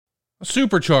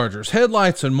Superchargers,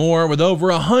 headlights, and more. With over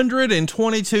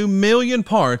 122 million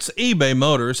parts, eBay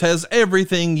Motors has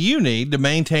everything you need to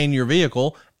maintain your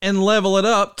vehicle and level it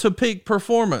up to peak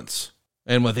performance.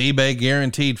 And with eBay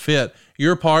Guaranteed Fit,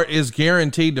 your part is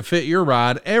guaranteed to fit your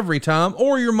ride every time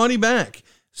or your money back.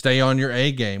 Stay on your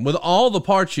A game with all the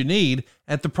parts you need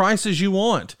at the prices you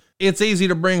want. It's easy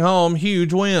to bring home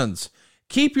huge wins.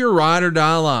 Keep your ride or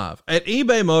die alive at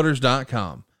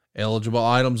ebaymotors.com. Eligible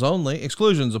items only.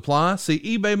 Exclusions apply. See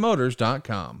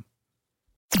ebaymotors.com.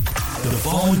 The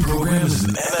following program is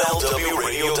an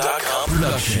MLWRadio.com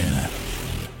production.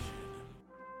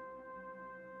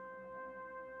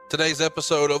 Today's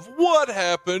episode of What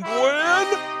Happened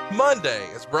When Monday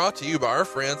is brought to you by our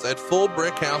friends at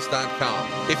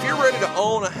FullBrickHouse.com. If you're ready to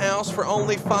own a house for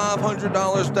only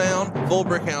 $500 down,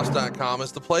 FullBrickHouse.com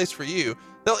is the place for you.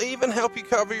 They'll even help you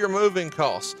cover your moving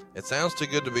costs. It sounds too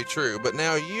good to be true, but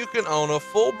now you can own a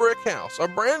full brick house, a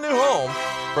brand new home,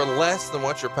 for less than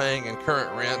what you're paying in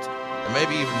current rent, and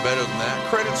maybe even better than that.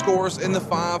 Credit scores in the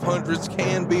 500s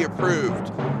can be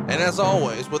approved. And as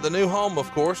always, with a new home,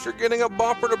 of course, you're getting a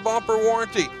bumper-to-bumper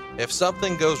warranty. If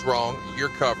something goes wrong, you're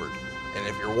covered. And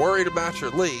if you're worried about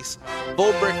your lease,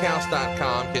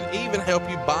 FullBrickHouse.com can even help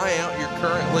you buy out your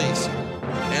current lease.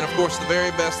 And of course, the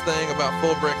very best thing about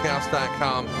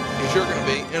FullBrickHouse.com is you're going to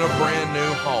be in a brand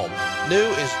new home. New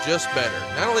is just better.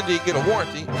 Not only do you get a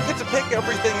warranty, you get to pick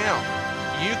everything out.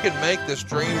 You can make this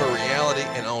dream a reality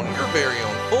and own your very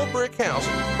own full brick house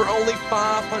for only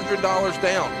 $500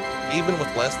 down, even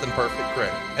with less than perfect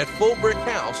credit at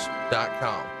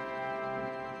FullBrickHouse.com.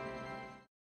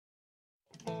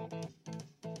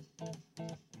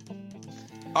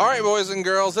 All right, boys and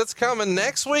girls, it's coming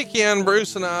next weekend.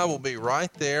 Bruce and I will be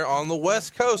right there on the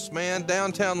West Coast, man,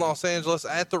 downtown Los Angeles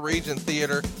at the Regent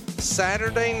Theater,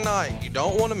 Saturday night. You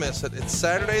don't want to miss it. It's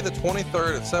Saturday the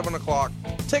 23rd at 7 o'clock.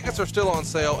 Tickets are still on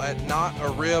sale at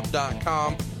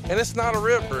notarib.com. And it's not a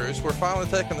rib, Bruce. We're finally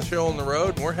taking the show on the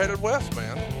road, and we're headed west,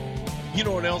 man. You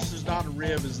know what else is not a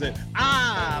rib is that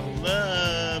I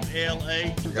love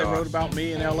L.A. They wrote about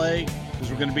me in L.A. because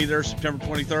we're going to be there September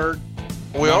 23rd.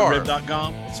 We are.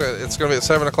 Rib.com. So it's going to be at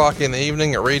 7 o'clock in the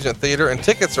evening at Regent Theater, and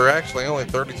tickets are actually only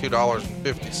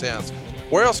 $32.50.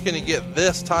 Where else can you get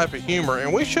this type of humor?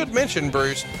 And we should mention,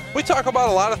 Bruce, we talk about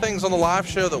a lot of things on the live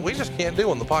show that we just can't do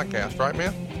on the podcast, right,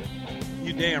 man?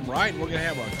 You damn right. We're going to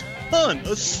have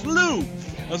a slew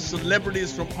of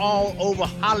celebrities from all over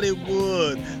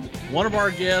Hollywood. One of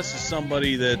our guests is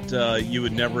somebody that you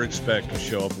would never expect to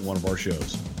show up at one of our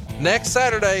shows. Next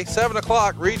Saturday, 7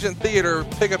 o'clock, Regent Theater.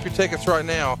 Pick up your tickets right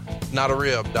now,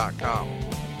 notarib.com.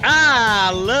 I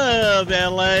love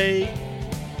L.A.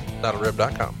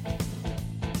 Notarib.com. What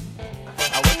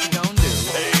you gonna do?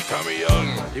 Hey, Tommy Young,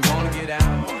 You wanna get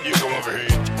out? you come over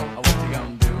here. What you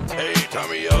gonna do? Hey,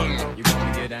 Tommy Young, You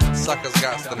wanna get out? Suckers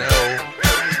got to know.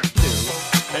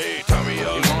 hey, Tommy You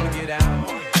Young, wanna get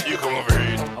out? you come over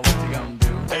here. What you gonna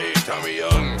do? Hey, Tommy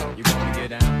Young, You wanna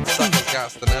get out? Suckers got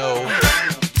to know.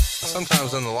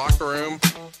 Sometimes in the locker room,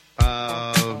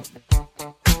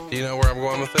 do you know where I'm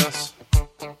going with this?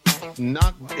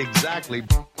 Not exactly.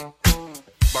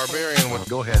 Barbarian would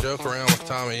Go ahead. joke around with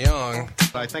Tommy Young.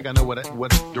 I think I know what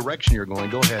direction you're going.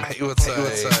 Go ahead. He would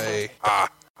say, ha,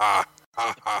 ha,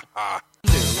 ha, ha, ha.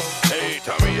 Hey,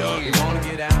 Tommy Young, You wanna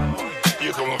get out?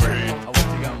 you come over here. What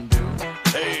you gonna do?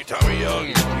 Hey, Tommy Young,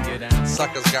 You wanna get out?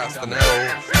 suckers got to know.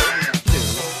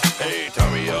 hey,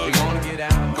 Tommy Young, You wanna get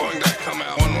out? going to come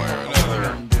out one way or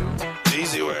another.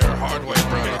 Easy way or hard way,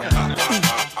 brother.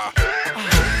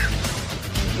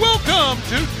 Welcome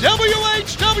to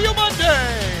WHW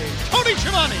Monday. Tony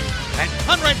Schiavone and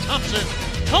Conrad Thompson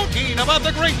talking about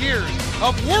the great years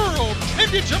of World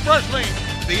Championship Wrestling,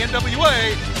 the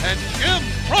NWA, and Jim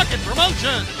Crockett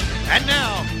Promotions. And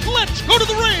now, let's go to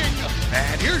the ring.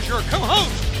 And here's your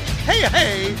co-host.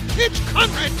 Hey, it's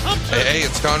Conrad Thompson. Hey,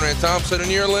 it's Conrad Thompson,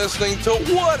 and you're listening to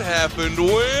What Happened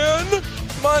When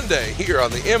Monday here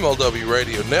on the MLW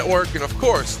Radio Network. And of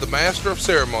course, the master of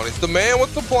ceremonies, the man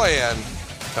with the plan,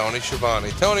 Tony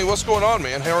Schiavone. Tony, what's going on,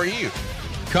 man? How are you?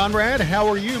 Conrad, how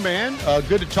are you, man?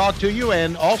 Good to talk to you,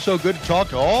 and also good to talk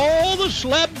to all the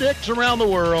slap dicks around the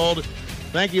world.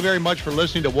 Thank you very much for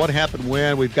listening to What Happened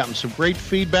When. We've gotten some great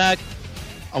feedback.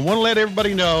 I want to let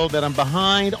everybody know that I'm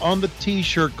behind on the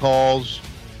T-shirt calls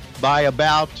by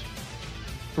about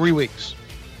 3 weeks.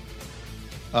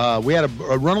 We had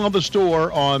a run on the store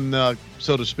on,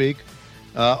 so to speak,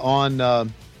 on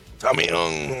Tommy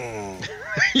Young.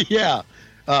 yeah.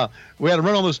 We had a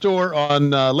run on the store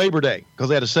on Labor Day because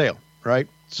they had a sale, right?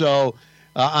 So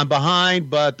I'm behind,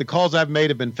 but the calls I've made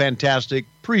have been fantastic.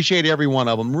 Appreciate every one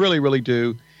of them. Really, really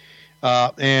do.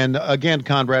 And again,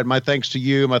 Conrad, my thanks to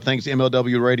you, my thanks to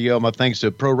MLW Radio, my thanks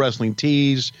to Pro Wrestling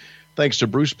Tees, thanks to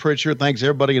Bruce Pritchard, thanks to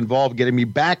everybody involved getting me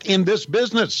back in this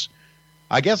business.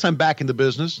 I guess I'm back in the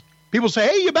business. People say,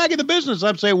 hey, you're back in the business.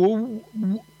 I'm saying, well,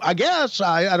 I guess.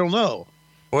 I don't know.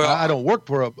 Well, I don't work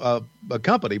for a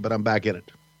company, but I'm back in it.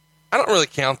 I don't really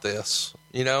count this.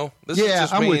 This is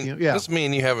just I'm me, with you. Yeah. This is me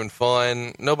and you having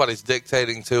fun. Nobody's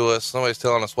dictating to us. Nobody's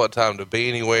telling us what time to be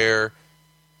anywhere.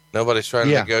 Nobody's trying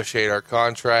to negotiate our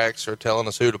contracts or telling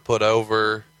us who to put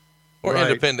over. We're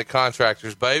independent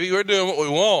contractors, baby. We're doing what we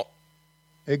want.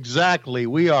 Exactly.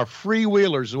 We are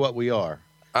freewheelers is what we are.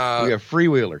 We are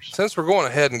freewheelers. Since we're going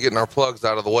ahead and getting our plugs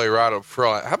out of the way right up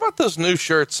front, how about those new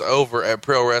shirts over at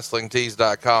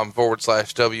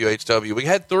ProWrestlingTees.com/WHW? We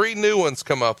had 3 new ones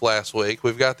come up last week.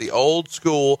 We've got the old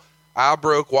school I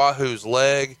Broke Wahoo's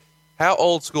Leg. How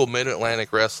old school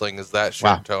Mid-Atlantic Wrestling is that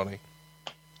shirt, Tony?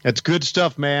 That's good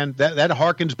stuff, man. That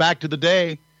harkens back to the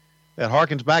day. That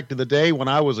harkens back to the day when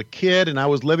I was a kid and I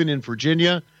was living in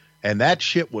Virginia, and that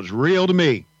shit was real to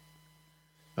me.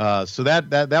 So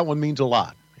that one means a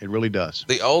lot. It really does.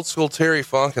 The old school Terry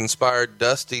Funk inspired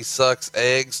Dusty Sucks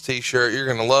Eggs t-shirt. You're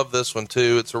going to love this one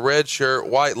too. It's a red shirt,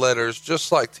 white letters,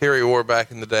 just like Terry wore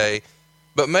back in the day.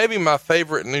 But maybe my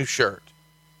favorite new shirt,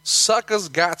 Suckers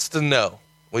Gots to Know.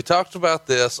 We talked about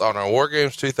this on our War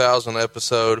Games 2000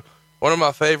 episode. One of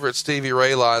my favorite Stevie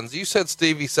Ray lines. You said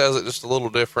Stevie says it just a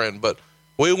little different, but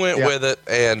we went with it,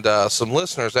 and some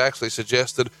listeners actually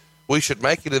suggested we should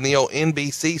make it in the old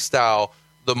NBC style.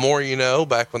 The More You Know,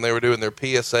 back when they were doing their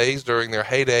PSAs during their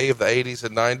heyday of the 80s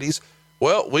and 90s.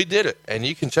 Well, we did it, and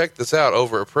you can check this out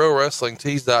over at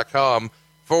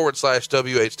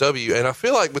ProWrestlingTees.com/WHW. And I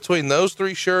feel like between those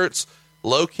 3 shirts,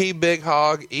 Low Key Big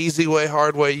Hog, Easy Way,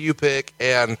 Hard Way You Pick,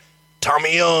 and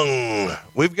Tommy Young,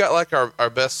 we've got like our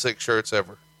best 6 shirts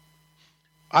ever.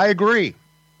 I agree.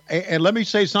 And let me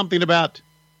say something about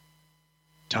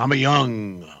Tommy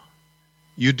Young.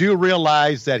 You do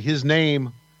realize that his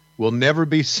name will never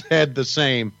be said the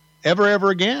same ever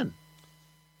again.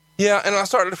 Yeah, and I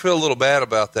started to feel a little bad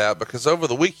about that because over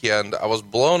the weekend I was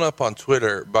blown up on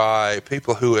Twitter by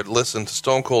people who had listened to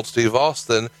Stone Cold Steve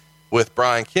Austin with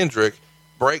Brian Kendrick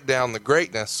break down the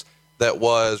greatness that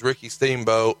was Ricky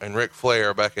Steamboat and Ric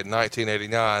Flair back in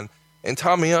 1989. And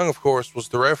Tommy Young, of course, was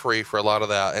the referee for a lot of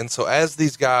that. And so as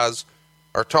these guys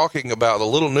are talking about the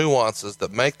little nuances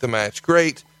that make the match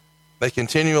great, they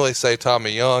continually say Tommy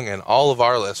Young, and all of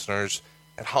our listeners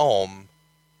at home,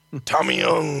 Tommy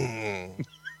Young.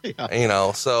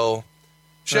 So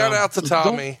shout out to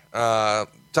Tommy.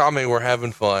 Tommy, we're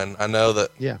having fun. I know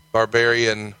that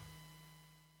Barbarian,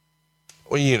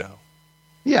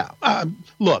 Yeah.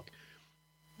 Look,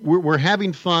 we're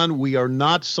having fun. We are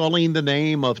not sullying the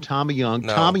name of Tommy Young.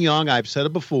 No. Tommy Young, I've said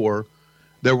it before,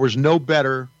 there was no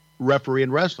better referee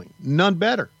in wrestling. None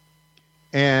better.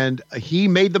 And he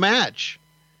made the match.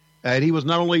 And he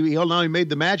not only made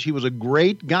the match, he was a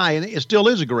great guy, and it still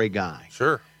is a great guy.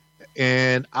 Sure.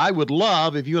 And I would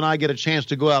love, if you and I get a chance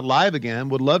to go out live again,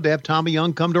 would love to have Tommy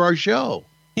Young come to our show.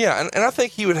 Yeah, and I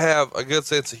think he would have a good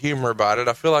sense of humor about it.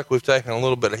 I feel like we've taken a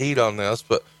little bit of heat on this,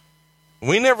 but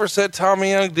we never said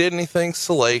Tommy Young did anything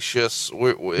salacious.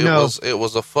 It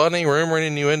was a funny rumor and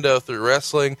innuendo through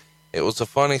wrestling. It was a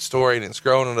funny story, and it's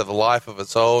grown into the life of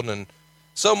its own, and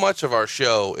so much of our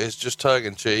show is just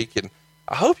tongue-in-cheek, and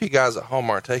I hope you guys at home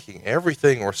aren't taking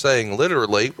everything we're saying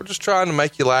literally. We're just trying to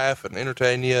make you laugh and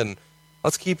entertain you, and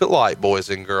let's keep it light, boys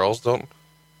and girls. Don't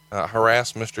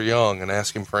harass Mr. Young and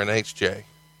ask him for an HJ.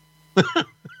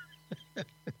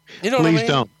 You know what I mean? Please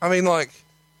don't. I mean,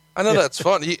 I know that's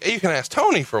fun. You can ask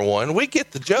Tony for one. We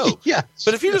get the joke. Yes.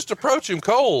 But if you just approach him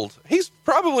cold, he's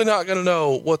probably not going to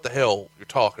know what the hell you're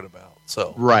talking about.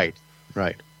 So Right.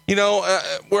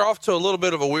 We're off to a little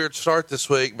bit of a weird start this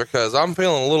week because I'm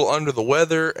feeling a little under the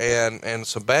weather and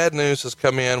some bad news has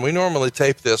come in. We normally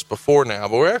tape this before now,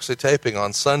 but we're actually taping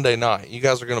on Sunday night. You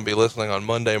guys are going to be listening on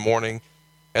Monday morning,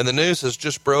 and the news has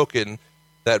just broken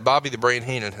that Bobby the Brain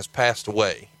Heenan has passed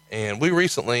away. And we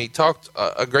recently talked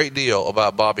a great deal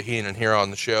about Bobby Heenan here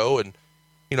on the show, and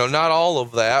not all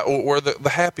of that were the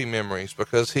happy memories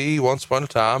because he once upon a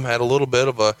time had a little bit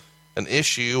of an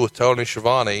issue with Tony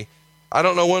Schiavone. I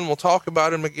don't know when we'll talk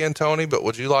about him again, Tony, but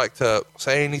would you like to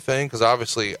say anything? Because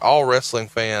obviously all wrestling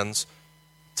fans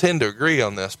tend to agree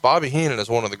on this. Bobby Heenan is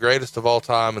one of the greatest of all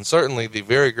time and certainly the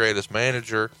very greatest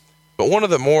manager, but one of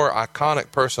the more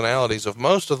iconic personalities of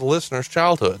most of the listeners'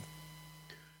 childhood.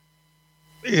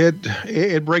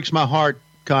 It breaks my heart,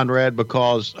 Conrad,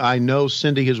 because I know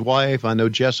Cindy, his wife, I know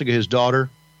Jessica, his daughter,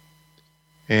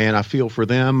 and I feel for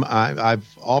them. I've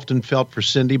often felt for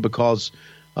Cindy because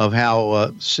of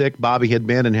how sick Bobby had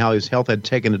been and how his health had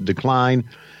taken a decline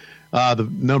the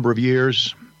number of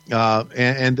years.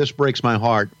 And this breaks my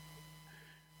heart.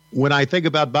 When I think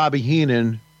about Bobby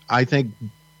Heenan, I think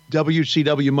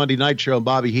WCW Monday Night Show and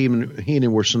Bobby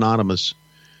Heenan were synonymous.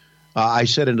 I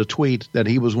said in a tweet that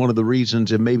he was one of the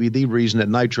reasons, and maybe the reason, that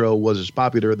Nitro was as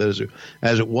popular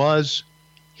as it was.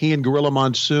 He and Gorilla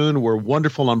Monsoon were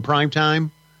wonderful on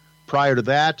primetime prior to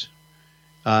that.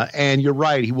 And you're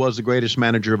right, he was the greatest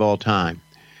manager of all time.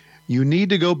 You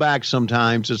need to go back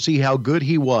sometimes to see how good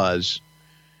he was.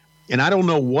 And I don't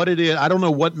know what it is. I don't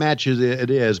know what match it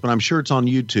is, but I'm sure it's on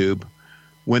YouTube,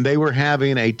 when they were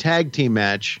having a tag team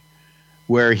match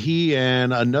where he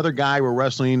and another guy were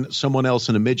wrestling someone else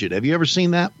in a midget. Have you ever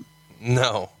seen that?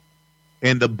 No.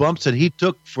 And the bumps that he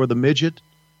took for the midget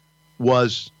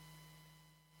was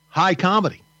high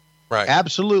comedy. Right.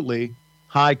 Absolutely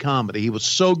high comedy. He was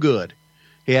so good.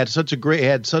 He had such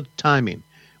timing.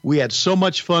 We had so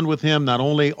much fun with him, not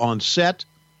only on set,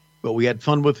 but we had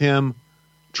fun with him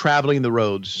traveling the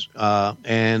roads.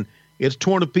 And it's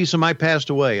torn a piece of my past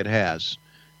away. It has.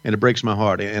 And it breaks my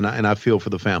heart. And I feel for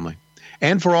the family.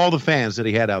 And for all the fans that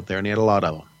he had out there, and he had a lot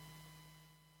of them.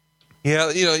 Yeah,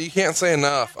 you can't say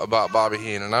enough about Bobby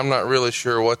Heenan. I'm not really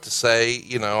sure what to say.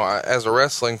 As a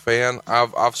wrestling fan,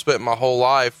 I've spent my whole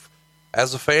life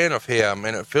as a fan of him,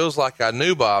 and it feels like I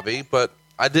knew Bobby, but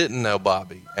I didn't know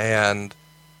Bobby. And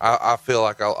I feel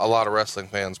like a lot of wrestling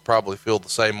fans probably feel the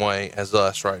same way as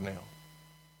us right now.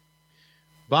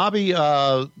 Bobby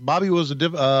was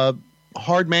a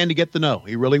hard man to get to know.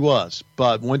 He really was.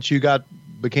 But once you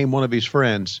became one of his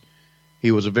friends,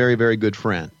 he was a very, very good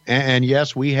friend. And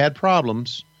yes, we had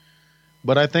problems,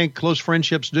 but I think close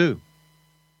friendships do.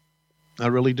 I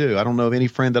really do. I don't know of any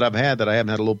friend that I've had that I haven't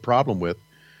had a little problem with.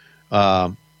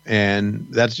 And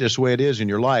that's just the way it is in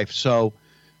your life. So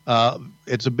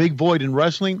it's a big void in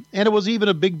wrestling, and it was even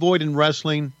a big void in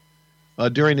wrestling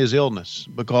during his illness,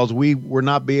 because we were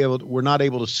not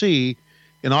able to see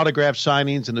in autograph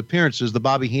signings and appearances the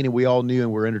Bobby Heenan we all knew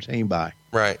and were entertained by.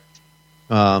 Right.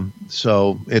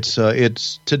 So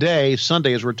it's today,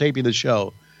 Sunday, as we're taping the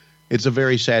show. It's a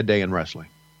very sad day in wrestling.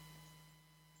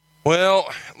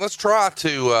 Well, let's try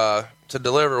to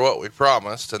deliver what we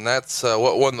promised, and that's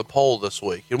what won the poll this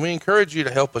week. And we encourage you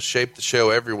to help us shape the show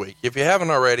every week. If you haven't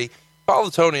already, follow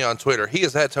Tony on Twitter. He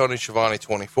is at Tony Schiavone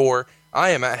 24.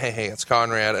 I am at Hey It's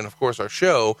Conrad, and of course our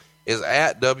show is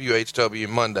at WHW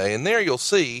Monday. And there you'll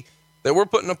see that we're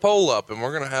putting a poll up, and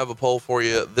we're going to have a poll for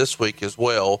you this week as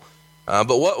well.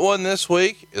 But what won this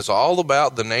week is all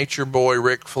about the Nature Boy,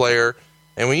 Ric Flair.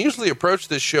 And we usually approach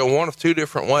this show one of two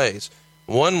different ways.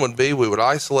 One would be we would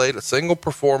isolate a single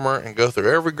performer and go through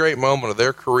every great moment of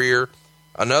their career.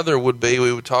 Another would be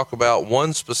we would talk about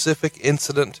one specific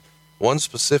incident, one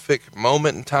specific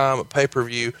moment in time, a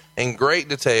pay-per-view, in great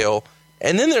detail.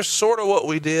 And then there's sort of what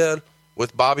we did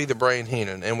with Bobby the Brain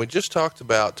Heenan. And we just talked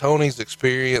about Tony's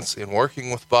experience in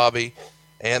working with Bobby.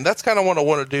 And that's kind of what I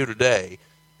want to do today.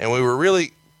 And we were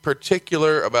really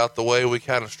particular about the way we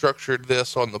kind of structured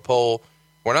this on the poll.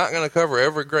 We're not going to cover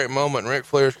every great moment in Ric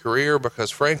Flair's career because,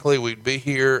 frankly, we'd be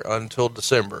here until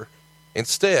December.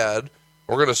 Instead,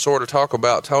 we're going to sort of talk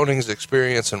about Tony's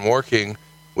experience in working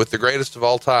with the greatest of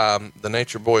all time, the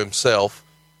Nature Boy himself.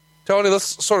 Tony,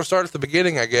 let's sort of start at the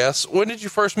beginning, I guess. When did you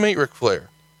first meet Ric Flair?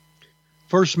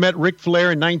 First met Ric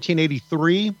Flair in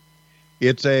 1983.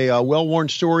 It's a well-worn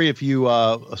story. If you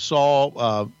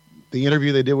saw the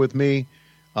interview they did with me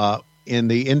in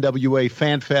the NWA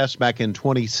Fan Fest back in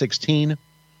 2016,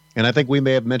 and I think we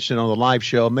may have mentioned it on the live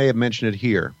show, may have mentioned it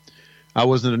here. I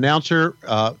was an announcer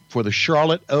for the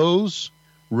Charlotte O's,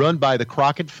 run by the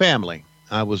Crockett family.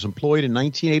 I was employed in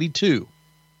 1982,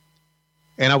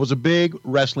 and I was a big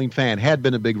wrestling fan, had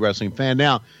been a big wrestling fan.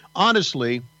 Now,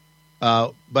 honestly,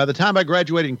 by the time I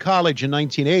graduated in college in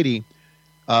 1980,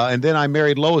 and then I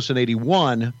married Lois in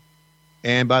 81,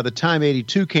 and by the time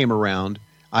 82 came around,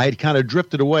 I had kind of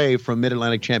drifted away from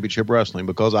Mid-Atlantic Championship Wrestling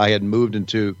because I had moved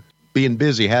into being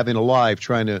busy, having a life,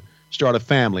 trying to start a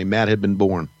family. Matt had been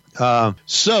born.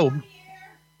 So,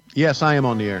 yes, I am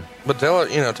on the air. But tell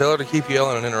her to keep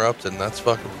yelling and interrupting. That's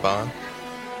fucking fine.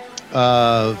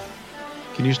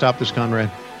 Can you stop this, Conrad?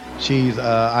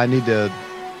 I need to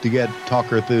talk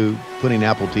her through putting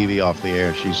Apple TV off the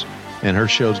air. And her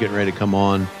show's getting ready to come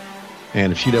on.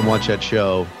 And if she doesn't watch that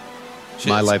show,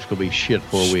 my life's going to be shit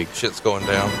for a week. Shit's going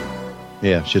down.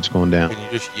 Yeah, shit's going down. Can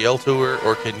you just yell to her,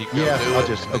 or can you go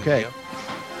do it? Okay.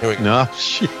 Here we go. No,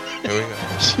 Here we go.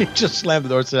 she just slammed the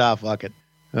door and said, fuck it.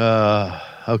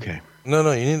 Okay.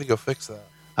 No, you need to go fix that.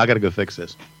 I got to go fix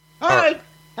this. All right,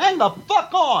 hang the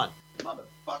fuck on,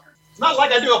 motherfucker. It's not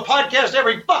like I do a podcast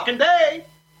every fucking day.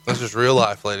 This is real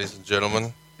life, ladies and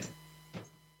gentlemen.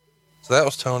 So that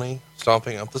was Tony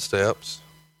stomping up the steps.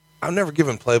 I've never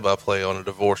given play-by-play on a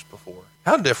divorce before.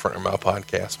 How different are my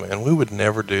podcasts, man? We would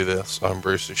never do this on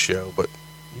Bruce's show, but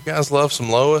you guys love some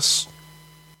Lois.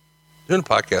 Doing a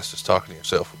podcast just talking to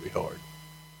yourself would be hard.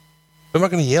 Who am I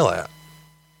going to yell at?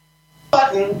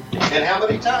 Button. And how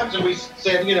many times have we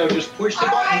said, just push the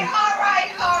button? All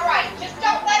right. Just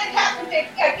don't let it happen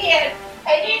again.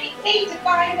 And you need to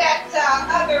find that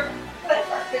other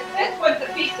flipper, because this one's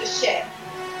a piece of shit.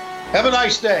 Have a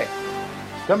nice day.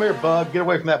 Come here, bud. Get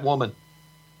away from that woman.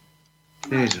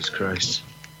 Jesus Christ.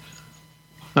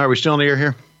 All right, we still in the air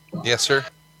here? Yes, sir.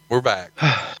 We're back.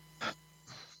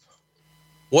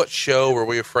 What show were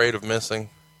we afraid of missing?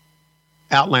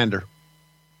 Outlander.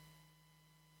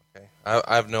 Okay,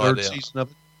 I have no Third idea. season of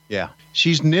it. Yeah.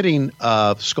 She's knitting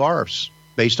scarves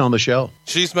based on the show.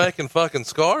 She's making fucking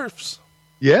scarves?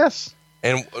 Yes.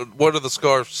 And what do the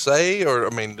scarves say? Or,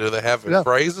 do they have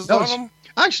phrases on them?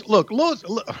 Actually, look,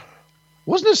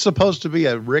 wasn't this supposed to be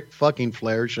a Ric fucking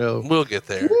Flair show? We'll get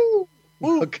there.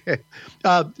 Woo. Okay.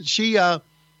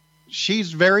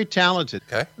 She's very talented.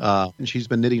 Okay. And she's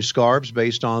been knitting scarves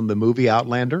based on the movie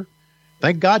Outlander.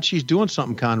 Thank God she's doing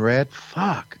something, Conrad.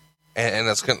 Fuck. And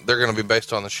they're going to be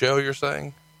based on the show, you're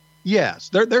saying? Yes.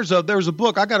 There's a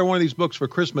book. I got one of these books for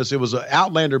Christmas. It was an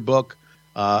Outlander book.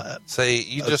 See,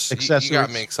 you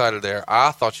got me excited there.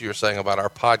 I thought you were saying about our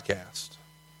podcast.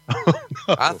 No,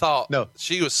 I thought no.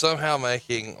 she was somehow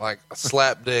making like a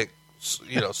slapdick,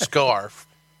 scarf.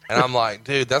 And I'm like,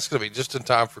 dude, that's going to be just in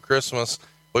time for Christmas.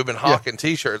 We've been hawking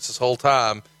T-shirts this whole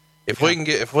time. If we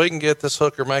can get this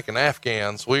hooker making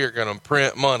Afghans, we are going to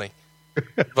print money.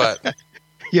 But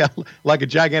yeah, like a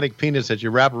gigantic penis that you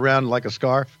wrap around like a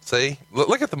scarf. see,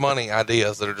 look at the money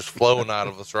ideas that are just flowing out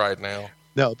of us right now.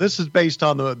 No, this is based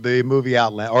on the movie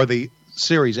Outlander, or the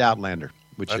series Outlander,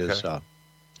 which is.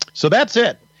 So that's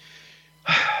it.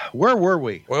 Where were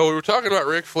we? Well, we were talking about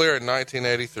Ric Flair in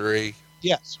 1983.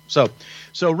 Yes. So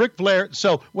Ric Flair.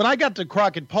 So when I got to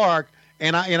Crockett Park,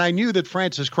 and I knew that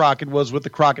Francis Crockett was with the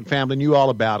Crockett family, knew all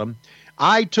about him.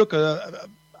 I took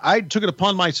it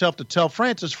upon myself to tell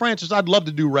Francis, I'd love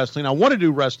to do wrestling. I want to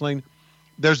do wrestling.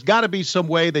 There's got to be some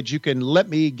way that you can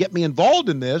get me involved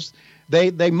in this.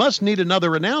 They must need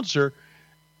another announcer.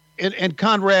 And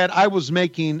Conrad, I was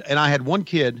making, and I had one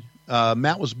kid.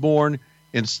 Matt was born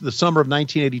in the summer of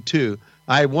 1982.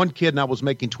 I had one kid, and I was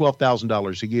making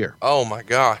 $12,000 a year. Oh my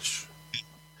gosh!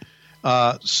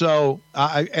 So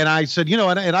I said,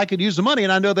 and I could use the money,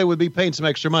 and I know they would be paying some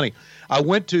extra money. I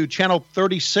went to Channel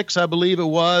 36, I believe it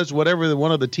was, whatever,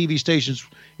 one of the TV stations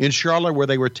in Charlotte where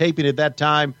they were taping at that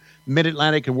time,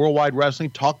 Mid-Atlantic and Worldwide Wrestling.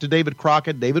 Talked to David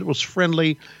Crockett. David was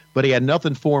friendly, but he had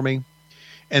nothing for me.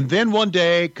 And then one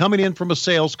day, coming in from a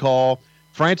sales call,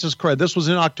 this was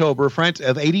in October,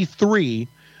 of 83,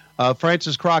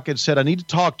 Francis Crockett said, I need to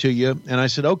talk to you. And I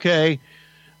said, okay,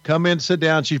 come in, sit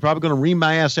down. She's probably going to ream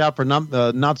my ass out for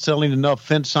not selling enough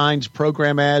fence signs,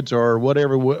 program ads, or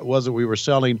whatever was it we were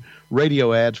selling,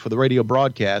 radio ads for the radio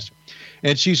broadcast.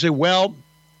 And she said, well,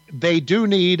 they do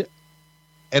need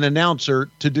an announcer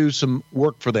to do some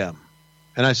work for them.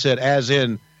 And I said, as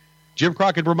in Jim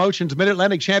Crockett Promotions,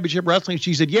 Mid-Atlantic Championship Wrestling?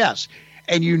 She said, yes.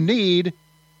 And you need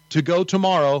to go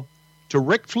tomorrow to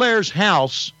Ric Flair's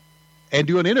house and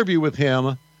do an interview with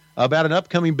him about an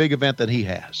upcoming big event that he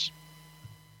has.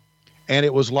 And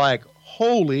it was like,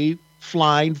 holy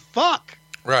flying fuck.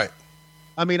 Right.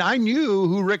 I mean, I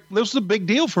knew this was a big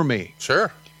deal for me.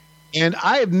 Sure. And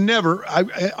I've never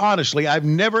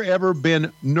ever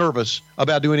been nervous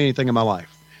about doing anything in my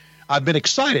life. I've been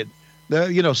excited.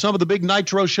 Some of the big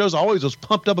Nitro shows, I always was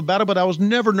pumped up about it, but I was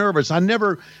never nervous. I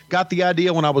never got the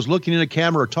idea when I was looking in a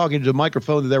camera or talking to a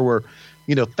microphone that there were,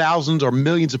 thousands or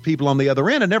millions of people on the other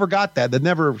end. I never got that. That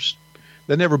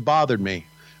never bothered me.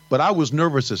 But I was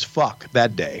nervous as fuck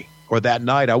that day or that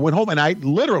night. I went home and I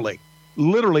literally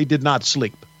did not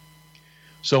sleep.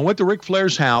 So I went to Ric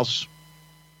Flair's house,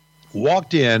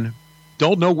 walked in,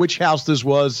 don't know which house this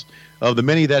was of the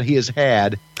many that he has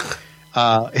had.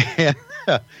 And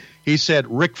he said,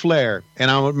 Ric Flair.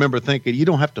 And I remember thinking, you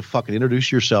don't have to fucking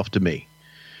introduce yourself to me.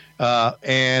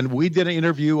 And we did an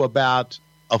interview about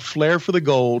a Flair for the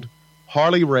Gold,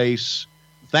 Harley race,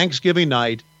 Thanksgiving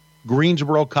night,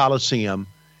 Greensboro Coliseum,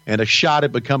 and a shot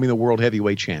at becoming the world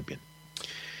heavyweight champion.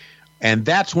 And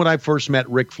that's when I first met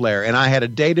Ric Flair. And I had a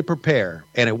day to prepare.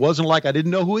 And it wasn't like I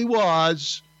didn't know who he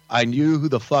was. I knew who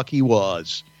the fuck he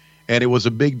was. And it was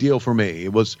a big deal for me.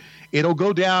 It'll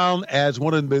go down as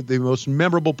one of the most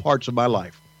memorable parts of my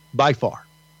life, by far.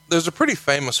 there's a pretty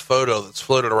famous photo that's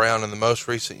floated around in the most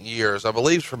recent years. I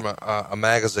believe from a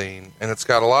magazine, and it's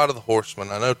got a lot of the horsemen.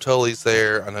 I know Tully's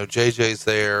there, I know JJ's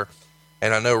there,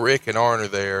 and I know Rick and Arn are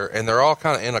there, and they're all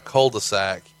kind of in a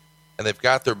cul-de-sac, and they've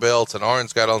got their belts, and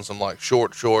Arn's got on some like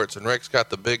short shorts, and Rick's got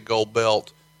the big gold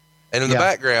belt. And in the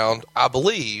background, I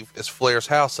believe, is Flair's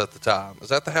house at the time. Is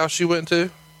that the house you went to?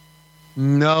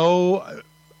 No,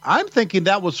 I'm thinking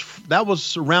that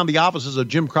was around the offices of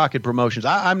Jim Crockett Promotions.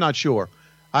 I'm not sure.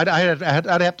 I'd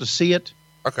have to see it.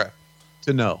 Okay.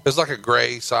 To know. It's like a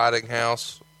gray siding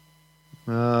house.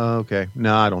 Okay.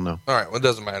 No, I don't know. All right. Well, it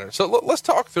doesn't matter. So let's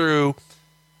talk through,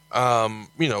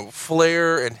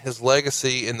 Flair and his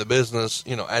legacy in the business,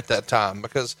 at that time,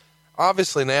 because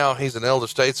obviously now he's an elder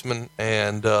statesman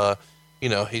and,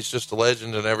 he's just a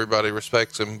legend and everybody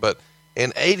respects him. But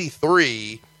in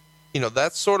 83,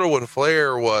 that's sort of when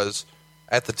Flair was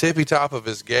at the tippy top of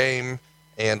his game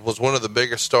and was one of the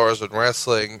biggest stars in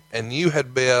wrestling. And you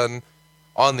had been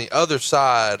on the other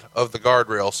side of the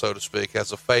guardrail, so to speak,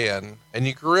 as a fan, and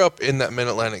you grew up in that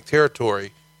Mid-Atlantic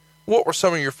territory. What were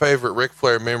some of your favorite Ric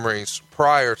Flair memories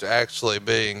prior to actually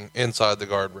being inside the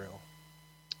guardrail?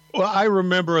 Well, I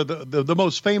remember the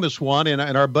most famous one, and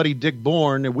our buddy Dick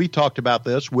Bourne, and we talked about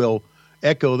this, will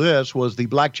echo this, was the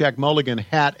Blackjack Mulligan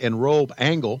hat and robe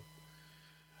angle.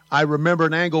 I remember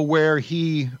an angle where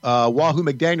Wahoo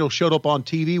McDaniel showed up on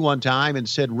TV one time and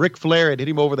said Ric Flair had hit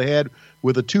him over the head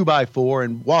with a 2x4,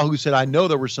 and Wahoo said, I know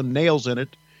there were some nails in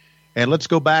it, and let's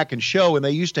go back and show. And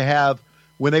they used to have,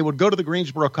 when they would go to the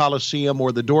Greensboro Coliseum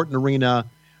or the Dorton Arena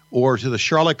or to the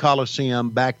Charlotte Coliseum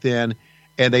back then,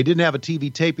 and they didn't have a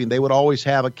TV taping, they would always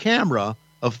have a camera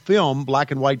of film,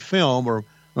 black and white film, or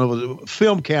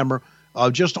film camera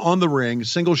just on the ring,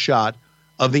 single shot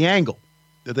of the angle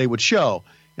that they would show.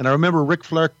 And I remember Ric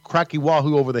Flair cracking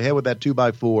Wahoo over the head with that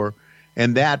 2x4,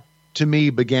 and that, to me,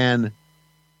 began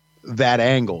that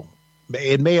angle.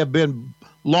 It may have been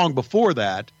long before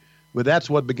that, but that's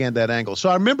what began that angle. So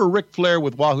I remember Ric Flair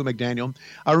with Wahoo McDaniel.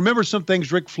 I remember some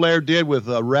things Ric Flair did with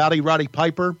Roddy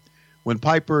Piper when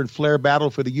Piper and Flair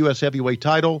battled for the U.S. heavyweight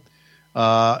title.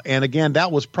 And again,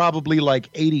 that was probably like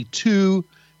 82,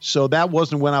 so that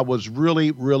wasn't when I was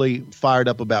really, really fired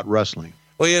up about wrestling.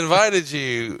 We invited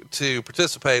you to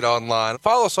participate online.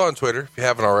 Follow us on Twitter if you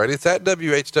haven't already. It's at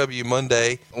WHW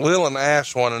Monday. Will and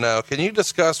Ash want to know, can you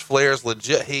discuss Flair's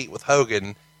legit heat with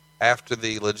Hogan after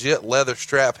the legit leather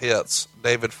strap hits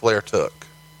David Flair took?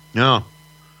 No,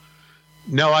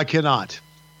 I cannot.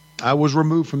 I was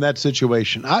removed from that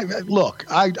situation. When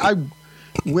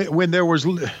there was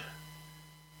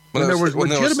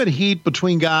legitimate heat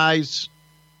between guys,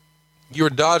 you were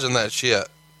dodging that shit.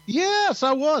 Yes,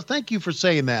 I was. Thank you for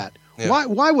saying that. Yeah.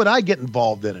 Why would I get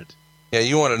involved in it? Yeah,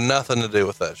 you wanted nothing to do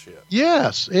with that shit.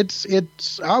 Yes,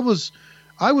 I was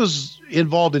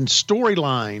involved in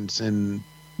storylines and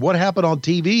what happened on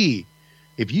TV.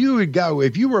 If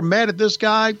you were mad at this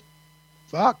guy,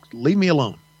 fuck, leave me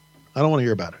alone. I don't want to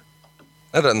hear about it.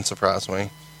 That doesn't surprise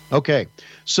me. Okay.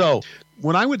 So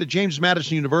when I went to James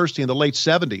Madison University in the late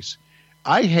 70s,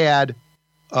 I had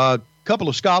a couple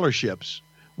of scholarships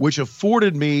which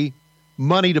afforded me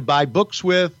money to buy books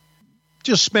with,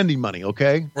 just spending money,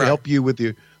 okay, to help you with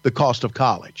the cost of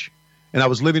college. And I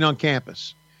was living on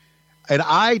campus. And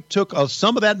I took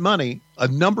some of that money a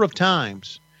number of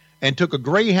times and took a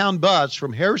Greyhound bus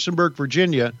from Harrisonburg,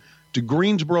 Virginia to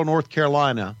Greensboro, North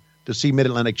Carolina to see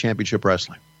Mid-Atlantic Championship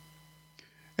Wrestling.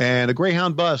 And a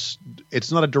Greyhound bus,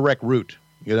 it's not a direct route.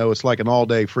 It's like an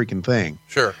all-day freaking thing.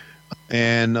 Sure.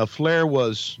 And Flair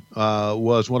was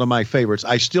one of my favorites.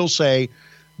 I still say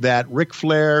that Ric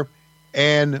Flair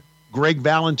and Greg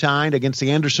Valentine against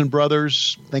the Anderson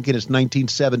brothers, thinking it's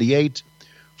 1978,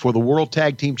 for the World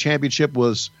Tag Team Championship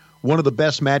was one of the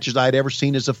best matches I had ever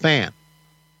seen as a fan.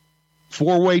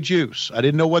 Four-way juice. I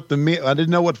didn't know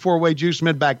what four-way juice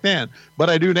meant back then, but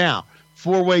I do now.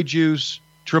 Four-way juice,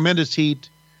 tremendous heat,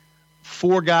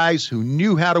 four guys who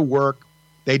knew how to work.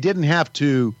 They didn't have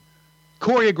to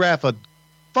choreograph a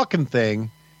fucking thing,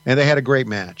 and they had a great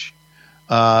match.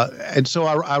 And so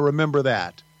I remember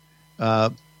that.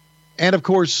 And, of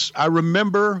course, I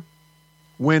remember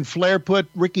when Flair put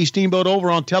Ricky Steamboat over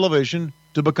on television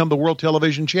to become the world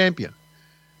television champion.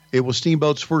 It was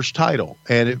Steamboat's first title,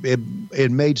 and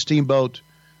it made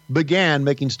began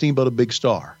making Steamboat a big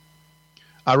star.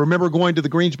 I remember going to the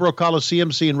Greensboro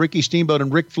Coliseum, seeing Ricky Steamboat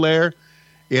and Ric Flair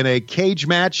in a cage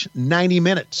match, 90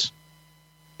 minutes.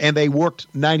 And they worked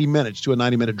 90 minutes to a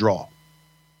 90-minute draw.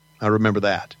 I remember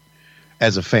that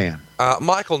as a fan.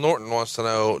 Michael Norton wants to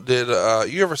know, did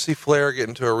you ever see Flair get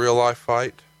into a real-life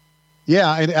fight?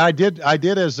 Yeah, and I did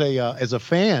as a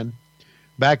fan,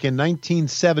 back in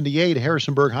 1978 at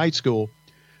Harrisonburg High School,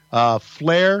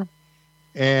 Flair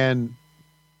and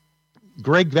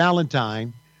Greg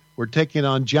Valentine were taking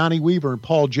on Johnny Weaver and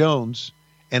Paul Jones,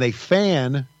 and a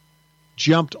fan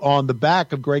jumped on the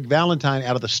back of Greg Valentine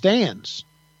out of the stands.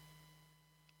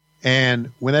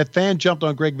 And when that fan jumped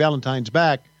on Greg Valentine's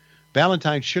back,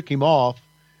 Valentine shook him off,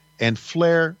 and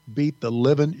Flair beat the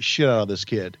living shit out of this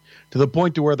kid to the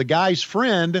point to where the guy's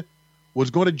friend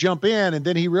was going to jump in, and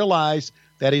then he realized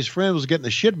that his friend was getting the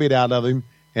shit beat out of him,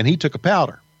 and he took a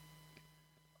powder.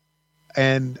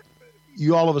 And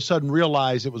you all of a sudden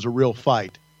realize it was a real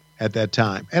fight at that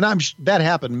time. And that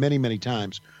happened many, many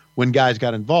times when guys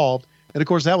got involved. And, of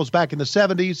course, that was back in the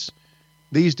 70s.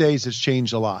 These days it's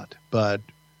changed a lot. But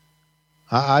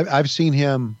I've seen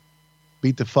him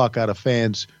beat the fuck out of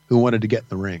fans who wanted to get in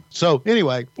the ring. So,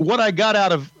 anyway, what I got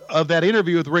out of that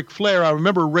interview with Ric Flair, I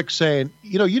remember Rick saying,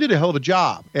 you know, you did a hell of a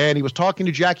job. And he was talking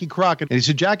to Jackie Crockett. And he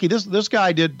said, Jackie, this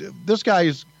guy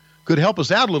could help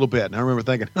us out a little bit. And I remember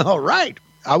thinking, all right.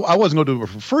 I wasn't going to do it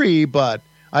for free, but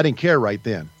I didn't care right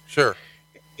then. Sure.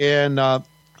 And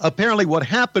apparently what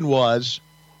happened was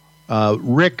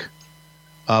Rick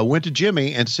went to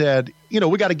Jimmy and said, you know,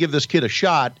 we got to give this kid a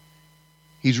shot.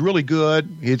 He's really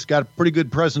good. He's got a pretty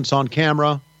good presence on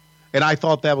camera. And I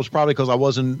thought that was probably because I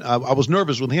was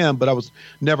nervous with him, but I was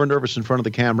never nervous in front of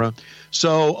the camera.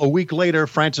 So a week later,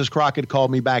 Frances Crockett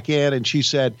called me back in, and she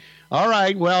said, all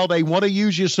right, well, they want to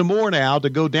use you some more now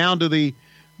to go down to the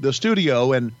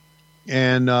studio and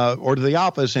or to the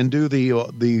office and do the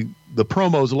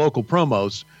promos, the local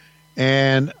promos.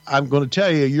 And I'm going to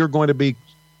tell you, you're going to be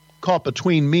caught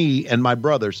between me and my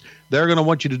brothers. They're going to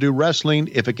want you to do wrestling.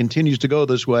 If it continues to go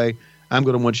this way, I'm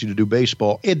going to want you to do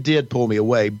baseball. It did pull me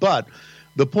away. But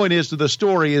the point is to the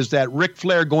story is that Ric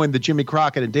Flair going to Jimmy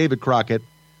Crockett and David Crockett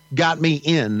got me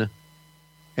in.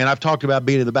 And I've talked about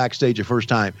being in the backstage the first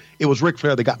time. It was Ric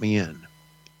Flair that got me in.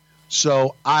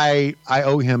 So I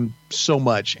owe him so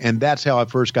much. And that's how I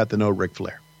first got to know Ric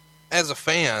Flair. As a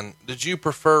fan, did you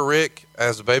prefer Rick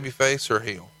as a babyface or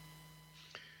heel?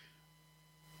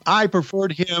 I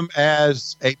preferred him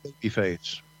as a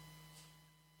babyface.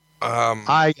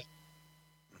 I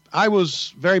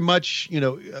was very much, you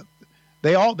know,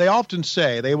 they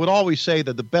would always say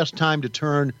that the best time to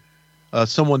turn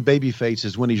someone babyface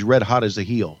is when he's red hot as a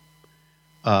heel.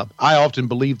 I often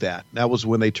believe that. That was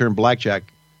when they turned Blackjack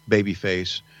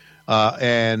babyface.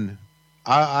 And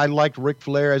I liked Ric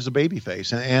Flair as a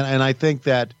babyface. And I think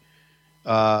that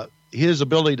his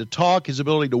ability to talk, his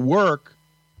ability to work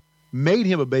made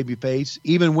him a babyface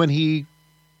even when he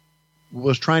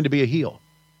was trying to be a heel,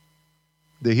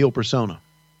 the heel persona.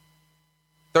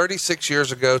 36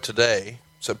 years ago today,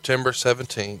 September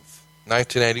 17th,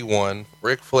 1981,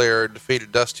 Ric Flair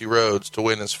defeated Dusty Rhodes to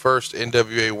win his first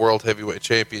NWA World Heavyweight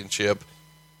Championship.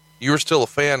 You were still a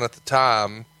fan at the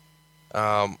time.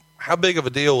 How big of a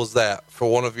deal was that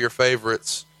for one of your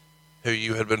favorites who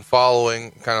you had been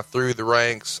following kind of through the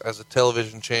ranks as a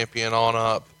television champion on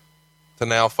up to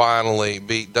now finally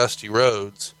beat Dusty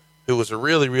Rhodes, who was a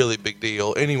really, really big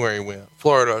deal anywhere he went?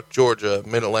 Florida, Georgia,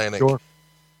 Mid-Atlantic. Sure.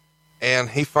 And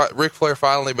Ric Flair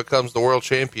finally becomes the world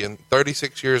champion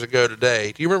 36 years ago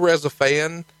today. Do you remember as a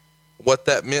fan what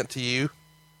that meant to you?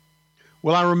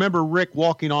 Well, I remember Rick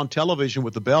walking on television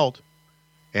with the belt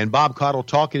and Bob Caudle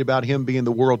talking about him being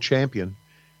the world champion.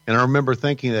 And I remember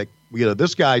thinking that, you know,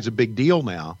 this guy's a big deal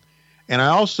now. And I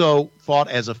also thought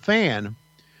as a fan,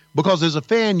 because as a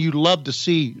fan, you love to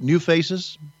see new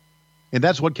faces. And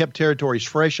that's what kept territories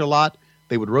fresh a lot.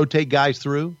 They would rotate guys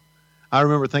through. I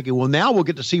remember thinking, well, now we'll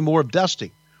get to see more of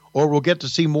Dusty, or we'll get to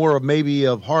see more of maybe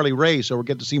of Harley Race, or we'll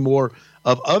get to see more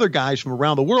of other guys from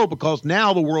around the world, because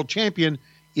now the world champion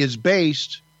is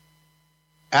based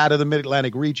out of the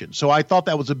Mid-Atlantic region. So I thought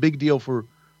that was a big deal for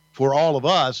all of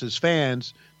us as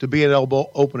fans to be able to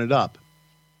open it up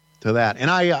to that.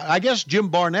 And I guess Jim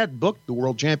Barnett booked the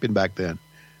world champion back then.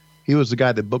 He was the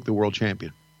guy that booked the world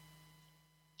champion.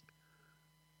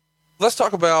 Let's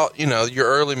talk about, you know, your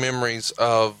early memories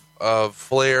of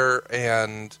Flair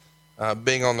and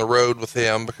being on the road with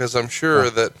him, because I'm sure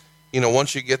that, you know,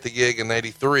 once you get the gig in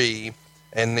 83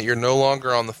 and that you're no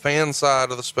longer on the fan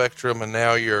side of the spectrum and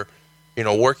now you're, you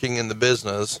know, working in the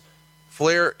business,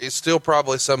 Flair is still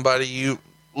probably somebody you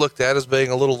looked at as being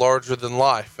a little larger than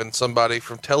life and somebody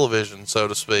from television, so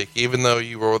to speak, even though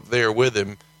you were there with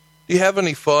him. Do you have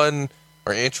any fun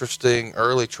or interesting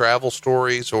early travel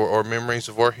stories or memories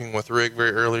of working with Rick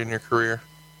very early in your career?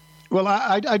 Well,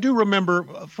 I do remember,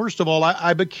 first of all,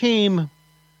 I became,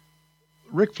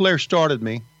 Ric Flair started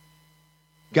me,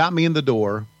 got me in the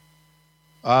door,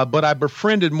 but I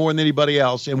befriended more than anybody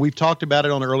else, and we've talked about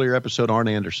it on an earlier episode, Arn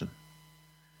Anderson.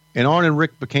 And Arn and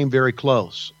Rick became very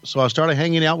close. So I started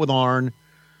hanging out with Arn.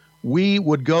 We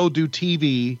would go do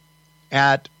TV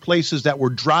at places that were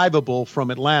drivable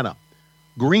from Atlanta.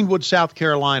 Greenwood, South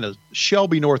Carolina,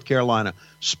 Shelby, North Carolina,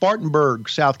 Spartanburg,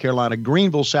 South Carolina,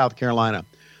 Greenville, South Carolina.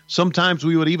 Sometimes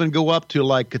we would even go up to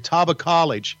like Catawba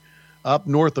College up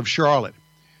north of Charlotte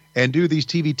and do these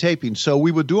TV tapings. So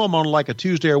we would do them on like a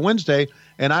Tuesday or Wednesday,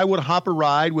 and I would hop a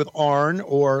ride with Arn,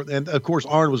 and of course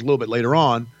Arn was a little bit later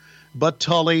on, but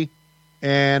Tully,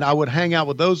 and I would hang out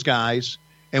with those guys,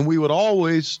 and we would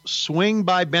always swing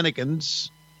by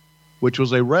Bennigan's, which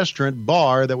was a restaurant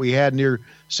bar that we had near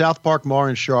South Park Mall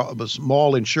in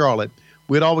Charlotte.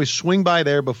 We'd always swing by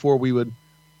there before we would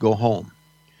go home.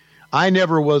 I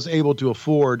never was able to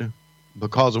afford,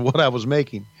 because of what I was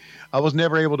making, I was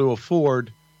never able to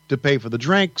afford to pay for the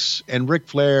drinks, and Ric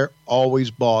Flair always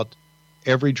bought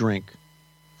every drink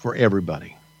for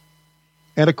everybody.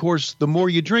 And, of course, the more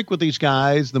you drink with these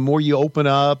guys, the more you open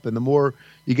up and the more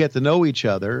you get to know each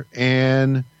other.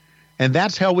 And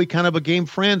that's how we kind of became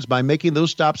friends, by making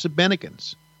those stops at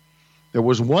Bennigan's. There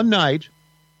was one night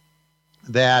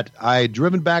that I had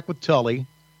driven back with Tully,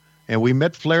 and we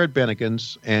met Flair at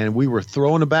Bennigan's, and we were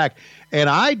throwing him back. And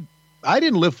I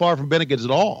didn't live far from Bennigan's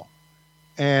at all.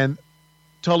 And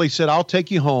Tully said, "I'll take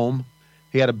you home."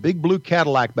 He had a big blue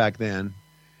Cadillac back then,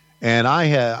 and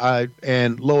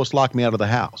and Lois locked me out of the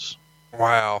house.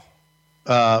 Wow.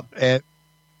 And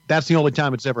that's the only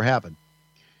time it's ever happened.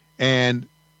 And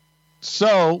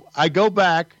so I go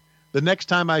back the next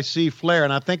time I see Flair,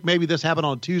 and I think maybe this happened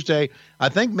on Tuesday. I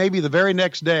think maybe the very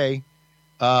next day,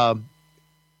 if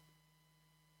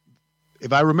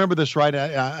I remember this right,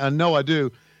 I know I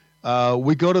do,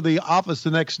 we go to the office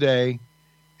the next day,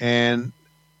 and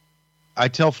I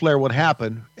tell Flair what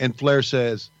happened, and Flair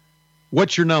says,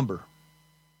 "What's your number?"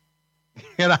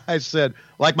 And I said,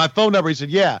 "Like my phone number?" He said,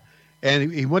 "Yeah."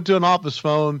 And he went to an office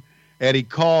phone, and he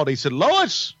called. He said,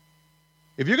 "Lois,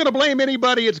 if you're going to blame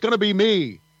anybody, it's going to be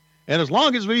me. And as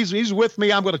long as he's with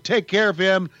me, I'm going to take care of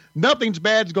him. Nothing's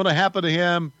bad's going to happen to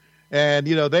him." And,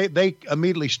 you know, they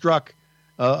immediately struck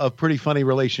a pretty funny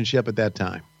relationship at that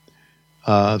time.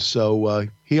 So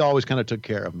he always kind of took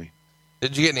care of me.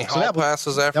 Did you get any hall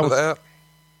passes after that?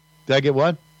 Did I get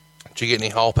what? Did you get any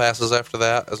hall passes after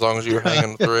that, as long as you were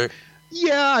hanging with Rick?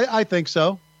 Yeah, I think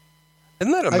so.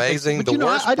 Isn't that amazing?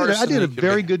 I did a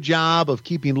very good job of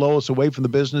keeping Lois away from the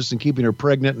business and keeping her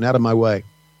pregnant and out of my way.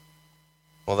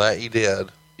 Well, that you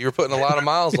did. You were putting a lot of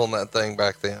miles on that thing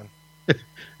back then.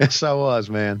 Yes, I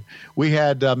was, man. We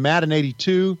had Matt in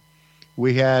 82.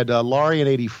 We had Laurie in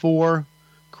 84,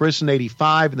 Chris in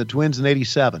 85, and the twins in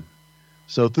 87.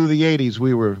 So through the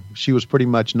 80s, she was pretty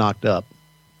much knocked up.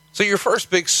 So your first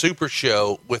big super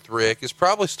show with Rick is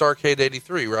probably Starrcade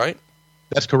 83, right?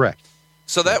 That's correct.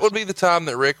 So that would be the time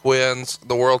that Rick wins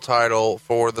the world title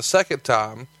for the second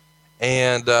time,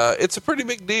 and it's a pretty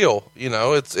big deal. You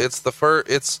know, it's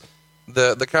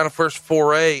the kind of first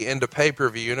foray into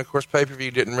pay-per-view, and of course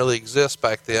pay-per-view didn't really exist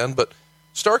back then, but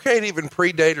Starrcade even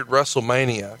predated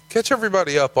WrestleMania. Catch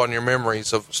everybody up on your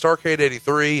memories of Starrcade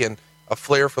 83 and a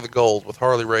Flair for the Gold with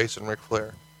Harley Race and Ric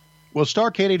Flair. Well,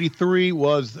 Starrcade 83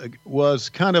 was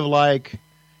kind of like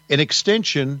an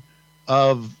extension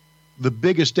of the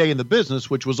biggest day in the business,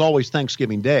 which was always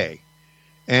Thanksgiving Day.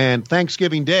 And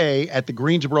Thanksgiving Day at the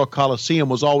Greensboro Coliseum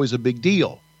was always a big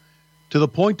deal, to the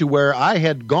point to where I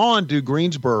had gone to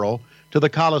Greensboro to the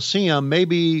Coliseum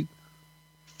maybe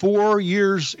 4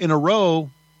 years in a row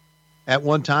at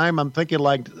one time. I'm thinking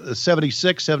like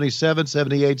 76, 77,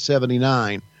 78,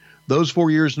 79. Those 4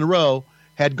 years in a row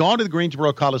had gone to the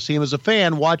Greensboro Coliseum as a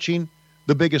fan watching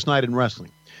the biggest night in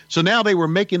wrestling. So now they were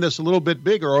making this a little bit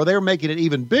bigger, or they were making it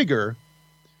even bigger,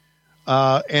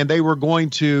 and they were going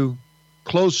to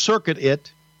close circuit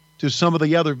it to some of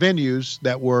the other venues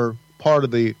that were part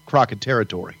of the Crockett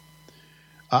territory.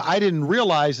 I didn't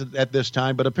realize it at this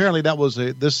time, but apparently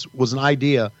this was an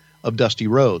idea of Dusty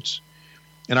Rhodes.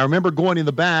 And I remember going in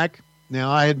the back.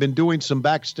 Now, I had been doing some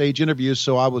backstage interviews,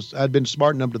 so I'd been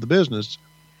smart enough to the business.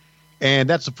 And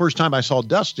that's the first time I saw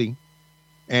Dusty.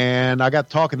 And I got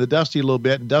talking to Dusty a little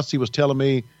bit, and Dusty was telling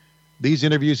me these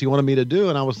interviews he wanted me to do.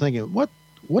 And I was thinking, what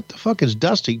the fuck is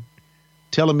Dusty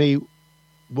telling me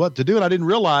what to do? And I didn't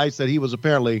realize that he was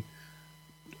apparently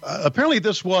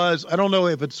this was, I don't know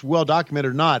if it's well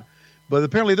documented or not, but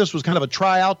apparently this was kind of a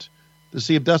tryout to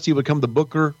see if Dusty would become the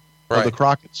booker of the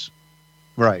Crockett's.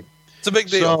 Right. It's a big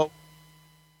deal. So,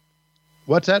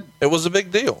 what's that? It was a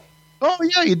big deal. Oh,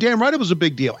 yeah, you're damn right it was a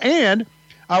big deal. And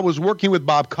I was working with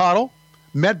Bob Caudle,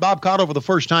 met Bob Caudle for the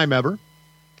first time ever,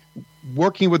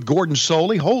 working with Gordon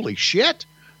Soley. Holy shit,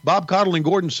 Bob Caudle and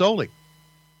Gordon Soley.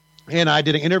 And I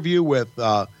did an interview with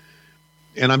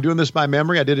and I'm doing this by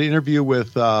memory. I did an interview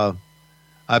with, I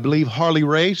believe, Harley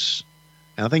Race,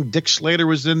 and I think Dick Slater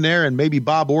was in there, and maybe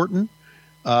Bob Orton.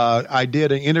 I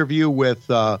did an interview with,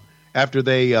 after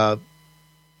they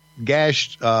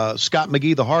gashed Scott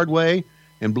McGee the hard way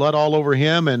and blood all over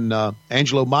him and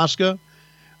Angelo Mosca.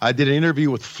 I did an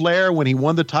interview with Flair when he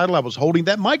won the title. I was holding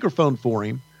that microphone for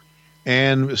him,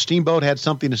 and Steamboat had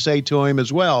something to say to him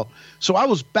as well. So I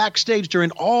was backstage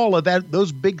during all of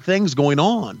those big things going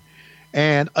on.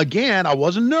 And again, I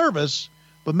wasn't nervous,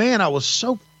 but man, I was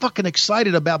so fucking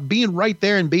excited about being right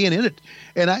there and being in it.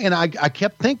 And I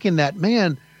kept thinking that,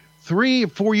 man, 3 or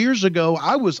 4 years ago,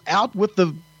 I was out with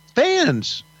the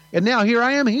fans, and now here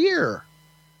I am here.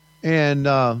 And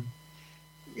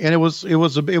it was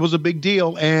a big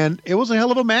deal, and it was a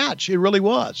hell of a match. It really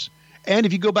was. And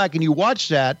if you go back and you watch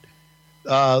that,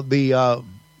 the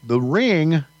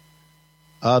ring,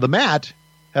 the mat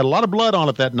had a lot of blood on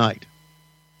it that night.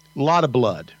 A lot of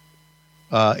blood.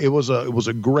 It was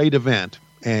a great event,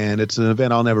 and it's an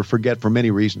event I'll never forget for many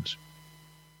reasons.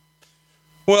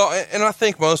 Well, and I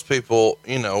think most people,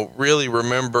 really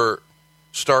remember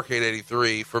Starrcade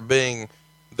 83 for being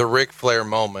the Ric Flair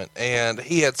moment. And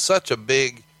he had such a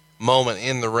big moment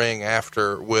in the ring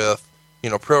after with,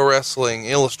 Pro Wrestling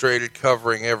Illustrated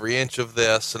covering every inch of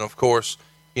this. And of course,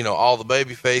 all the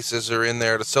baby faces are in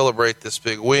there to celebrate this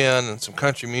big win, and some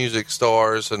country music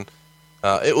stars. And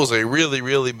it was a really,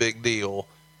 really big deal.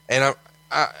 And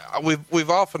we've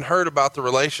often heard about the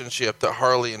relationship that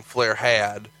Harley and Flair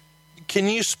had. Can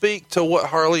you speak to what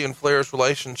Harley and Flair's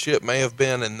relationship may have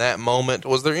been in that moment?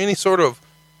 Was there any sort of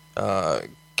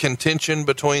contention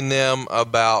between them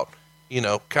about,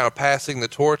 kind of passing the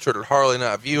torch, or did Harley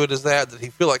not view it as that? Did he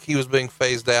feel like he was being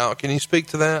phased out? Can you speak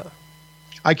to that?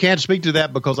 I can't speak to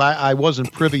that because I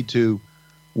wasn't privy to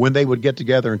when they would get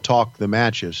together and talk the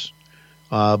matches.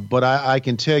 But I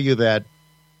can tell you that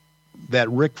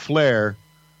Ric Flair,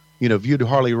 viewed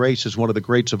Harley Race as one of the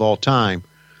greats of all time.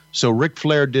 So Ric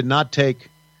Flair did not take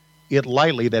it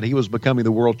lightly that he was becoming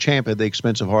the world champion at the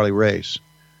expense of Harley Race.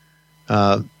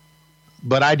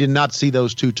 But I did not see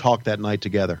those two talk that night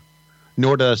together,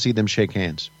 nor did I see them shake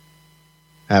hands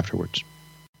afterwards.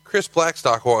 Chris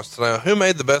Blackstock wants to know, who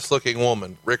made the best looking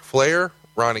woman, Ric Flair,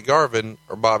 Ronnie Garvin,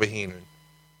 or Bobby Heenan?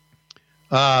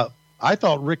 I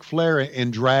thought Ric Flair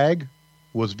in drag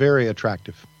was very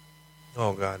attractive.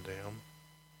 Oh, goddamn.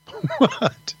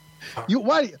 What?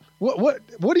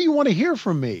 What do you want to hear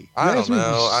from me? I don't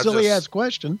know. Silly ass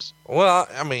questions. Well,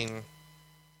 I mean,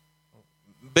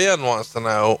 Ben wants to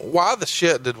know, why the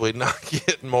shit did we not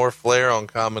get more Flair on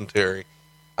commentary?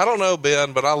 I don't know,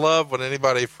 Ben, but I love when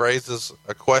anybody phrases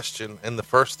a question and the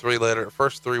first three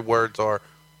words are,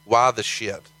 why the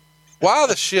shit? Why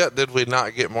the shit did we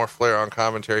not get more Flair on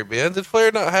commentary, Ben? Did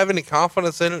Flair not have any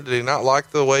confidence in it? Did he not like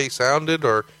the way he sounded?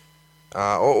 Or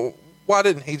why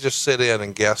didn't he just sit in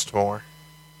and guest more?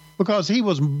 Because he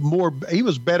was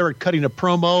better at cutting a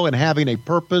promo and having a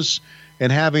purpose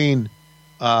and having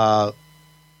a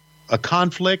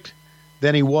conflict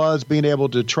than he was being able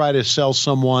to try to sell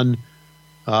someone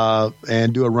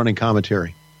and do a running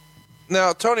commentary.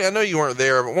 Now, Tony, I know you weren't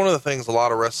there, but one of the things a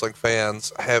lot of wrestling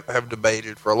fans have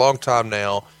debated for a long time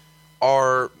now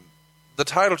are the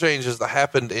title changes that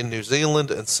happened in New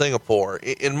Zealand and Singapore.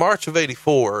 In March of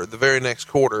 '84, the very next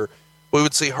quarter, we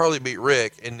would see Harley beat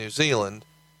Rick in New Zealand,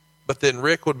 but then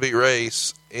Rick would beat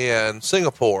Race in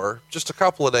Singapore just a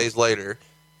couple of days later.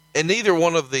 And neither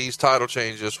one of these title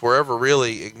changes were ever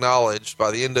really acknowledged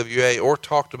by the NWA or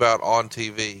talked about on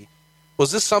TV.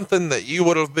 Was this something that you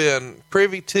would have been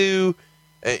privy to?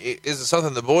 Is it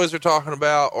something the boys are talking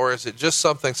about, or is it just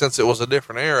something, since it was a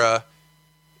different era,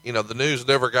 the news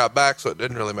never got back, so it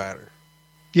didn't really matter?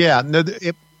 Yeah, no,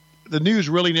 the news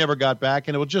really never got back,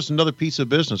 and it was just another piece of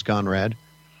business, Conrad.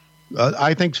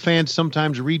 I think fans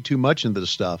sometimes read too much into the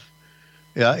stuff.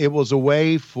 It was a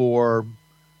way for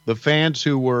the fans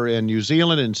who were in New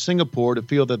Zealand and Singapore to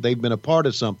feel that they've been a part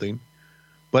of something.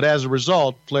 But as a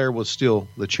result, Flair was still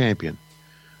the champion.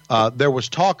 There was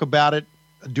talk about it,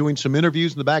 doing some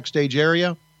interviews in the backstage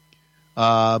area,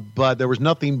 but there was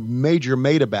nothing major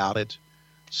made about it.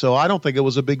 So I don't think it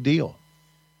was a big deal.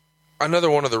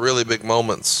 Another one of the really big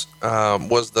moments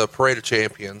was the Parade of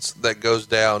Champions that goes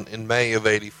down in May of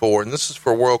 '84. And this is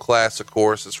for World Class, of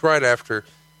course. It's right after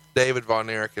David Von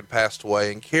Erich had passed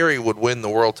away, and Kerry would win the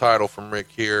world title from Rick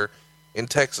here in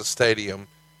Texas Stadium.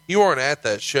 You weren't at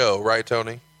that show, right,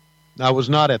 Tony? I was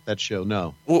not at that show,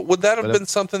 no. Would that have been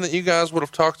something that you guys would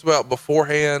have talked about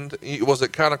beforehand? Was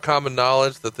it kind of common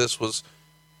knowledge that this was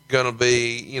going to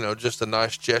be, just a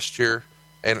nice gesture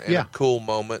and a cool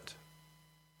moment?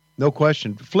 No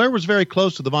question. Flair was very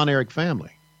close to the Von Erich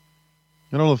family.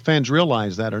 I don't know if fans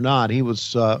realize that or not. He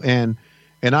was, and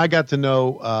I got to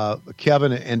know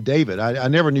Kevin and David. I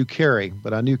never knew Kerry,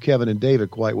 but I knew Kevin and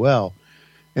David quite well.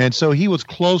 And so he was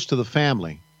close to the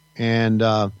family. And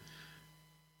you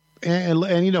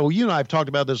know, you and I have talked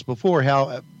about this before,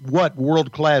 what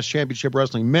world-class championship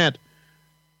wrestling meant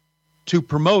to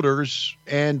promoters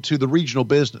and to the regional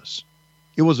business.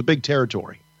 It was a big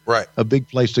territory. Right. A big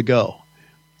place to go.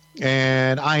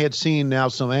 And I had seen now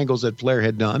some angles that Flair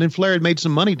had done, and Flair had made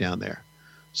some money down there.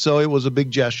 So it was a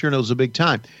big gesture, and it was a big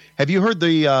time. Have you heard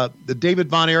the David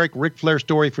Von Erich, Ric Flair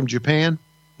story from Japan?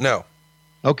 No.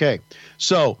 Okay.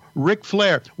 So Ric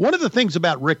Flair, one of the things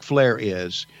about Ric Flair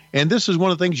is, and this is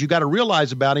one of the things you got to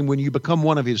realize about him when you become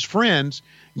one of his friends,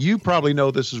 you probably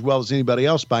know this as well as anybody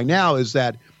else by now, is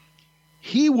that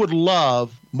he would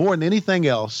love more than anything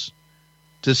else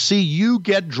to see you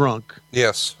get drunk.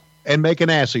 Yes. And make an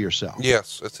ass of yourself.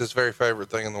 Yes, it's his very favorite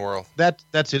thing in the world.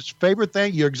 That's his favorite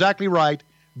thing. You're exactly right.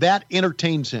 That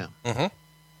entertains him.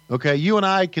 Mm-hmm. Okay, you and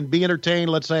I can be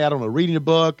entertained, let's say, I don't know, reading a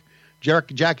book,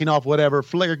 jacking off, whatever.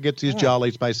 Flair gets his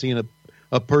jollies by seeing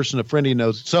a person, a friend he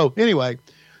knows. So anyway,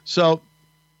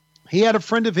 he had a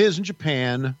friend of his in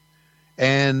Japan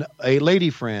and a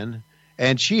lady friend,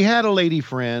 and she had a lady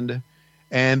friend,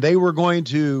 and they were going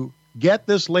to get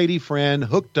this lady friend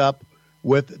hooked up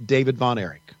with David Von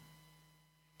Erich.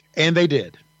 And they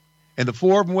did. And the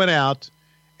four of them went out,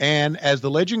 and as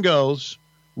the legend goes,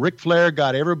 Ric Flair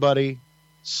got everybody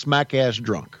smack-ass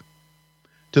drunk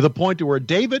to the point to where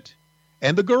David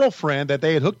and the girlfriend that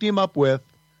they had hooked him up with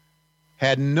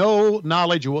had no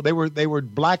knowledge of what they were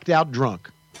blacked out drunk.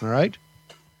 All right?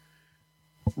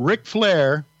 Ric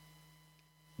Flair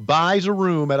buys a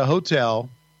room at a hotel,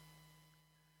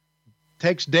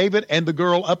 takes David and the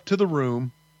girl up to the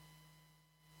room.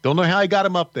 Don't know how he got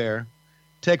him up there.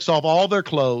 Takes off all their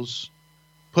clothes,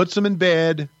 puts them in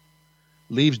bed,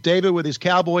 leaves David with his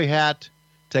cowboy hat,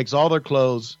 takes all their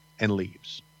clothes, and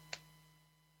leaves.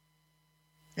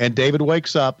 And David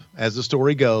wakes up, as the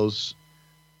story goes,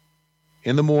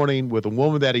 in the morning with a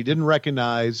woman that he didn't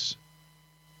recognize,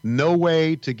 no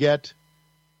way to get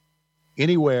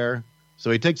anywhere. So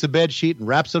he takes a bed sheet and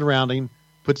wraps it around him,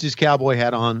 puts his cowboy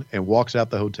hat on, and walks out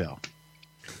the hotel.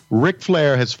 Ric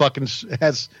Flair has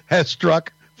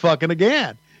struck fucking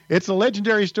again. It's a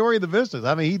legendary story of the business.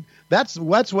 I mean, that's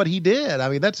what he did. I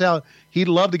mean, that's how he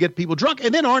loved to get people drunk.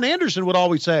 And then Arn Anderson would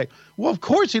always say, well, of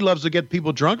course he loves to get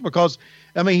people drunk because,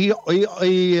 I mean,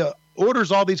 he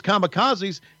orders all these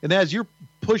kamikazes, and as you're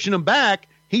pushing them back,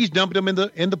 he's dumping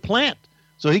them in the plant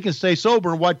so he can stay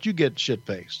sober and watch you get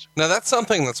shit-faced. Now, that's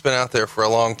something that's been out there for a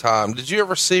long time. Did you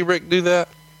ever see Rick do that?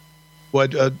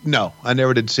 What? No, I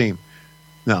never did see him.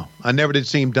 No, I never did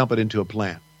see him dump it into a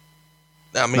plant.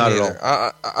 I mean,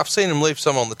 neither. I've seen him leave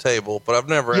some on the table, but I've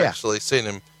never actually seen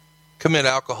him commit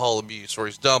alcohol abuse where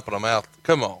he's dumping them out.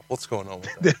 Come on, what's going on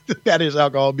with that? That is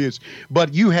alcohol abuse.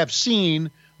 But you have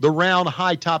seen the round,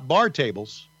 high-top bar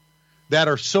tables that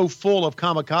are so full of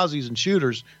kamikazes and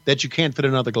shooters that you can't fit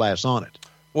another glass on it.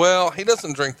 Well, he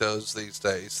doesn't drink those these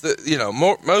days.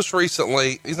 Most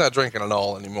recently, he's not drinking at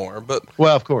all anymore. But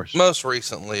well, of course, most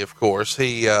recently, of course,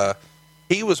 he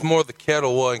was more the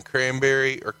Kettle One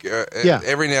cranberry, or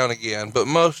every now and again. But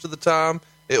most of the time,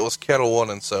 it was Kettle One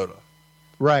and soda.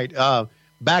 Right.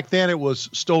 Back then, it was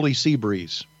Stoli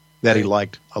Seabreeze that he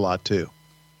liked a lot too.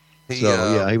 He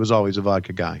was always a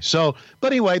vodka guy. So,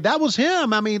 but anyway, that was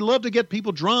him. I mean, he loved to get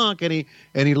people drunk, and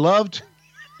he loved to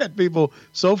get people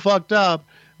so fucked up.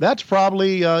 That's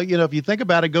probably, if you think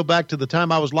about it, go back to the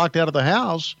time I was locked out of the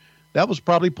house, that was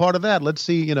probably part of that. Let's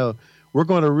see, we're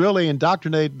going to really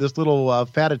indoctrinate this little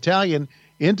fat Italian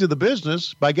into the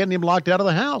business by getting him locked out of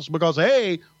the house because,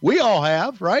 hey, we all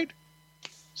have, right?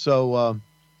 So,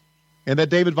 and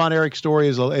that David Von Erich story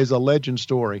is a legend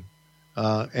story.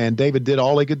 And David did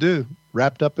all he could do,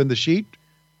 wrapped up in the sheet,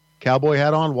 cowboy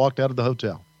hat on, walked out of the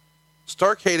hotel.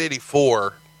 Starrcade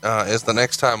 84 is the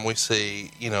next time we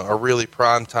see, a really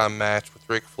primetime match with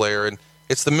Ric Flair. And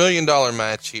it's the $1 million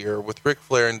match here with Ric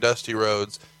Flair and Dusty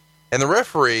Rhodes. And the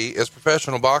referee is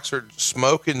professional boxer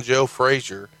Smokin' Joe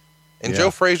Frazier. And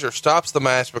Joe Frazier stops the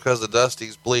match because of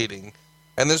Dusty's bleeding.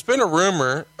 And there's been a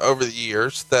rumor over the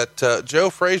years that Joe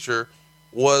Frazier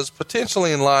was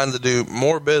potentially in line to do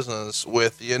more business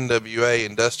with the NWA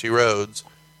and Dusty Rhodes.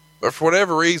 But for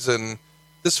whatever reason,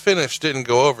 this finish didn't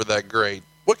go over that great.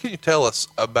 What can you tell us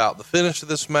about the finish of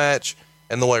this match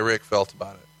and the way Rick felt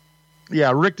about it?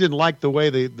 Yeah, Rick didn't like the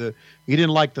way he didn't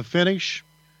like the finish.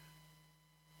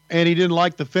 And he didn't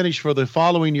like the finish for the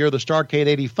following year, the Starrcade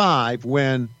 85,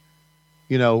 when,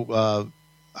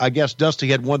 I guess Dusty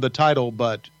had won the title,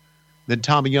 but then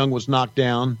Tommy Young was knocked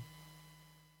down.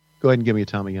 Go ahead and give me a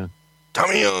Tommy Young.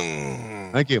 Tommy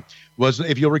Young. Thank you.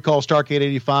 If you'll recall, Starrcade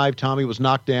 85, Tommy was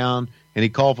knocked down, and he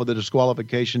called for the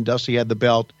disqualification. Dusty had the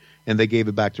belt, and they gave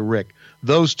it back to Rick.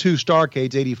 Those two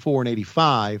Starrcades, 84 and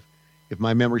 85, if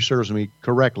my memory serves me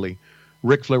correctly,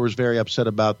 Ric Flair was very upset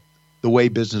about the way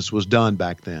business was done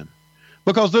back then.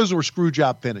 Because those were screw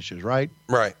job finishes, right?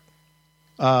 Right.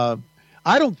 I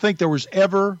don't think there was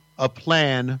ever a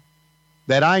plan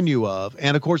that I knew of,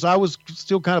 and of course I was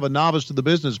still kind of a novice to the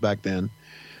business back then.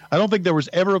 I don't think there was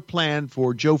ever a plan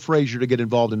for Joe Frazier to get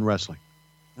involved in wrestling.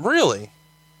 Really?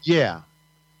 Yeah.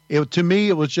 To me,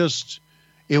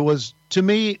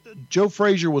 Joe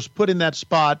Frazier was put in that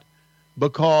spot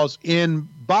because in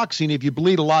boxing, if you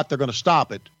bleed a lot, they're going to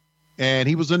stop it. And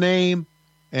he was a name,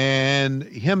 and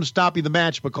him stopping the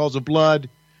match because of blood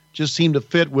just seemed to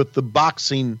fit with the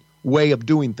boxing way of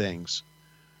doing things.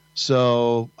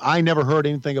 So I never heard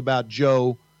anything about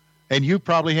Joe, and you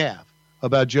probably have,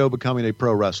 about Joe becoming a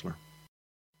pro wrestler.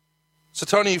 So,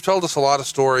 Tony, you've told us a lot of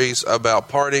stories about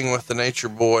partying with the Nature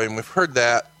Boy, and we've heard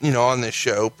that, on this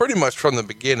show pretty much from the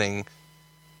beginning.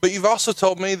 But you've also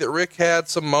told me that Rick had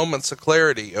some moments of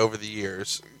clarity over the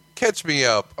years. Catch me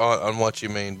up on what you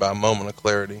mean by a moment of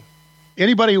clarity.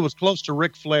 Anybody who was close to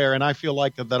Ric Flair, and I feel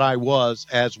like that I was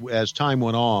as time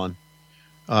went on,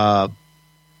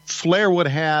 Flair would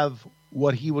have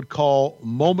what he would call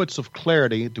moments of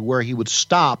clarity, to where he would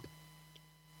stop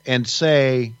and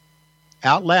say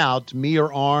out loud to me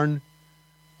or Arn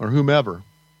or whomever,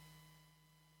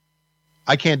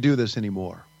 I can't do this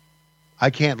anymore.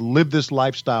 I can't live this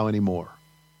lifestyle anymore.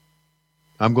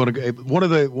 I'm going to go.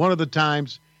 One of the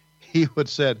times he would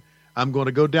said, I'm going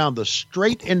to go down the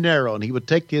straight and narrow, and he would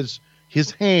take his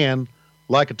hand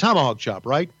like a tomahawk chop,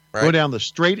 right? Go down the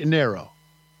straight and narrow.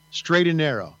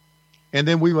 And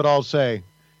then we would all say,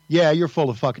 yeah, you're full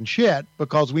of fucking shit,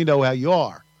 because we know how you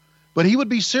are. But he would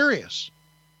be serious.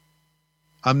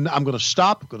 I'm going to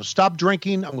stop. I'm going to stop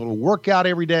drinking. I'm going to work out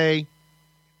every day,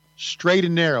 straight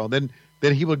and narrow. Then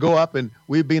he would go up, and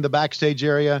we'd be in the backstage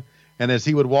area. And as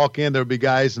he would walk in, there would be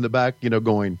guys in the back,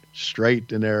 going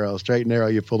straight and narrow,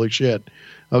 you're full of shit.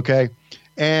 Okay.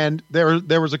 And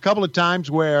there was a couple of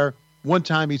times where one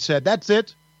time he said, that's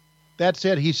it.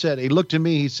 He said, he looked at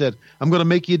me. He said, I'm going to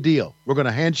make you a deal. We're going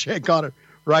to handshake on it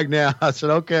right now. I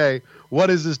said, okay, what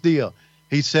is this deal?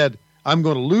 He said, I'm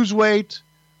going to lose weight.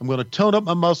 I'm going to tone up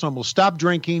my muscle. I'm going to stop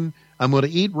drinking. I'm going to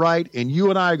eat right. And you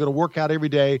and I are going to work out every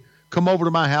day. Come over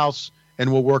to my house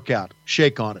and we'll work out.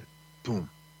 Shake on it. Boom.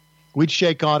 We'd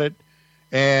shake on it,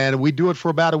 and we'd do it for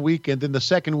about a week. And then the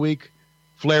second week,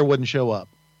 Flair wouldn't show up.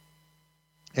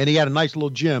 And he had a nice little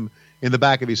gym in the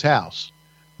back of his house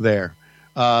there.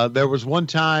 There was one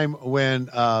time when,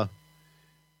 and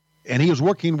he was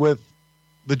working with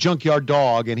the Junkyard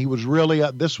Dog, and he was really,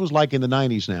 this was like in the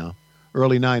 90s now,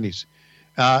 early 90s.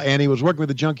 And he was working with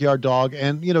the Junkyard Dog,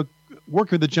 and,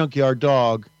 working with the Junkyard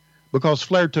Dog because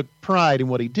Flair took pride in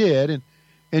what he did.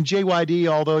 And JYD,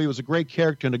 although he was a great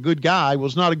character and a good guy,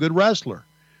 was not a good wrestler.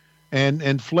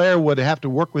 And Flair would have to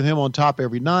work with him on top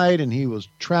every night, and he was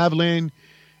traveling,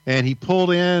 and he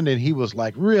pulled in, and he was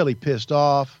like really pissed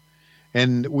off.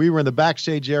 And we were in the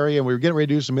backstage area, and we were getting ready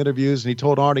to do some interviews, and he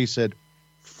told Arnie, he said,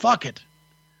 fuck it.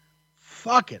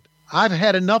 I've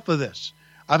had enough of this.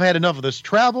 I've had enough of this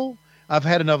travel. I've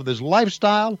had enough of this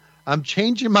lifestyle. I'm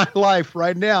changing my life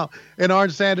right now. And Arn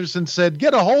Sanderson said,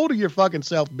 get a hold of your fucking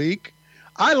self, Beak.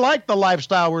 I like the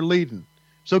lifestyle we're leading.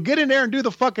 So get in there and do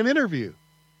the fucking interview.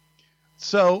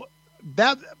 So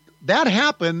that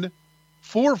happened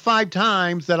 4 or 5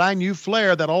 times that I knew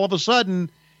Flair, that all of a sudden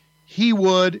he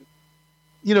would,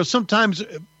 sometimes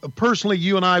personally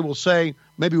you and I will say,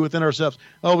 maybe within ourselves,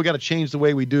 oh, we got to change the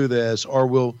way we do this, or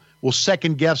we'll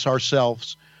second guess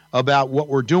ourselves about what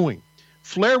we're doing.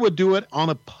 Flair would do it on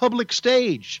a public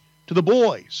stage to the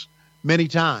boys many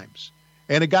times.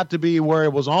 And it got to be where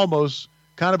it was almost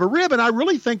kind of a rib. And I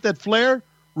really think that Flair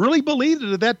really believed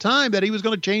it at that time, that he was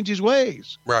going to change his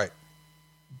ways. Right.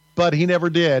 But he never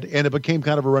did, and it became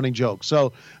kind of a running joke.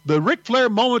 So the Ric Flair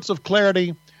moments of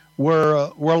clarity were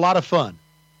a lot of fun,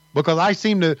 because I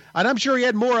seem to, and I'm sure he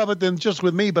had more of it than just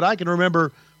with me, but I can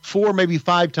remember 4, maybe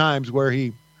 5 times where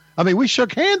we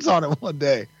shook hands on it one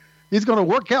day. He's going to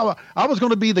work out. I was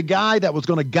going to be the guy that was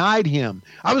going to guide him.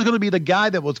 I was going to be the guy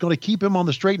that was going to keep him on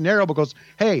the straight and narrow, because,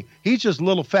 hey, he's just a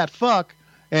little fat fuck,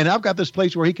 and I've got this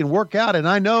place where he can work out, and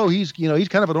I know he's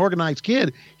kind of an organized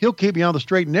kid. He'll keep me on the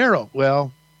straight and narrow.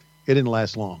 Well, it didn't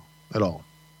last long at all.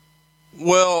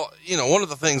 Well, one of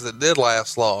the things that did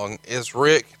last long is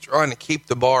Rick trying to keep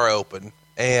the bar open,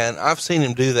 and I've seen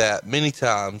him do that many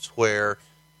times, where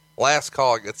last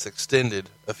call gets extended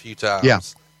a few times. Yeah.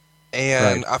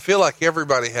 And Right. I feel like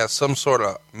everybody has some sort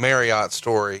of Marriott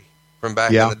story from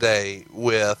back Yeah. in the day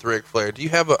with Ric Flair. Do you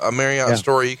have a Marriott Yeah.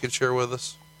 story you could share with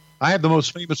us? I have the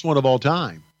most famous one of all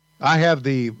time. I have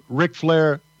the Ric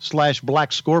Flair /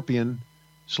 Black Scorpion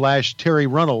 / Terry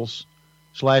Runnels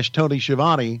 / Tony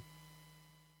Schiavone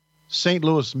St.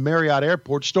 Louis Marriott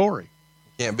Airport story.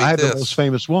 Can't beat I have this. the most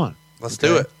famous one. Let's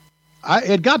do it.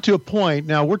 It got to a point,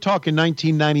 now we're talking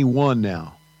 1991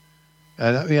 now.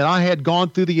 And I mean, I had gone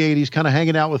through the 80s, kind of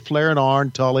hanging out with Flair and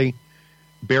Arn, Tully,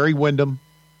 Barry Windham.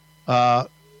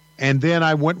 And then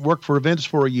I went and worked for Vince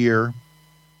for a year.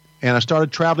 And I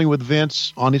started traveling with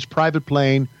Vince on his private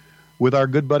plane with our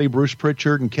good buddy Bruce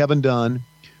Pritchard and Kevin Dunn.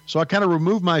 So I kind of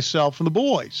removed myself from the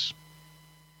boys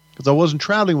because I wasn't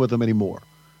traveling with them anymore.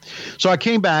 So I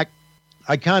came back.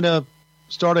 I kind of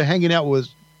started hanging out with,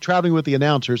 traveling with the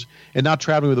announcers and not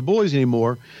traveling with the boys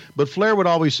anymore. But Flair would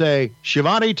always say,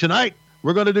 Schiavone, tonight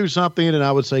we're going to do something. And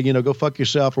I would say, go fuck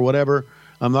yourself or whatever.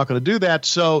 I'm not going to do that.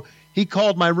 So he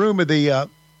called my room at the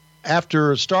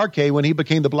after Starrcade when he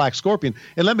became the Black Scorpion.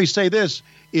 And let me say this.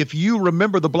 If you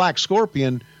remember the Black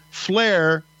Scorpion,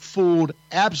 Flair fooled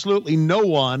absolutely no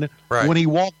one when he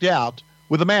walked out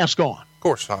with a mask on. Of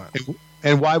course not.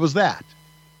 And why was that?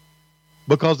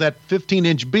 Because that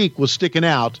 15-inch beak was sticking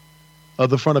out of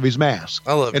the front of his mask.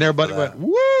 I love and everybody went,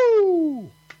 woo!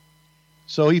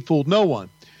 So he fooled no one.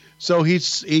 So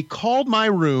he called my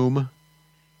room,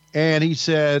 and he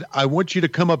said, I want you to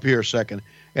come up here a second.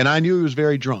 And I knew he was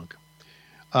very drunk.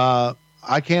 I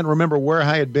can't remember where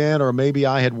I had been, or maybe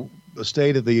I had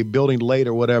stayed at the building late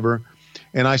or whatever.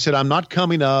 And I said, I'm not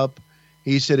coming up.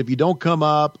 He said, if you don't come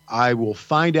up, I will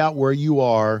find out where you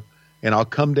are, and I'll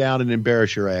come down and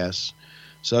embarrass your ass.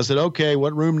 So I said, okay,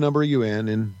 what room number are you in?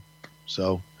 And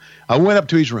so I went up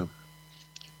to his room.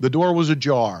 The door was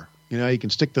ajar. You can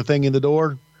stick the thing in the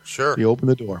door. Sure. He opened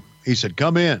the door. He said,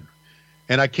 come in.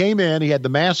 And I came in. He had the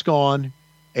mask on,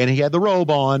 and he had the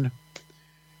robe on.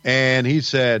 And he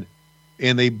said,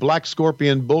 in the Black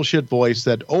Scorpion bullshit voice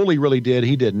that Ole really did,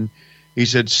 he didn't. He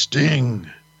said, Sting,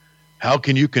 how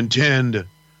can you contend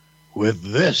with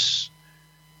this?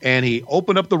 And he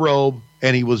opened up the robe,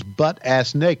 and he was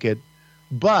butt-ass naked,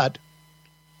 but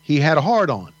he had a hard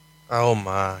on. Oh,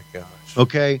 my gosh.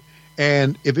 Okay?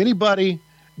 And if anybody,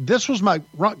 this was my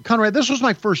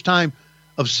first time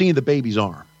of seeing the baby's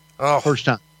arm. Oh. First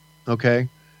time. Okay?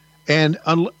 And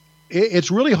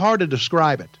it's really hard to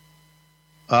describe it.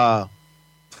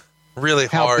 Really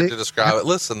hard to describe it.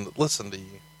 Listen to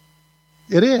you.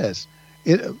 It is.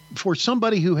 For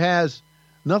somebody who has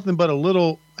nothing but a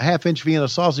little half-inch Vienna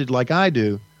sausage like I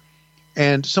do,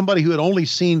 and somebody who had only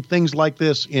seen things like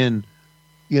this in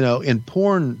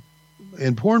porn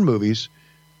movies,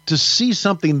 to see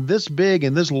something this big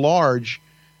and this large,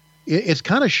 it's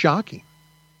kind of shocking.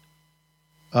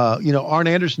 Arn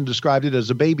Anderson described it as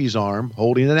a baby's arm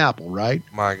holding an apple, right?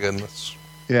 My goodness.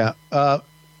 Yeah.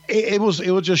 It was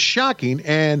just shocking,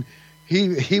 and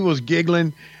he was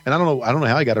giggling, and I don't know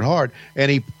how he got it hard. And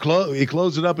he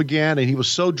closed it up again, and he was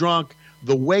so drunk.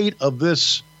 The weight of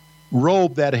this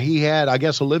robe that he had, I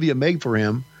guess Olivia made for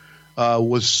him,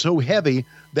 was so heavy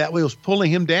that it was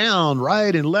pulling him down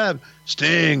right and left.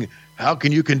 Sting, how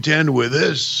can you contend with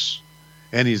this?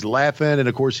 And he's laughing, and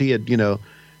of course he had,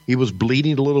 he was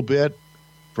bleeding a little bit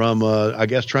from, I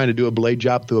guess, trying to do a blade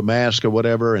job through a mask or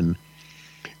whatever. And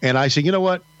I said, you know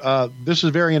what? This is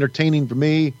very entertaining for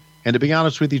me. And to be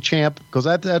honest with you, Champ, because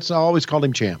that's I always called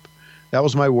him Champ. That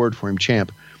was my word for him,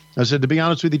 Champ. I said, to be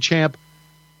honest with you, Champ,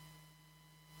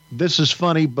 this is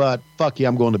funny, but fuck you,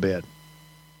 I'm going to bed.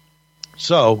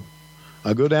 So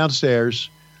I go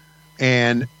downstairs,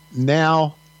 and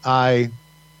now I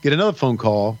get another phone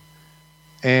call,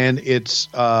 and it's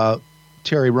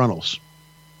Terry Runnels.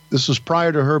 This was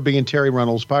prior to her being Terry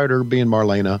Runnels, prior to her being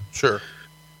Marlena. Sure.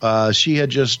 She had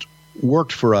just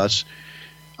worked for us.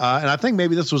 And I think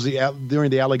maybe this was during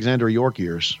the Alexander York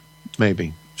years,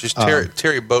 maybe. She's Terry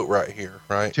Boatwright here,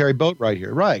 right? Terry Boatwright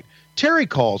here, right. Terry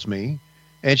calls me,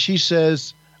 and she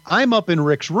says, I'm up in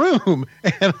Rick's room.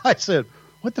 And I said,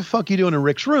 what the fuck are you doing in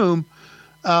Rick's room?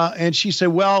 And she said,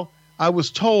 well, I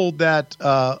was told that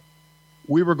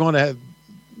we were going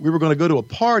to go to a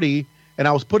party, and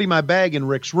I was putting my bag in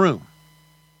Rick's room.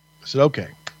 I said, okay,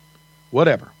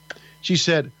 whatever. She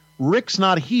said, Rick's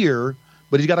not here,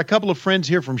 but he's got a couple of friends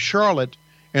here from Charlotte,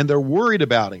 and they're worried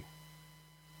about him.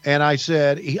 And I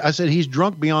said, he's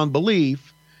drunk beyond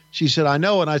belief. She said, I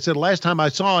know. And I said, last time I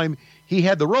saw him, he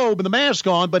had the robe and the mask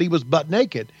on, but he was butt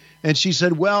naked. And she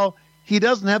said, well, he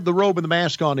doesn't have the robe and the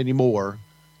mask on anymore,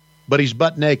 but he's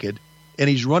butt naked, and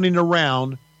he's running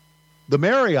around the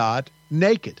Marriott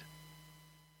naked.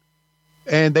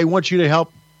 And they want you to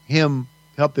help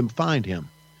help them find him.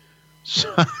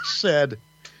 So I said,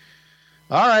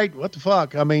 all right, what the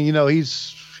fuck? I mean,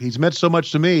 he's meant so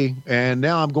much to me, and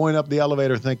now I'm going up the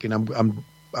elevator thinking I'm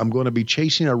going to be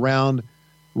chasing around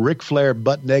Ric Flair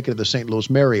butt naked at the St. Louis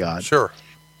Marriott. Sure.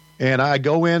 And I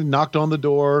go in, knocked on the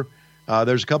door.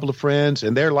 There's a couple of friends,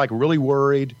 and they're like really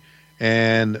worried.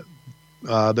 And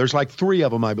there's like 3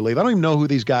 of them, I believe. I don't even know who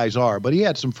these guys are, but he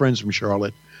had some friends from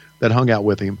Charlotte that hung out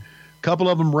with him. A couple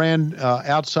of them ran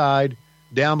outside,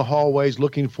 down the hallways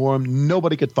looking for him.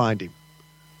 Nobody could find him.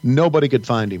 Nobody could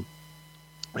find him.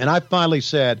 And I finally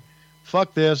said,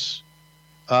 fuck this.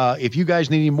 If you guys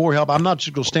need any more help, I'm not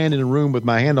just going to stand in a room with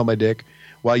my hand on my dick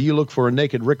while you look for a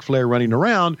naked Ric Flair running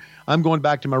around. I'm going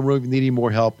back to my room. If you need any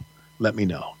more help, let me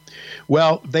know.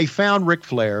 Well, they found Ric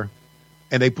Flair,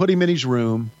 and they put him in his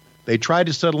room. They tried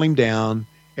to settle him down.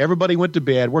 Everybody went to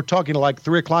bed. We're talking like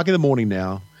 3 o'clock in the morning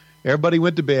now. Everybody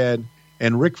went to bed,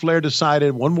 and Ric Flair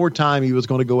decided one more time he was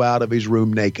going to go out of his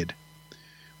room naked.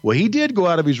 Well, he did go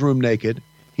out of his room naked.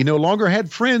 He no longer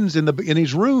had friends in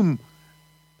his room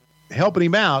helping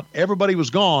him out. Everybody was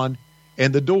gone,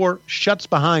 and the door shuts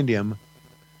behind him.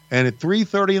 And at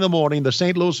 3:30 in the morning, the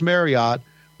St. Louis Marriott,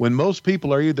 when most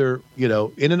people are either,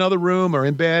 in another room or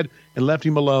in bed and left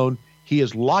him alone, he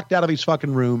is locked out of his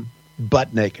fucking room,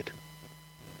 butt naked.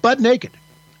 Butt naked.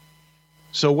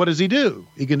 So what does he do?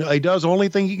 He does the only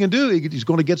thing he can do. He's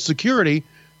going to get security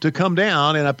to come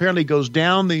down, and apparently goes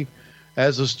down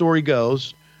as the story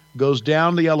goes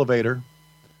down the elevator,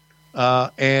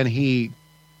 and the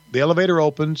elevator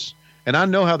opens, and I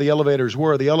know how the elevators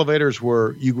were. The elevators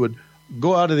were, you would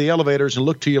go out of the elevators and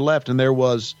look to your left, and there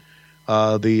was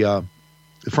the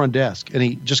front desk, and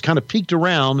he just kind of peeked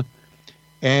around,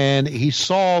 and he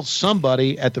saw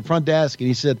somebody at the front desk, and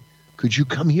he said, "Could you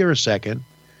come here a second?"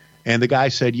 And the guy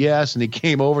said yes, and he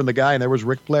came over, and there was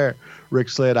Ric Flair. Rick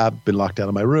said, "I've been locked out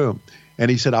of my room." And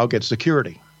he said, "I'll get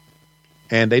security."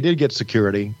 And they did get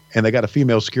security, and they got a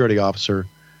female security officer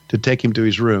to take him to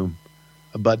his room,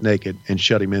 butt naked, and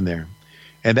shut him in there.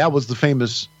 And that was the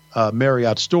famous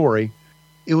Marriott story.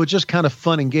 It was just kind of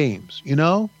fun and games,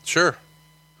 Sure.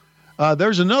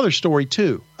 There's another story,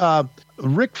 too.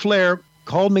 Ric Flair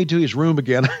called me to his room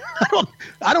again.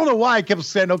 I don't know why I kept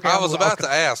saying, okay. I was about to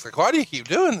ask, why do you keep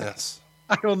doing this?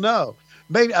 I don't know.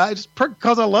 Maybe it's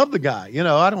because I love the guy.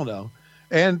 I don't know.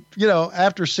 And,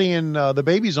 after seeing the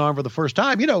baby's arm for the first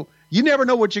time, you never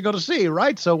know what you're going to see,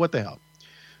 right? So what the hell?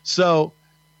 So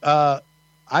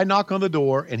I knock on the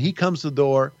door, and he comes to the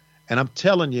door, and I'm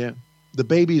telling you, the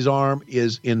baby's arm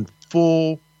is in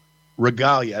full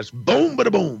regalia. It's boom, bada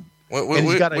boom.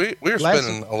 We're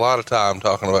spending a lot of time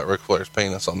talking about Ric Flair's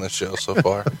penis on this show so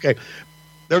far. Okay.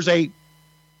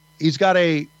 He's got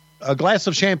a glass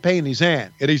of champagne in his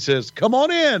hand, and he says, "Come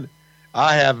on in.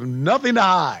 I have nothing to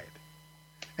hide."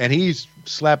 And he's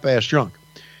slap-ass drunk.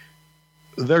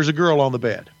 There's a girl on the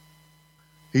bed.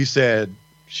 He said,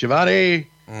 "Shivani,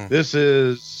 this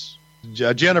is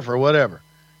Jennifer, whatever."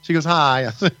 She goes, "Hi."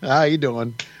 I said, "How you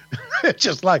doing?" It's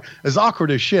just like, it's awkward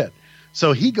as shit.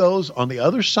 So he goes on the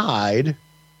other side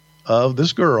of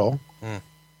this girl, and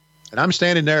I'm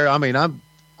standing there. I mean, of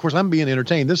course, I'm being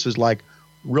entertained. This is like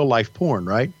real life porn,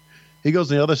 right? He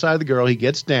goes on the other side of the girl. He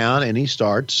gets down, and he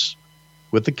starts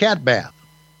with the cat bath.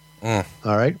 All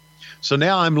right. So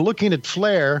now I'm looking at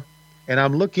Flair, and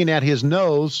I'm looking at his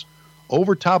nose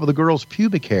over top of the girl's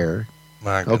pubic hair.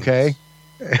 My goodness. Okay.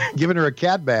 Giving her a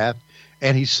cat bath.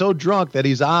 And he's so drunk that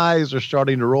his eyes are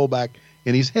starting to roll back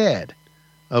in his head.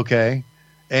 Okay.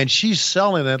 And she's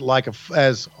selling it like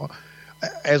as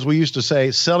we used to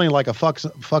say, selling like a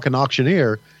fucking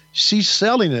auctioneer. She's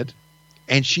selling it,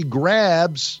 and she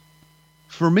grabs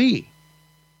for me.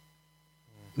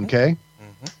 Okay.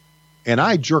 And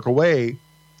I jerk away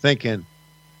thinking,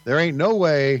 there ain't no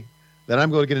way that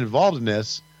I'm going to get involved in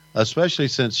this, especially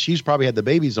since she's probably had the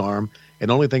baby's arm,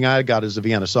 and the only thing I got is a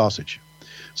Vienna sausage.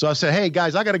 So I said, "Hey,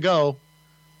 guys, I got to go.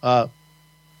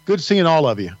 Good seeing all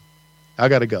of you. I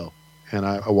got to go." And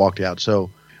I walked out. So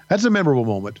that's a memorable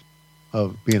moment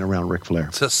of being around Ric Flair.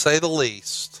 To say the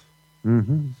least.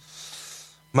 Mm-hmm.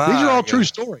 These are all true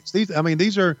stories. These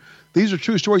are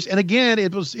true stories. And again,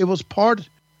 it was part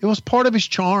of his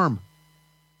charm.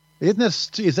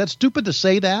 Is that stupid to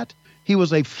say that? He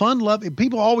was a fun-loving.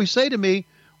 People always say to me,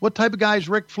 "What type of guy is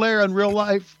Ric Flair in real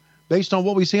life based on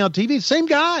what we see on TV?" Same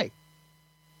guy.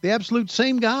 The absolute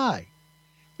same guy.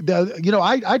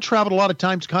 I traveled a lot of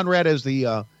times, Conrad, as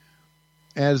the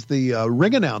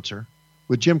ring announcer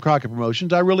with Jim Crockett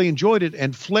Promotions. I really enjoyed it.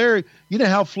 And Flair, you know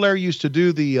how Flair used to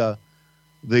do the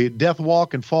death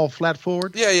walk and fall flat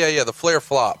forward? Yeah. The Flair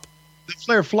flop. The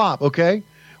Flair flop. Okay.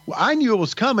 Well, I knew it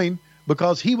was coming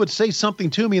because he would say something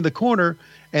to me in the corner,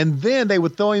 and then they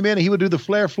would throw him in, and he would do the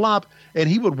Flair flop, and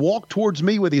he would walk towards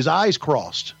me with his eyes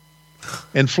crossed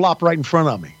and flop right in front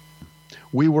of me.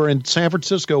 We were in San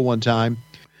Francisco one time.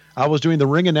 I was doing the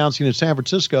ring announcing in San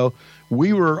Francisco.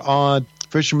 We were on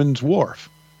Fisherman's Wharf,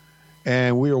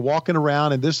 and we were walking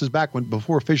around, and this is back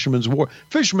before Fisherman's Wharf.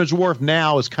 Fisherman's Wharf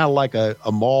now is kind of like a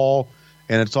mall,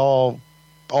 and it's all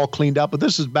cleaned up, but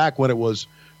this is back when it was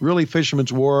really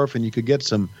Fisherman's Wharf, and you could get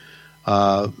some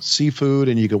seafood,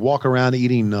 and you could walk around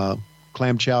eating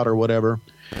clam chowder or whatever.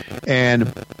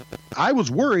 And I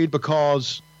was worried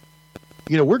because,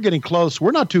 we're getting close.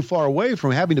 We're not too far away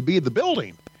from having to be in the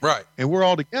building. Right. And we're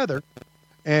all together.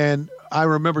 And I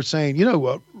remember saying,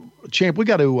 Champ, we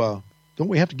got to, don't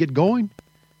we have to get going?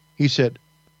 He said,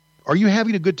 are you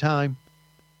having a good time?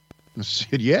 I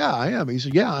said, yeah, I am. He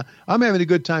said, yeah, I'm having a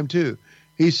good time too.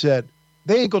 He said,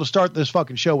 they ain't going to start this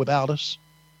fucking show without us.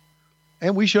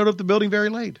 And we showed up at the building very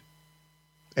late.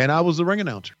 And I was the ring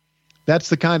announcer. That's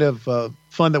the kind of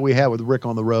fun that we had with Rick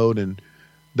on the road. And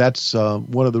that's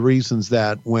one of the reasons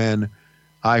that when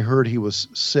I heard he was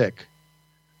sick,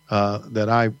 that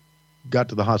I got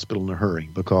to the hospital in a hurry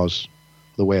because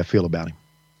of the way I feel about him.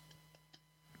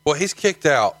 Well, he's kicked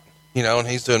out, and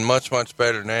he's doing much, much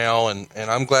better now. And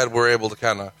I'm glad we're able to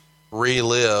kind of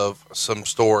relive some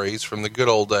stories from the good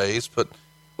old days. But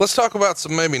let's talk about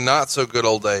some maybe not so good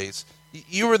old days.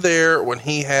 You were there when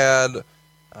he had,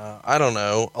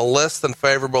 a less than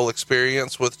favorable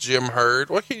experience with Jim Herd.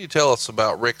 What can you tell us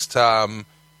about Rick's time,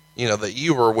 that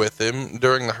you were with him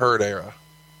during the Herd era?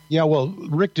 Yeah, well,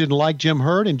 Rick didn't like Jim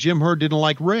Herd, and Jim Herd didn't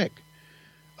like Rick.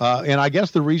 And I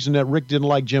guess the reason that Rick didn't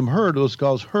like Jim Herd was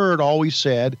because Herd always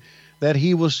said that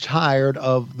he was tired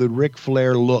of the Ric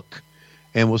Flair look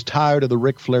and was tired of the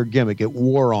Ric Flair gimmick. It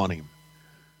wore on him.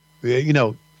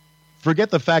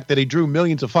 Forget the fact that he drew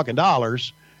millions of fucking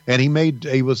dollars and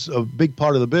he was a big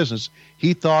part of the business.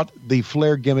 He thought the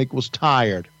Flair gimmick was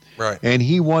tired. Right. And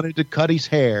he wanted to cut his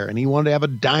hair, and he wanted to have a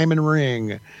diamond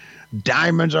ring.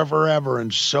 Diamonds are forever,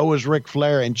 and so is Ric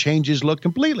Flair, and change his look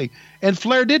completely. And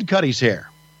Flair did cut his hair,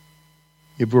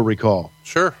 if we'll recall.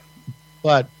 Sure.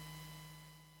 But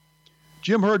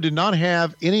Jim Herd did not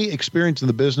have any experience in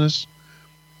the business,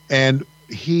 and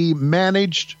he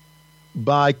managed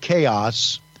by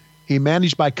chaos. He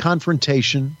managed by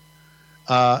confrontation,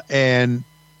 and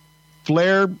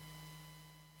Flair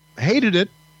hated it.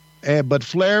 But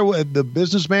Flair, the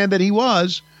businessman that he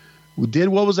was, did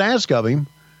what was asked of him.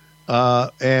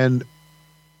 And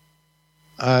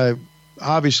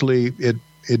obviously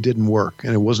it didn't work,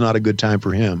 and it was not a good time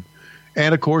for him.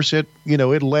 And of course it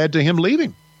led to him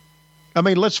leaving. I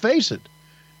mean, let's face it.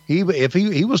 He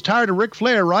was tired of Ric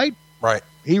Flair, right? Right.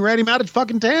 He ran him out of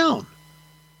fucking town.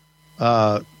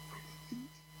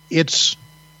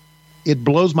 It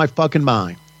blows my fucking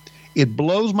mind. It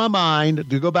blows my mind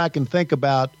to go back and think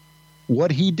about what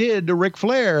he did to Ric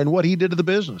Flair and what he did to the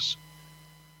business.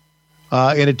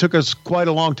 And it took us quite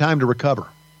a long time to recover.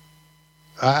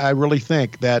 I really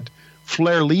think that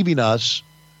Flair leaving us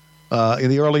in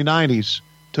the early 90s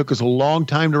took us a long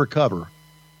time to recover.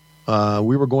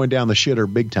 We were going down the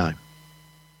shitter big time.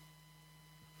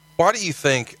 Why do you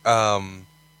think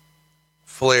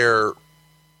Flair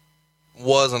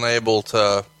wasn't able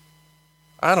to,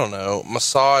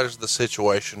 massage the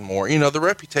situation more? The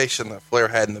reputation that Flair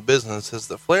had in the business is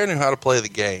that Flair knew how to play the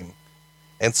game.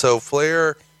 And so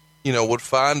Flair, would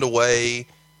find a way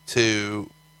to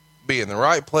be in the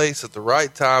right place at the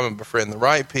right time and befriend the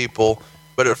right people.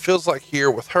 But it feels like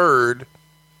here with Herd,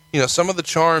 some of the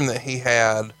charm that he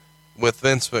had with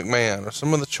Vince McMahon, or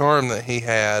some of the charm that he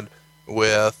had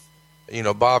with,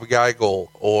 Bob Geigel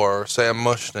or Sam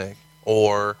Mushnick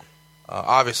or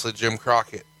obviously Jim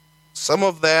Crockett, some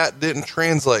of that didn't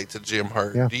translate to Jim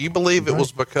Herd. Yeah. Do you believe it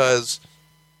was because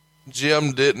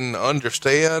Jim didn't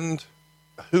understand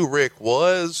who Rick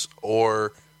was,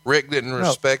 or Rick didn't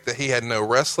respect that he had no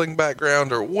wrestling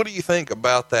background, or what do you think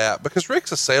about that? Because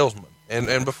Rick's a salesman,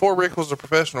 and before Rick was a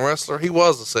professional wrestler, he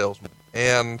was a salesman.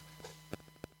 And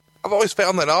I've always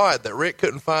found that odd that Rick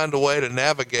couldn't find a way to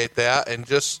navigate that and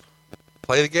just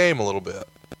play the game a little bit.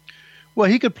 Well,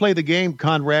 he could play the game,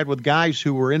 Conrad, with guys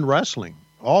who were in wrestling.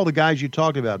 All the guys you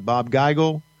talked about, Bob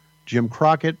Geigel, Jim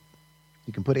Crockett,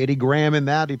 you can put Eddie Graham in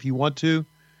that if you want to.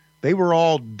 They were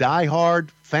all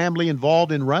diehard family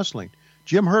involved in wrestling.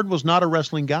 Jim Herd was not a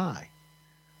wrestling guy.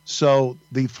 So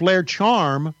the Flair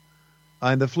charm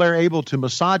and the Flair able to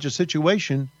massage a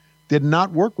situation did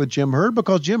not work with Jim Herd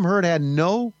because Jim Herd had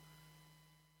no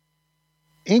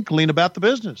inkling about the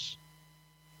business.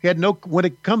 He had no, when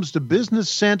it comes to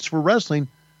business sense for wrestling,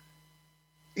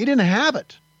 he didn't have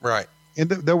it. Right. And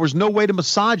there was no way to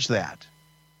massage that.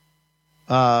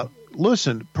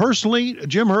 Listen, personally,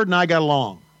 Jim Herd and I got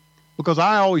along because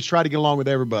I always try to get along with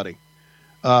everybody.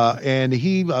 And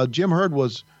Jim Herd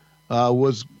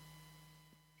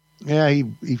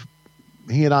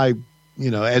he and I,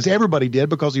 as everybody did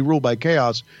because he ruled by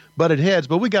chaos, butted heads,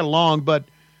 but we got along. But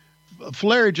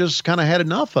Flair just kind of had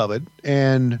enough of it.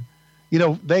 And,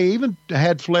 they even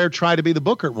had Flair try to be the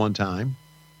booker at one time,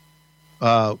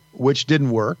 which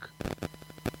didn't work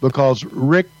because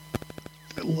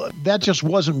that just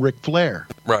wasn't Ric Flair.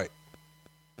 Right.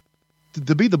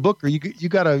 To be the booker, you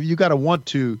gotta want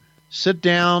to sit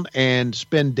down and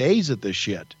spend days at this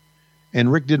shit. And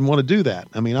Rick didn't want to do that.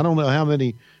 I mean, I don't know how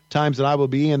many times that I would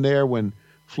be in there when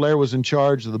Flair was in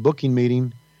charge of the booking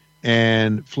meeting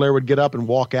and Flair would get up and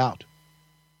walk out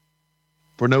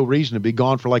for no reason, to be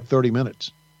gone for like 30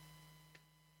 minutes.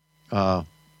 And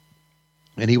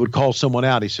he would call someone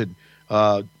out. He said,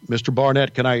 Mr.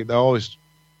 Barnett,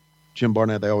 Jim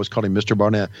Barnett, they always called him Mr.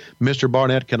 Barnett. Mr.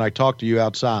 Barnett, can I talk to you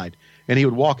outside? And he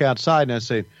would walk outside and I'd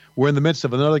say, we're in the midst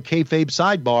of another kayfabe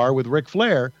sidebar with Ric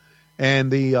Flair.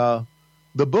 And the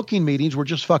booking meetings were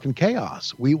just fucking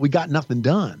chaos. We got nothing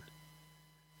done.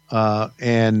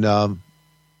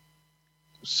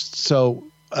 So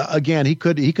again, he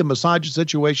could massage a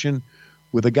situation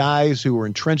with the guys who were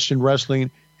entrenched in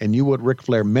wrestling and knew what Ric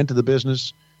Flair meant to the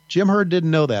business. Jim Herd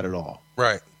didn't know that at all.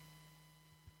 Right.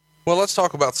 Well, let's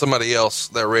talk about somebody else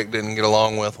that Rick didn't get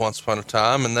along with once upon a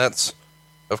time, and that's,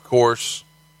 of course,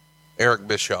 Eric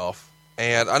Bischoff.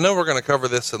 And I know we're going to cover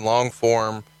this in long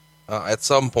form at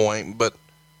some point, but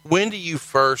when do you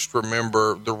first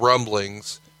remember the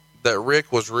rumblings that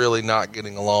Rick was really not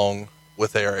getting along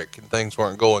with Eric and things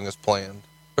weren't going as planned?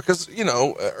 Because,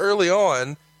 early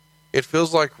on, it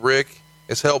feels like Rick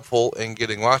is helpful in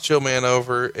getting Macho Man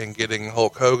over and getting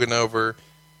Hulk Hogan over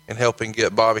and helping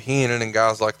get Bobby Heenan and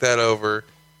guys like that over.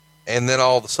 And then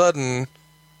all of a sudden,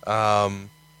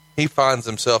 he finds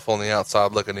himself on the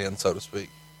outside looking in, so to speak.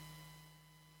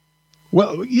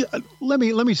 Well, let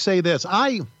me say this.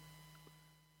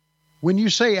 When you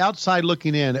say outside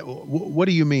looking in, what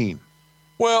do you mean?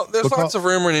 Well, there's lots of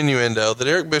rumor and innuendo that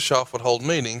Eric Bischoff would hold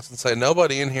meetings and say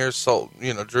nobody in here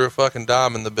drew a fucking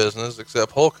dime in the business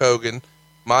except Hulk Hogan,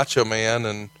 Macho Man,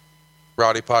 and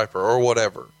Roddy Piper or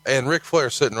whatever. And Ric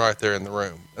Flair sitting right there in the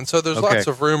room. And so there's lots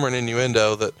of rumor and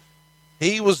innuendo that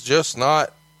he was just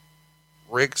not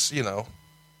Rick's, it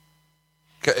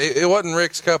wasn't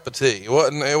Rick's cup of tea. It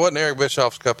wasn't Eric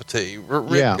Bischoff's cup of tea.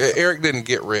 Eric didn't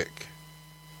get Rick.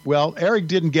 Well, Eric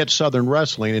didn't get Southern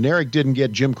Wrestling, and Eric didn't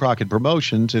get Jim Crockett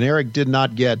Promotions, and Eric did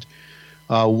not get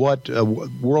what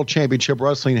World Championship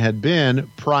Wrestling had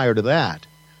been prior to that.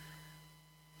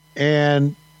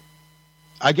 And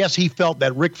I guess he felt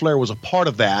that Ric Flair was a part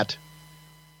of that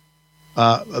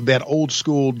old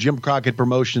school Jim Crockett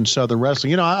Promotions Southern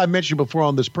Wrestling. I mentioned before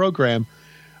on this program,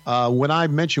 when I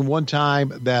mentioned one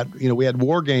time that, we had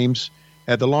war games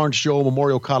at the Lawrence Joel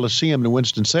Memorial Coliseum in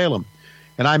Winston-Salem,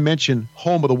 and I mentioned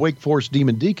home of the Wake Forest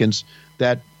Demon Deacons,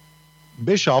 that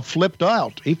Bischoff flipped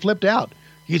out. He flipped out.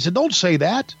 He said, don't say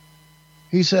that.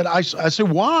 He said, I said,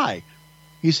 why?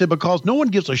 He said, because no one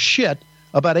gives a shit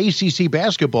about ACC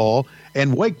basketball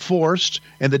and Wake Forest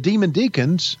and the Demon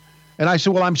Deacons. And I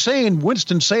said, well, I'm saying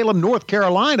Winston-Salem, North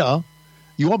Carolina.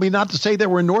 You want me not to say that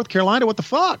we're in North Carolina? What the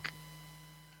fuck?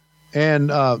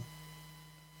 And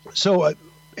so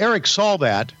Eric saw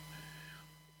that.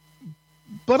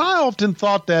 But I often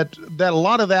thought that a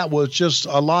lot of that was just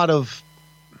a lot of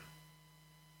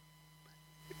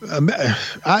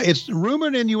it's rumor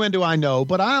and innuendo, I know,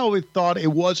 but I always thought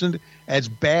it wasn't as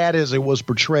bad as it was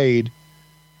portrayed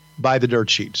by the dirt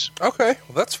sheets. Okay,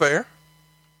 well, that's fair.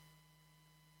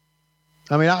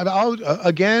 I mean,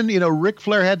 again, Ric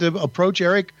Flair had to approach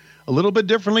Eric a little bit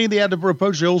differently. They had to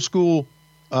approach the old school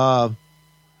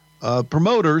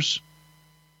promoters.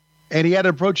 And he had to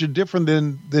approach it different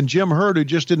than Jim Herd, who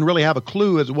just didn't really have a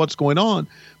clue as to what's going on.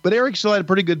 But Eric still had a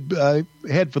pretty good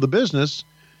head for the business.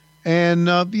 And,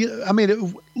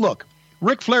 look,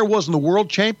 Ric Flair wasn't the world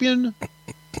champion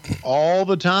all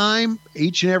the time,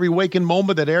 each and every waking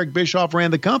moment that Eric Bischoff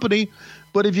ran the company.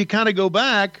 But if you kind of go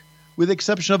back, with the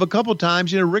exception of a couple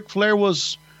times, Ric Flair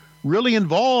was really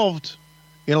involved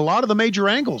in a lot of the major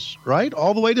angles, right?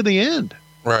 All the way to the end.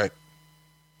 Right.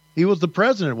 He was the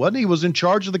president, wasn't he? He was in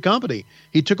charge of the company.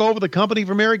 He took over the company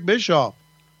from Eric Bischoff,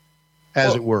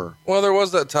 as it were. Well, there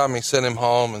was that time he sent him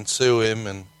home and sue him,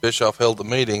 and Bischoff held a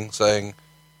meeting saying,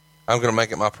 I'm going to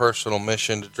make it my personal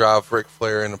mission to drive Ric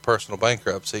Flair into personal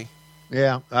bankruptcy.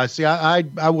 Yeah, I see. I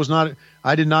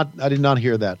did not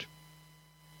hear that.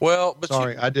 Well, but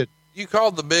sorry, I did. You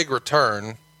called the big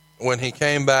return when he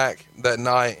came back that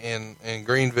night in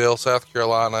Greenville, South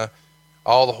Carolina,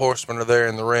 all the horsemen are there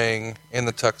in the ring in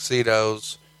the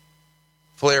tuxedos.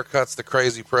 Flair cuts the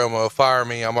crazy promo, "Fire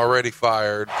me, I'm already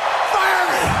fired." Fire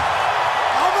me!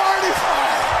 I'm already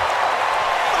fired!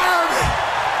 Fire me!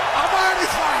 I'm already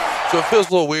fired! So it feels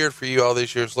a little weird for you all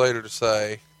these years later to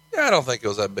say, yeah, I don't think it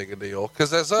was that big a deal. Because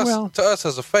to us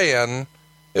as a fan,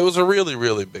 it was a really,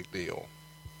 really big deal.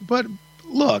 But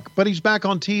look, but he's back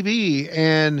on TV,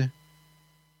 and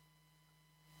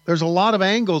there's a lot of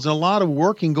angles and a lot of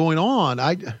working going on.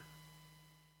 I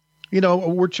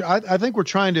think we're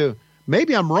trying to,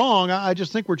 maybe I'm wrong. I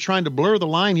just think we're trying to blur the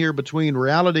line here between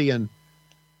reality and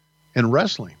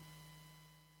wrestling.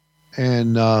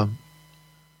 And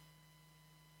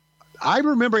I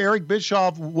remember Eric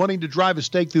Bischoff wanting to drive a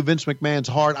stake through Vince McMahon's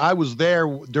heart. I was there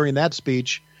during that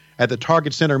speech at the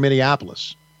Target Center in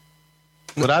Minneapolis.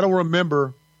 But I don't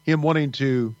remember him wanting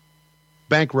to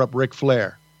bankrupt Ric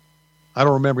Flair. I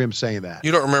don't remember him saying that.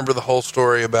 You don't remember the whole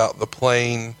story about the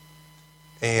plane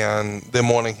and them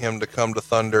wanting him to come to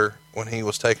Thunder when he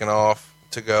was taken off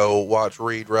to go watch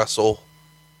Reed wrestle,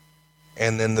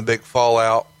 and then the big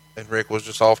fallout, and Rick was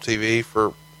just off TV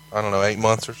for, 8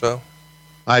 months or so?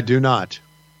 I do not.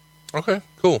 Okay,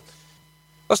 cool.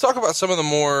 Let's talk about some of the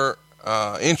more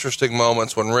interesting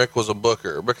moments when Rick was a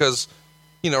booker, because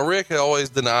Rick always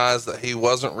denies that he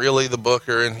wasn't really the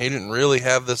booker and he didn't really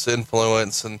have this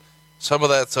influence, and some of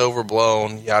that's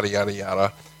overblown, yada, yada,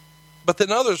 yada. But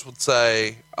then others would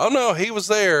say, oh no, he was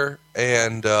there,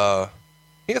 and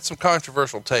he had some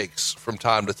controversial takes from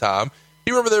time to time.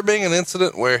 Do you remember there being an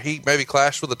incident where he maybe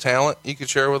clashed with a talent you could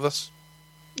share with us?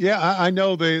 Yeah, I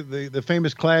know the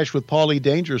famous clash with Paulie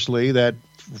Dangerously, that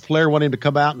Flair wanted him to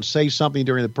come out and say something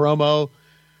during the promo.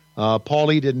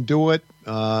 Paulie didn't do it,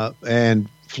 and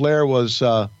Flair was,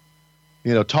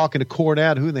 talking to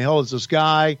Cornette. Who in the hell is this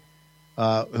guy?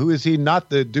 Who is he not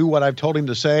to do what I've told him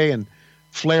to say? And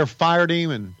Flair fired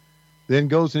him, and then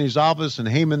goes in his office, and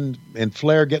Heyman and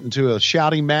Flair get into a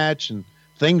shouting match, and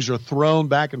things are thrown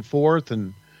back and forth.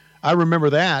 And I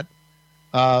remember that.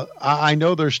 I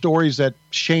know there's stories that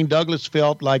Shane Douglas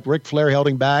felt like Ric Flair held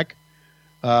him back.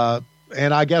 And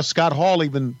I guess Scott Hall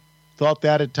even thought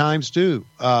that at times too.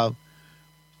 But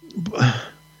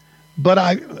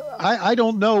I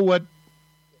don't know what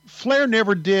Flair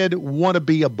never did want to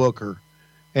be a booker,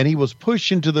 and he was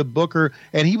pushed into the booker,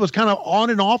 and he was kind of on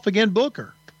and off again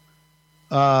booker.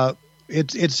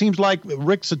 It seems like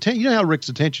Rick's attention, how Rick's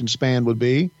attention span would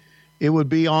be. It would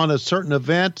be on a certain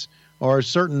event or a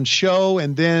certain show,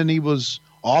 and then he was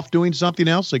off doing something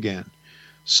else again.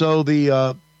 So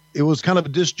it was kind of a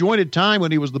disjointed time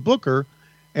when he was the booker,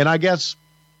 and I guess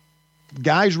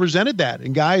guys resented that,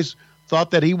 and guys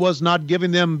thought that he was not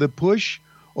giving them the push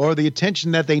or the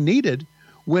attention that they needed,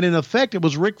 when in effect it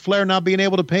was Ric Flair not being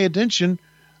able to pay attention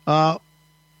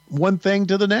one thing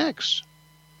to the next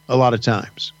a lot of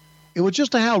times. It was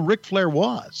just how Ric Flair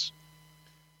was.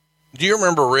 Do you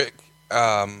remember Rick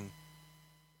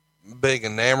being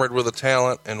enamored with a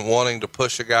talent and wanting to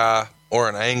push a guy or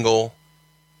an angle,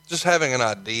 just having an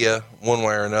idea one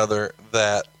way or another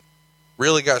that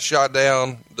really got shot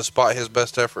down despite his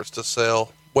best efforts to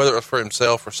sell, whether it was for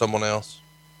himself or someone else?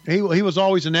 He was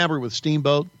always enamored with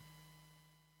Steamboat,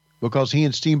 because he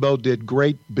and Steamboat did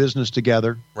great business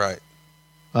together. Right.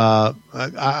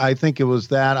 I think it was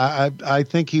that. I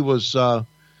think he was.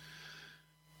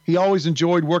 He always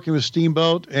enjoyed working with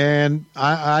Steamboat, and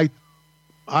I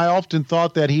often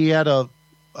thought that he had a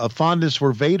fondness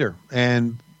for Vader,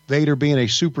 and Vader being a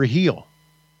super heel,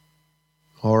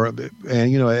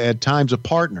 at times a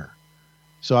partner.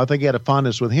 So I think he had a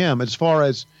fondness with him. As far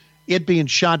as it being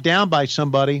shot down by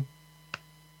somebody,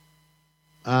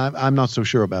 I'm not so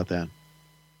sure about that.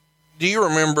 Do you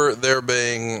remember there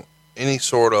being any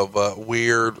sort of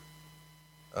weird,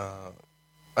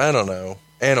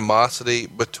 animosity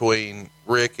between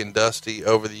Rick and Dusty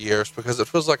over the years? Because it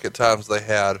feels like at times they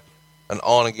had an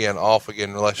on-again,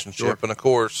 off-again relationship. Sure. And, of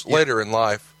course, later in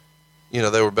life,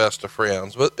 they were best of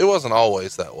friends. But it wasn't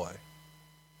always that way.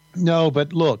 No,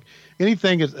 but look,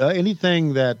 anything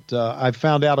that I've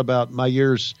found out about my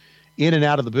years in and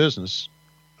out of the business,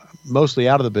 mostly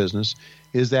out of the business,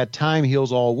 is that time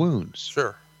heals all wounds.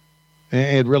 Sure.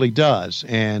 It really does.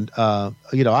 And,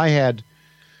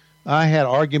 I had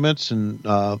arguments and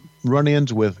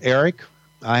run-ins with Eric.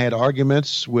 I had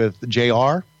arguments with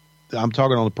JR. I'm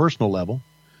talking on a personal level.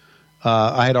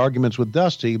 I had arguments with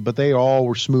Dusty, but they all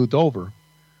were smoothed over.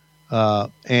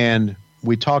 And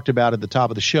we talked about at the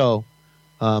top of the show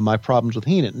my problems with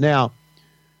Heenan. Now,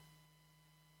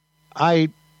 I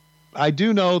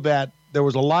do know that there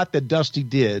was a lot that Dusty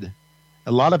did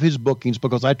a lot of his bookings,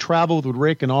 because I traveled with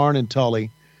Rick and Arn and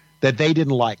Tully, that they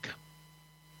didn't like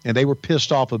and they were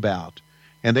pissed off about.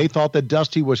 And they thought that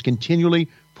Dusty was continually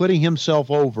putting himself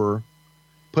over,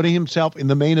 putting himself in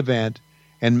the main event,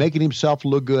 and making himself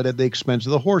look good at the expense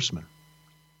of the Horsemen.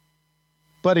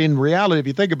 But in reality, if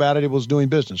you think about it, it was doing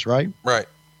business, right? Right.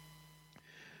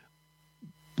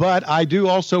 But I do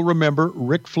also remember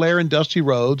Ric Flair and Dusty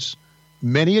Rhodes,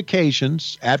 many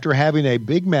occasions after having a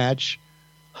big match,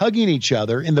 hugging each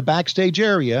other in the backstage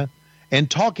area and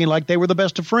talking like they were the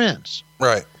best of friends.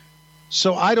 Right.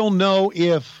 So I don't know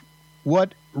if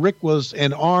what Rick was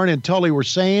and Arn and Tully were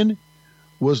saying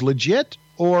was legit,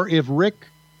 or if Rick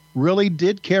really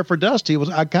did care for Dusty.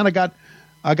 I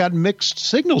got mixed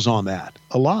signals on that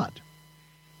a lot.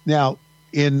 Now,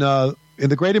 in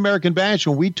the Great American Bash,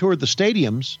 when we toured the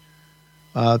stadiums,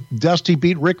 Dusty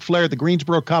beat Ric Flair at the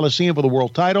Greensboro Coliseum for the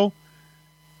world title,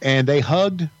 and they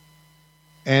hugged.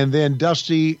 And then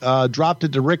Dusty dropped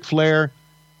it to Ric Flair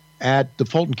at the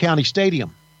Fulton County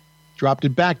Stadium, dropped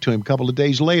it back to him a couple of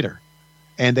days later,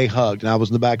 and they hugged. And I was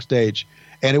in the backstage,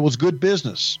 and it was good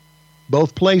business,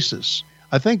 both places.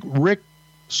 I think Rick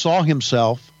saw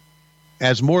himself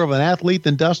as more of an athlete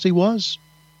than Dusty was,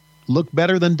 looked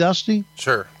better than Dusty.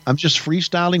 Sure. I'm just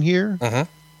freestyling here.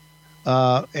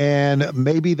 Mm-hmm. And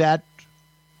maybe that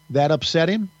upset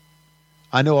him.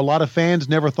 I know a lot of fans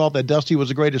never thought that Dusty was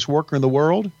the greatest worker in the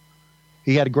world.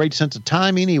 He had a great sense of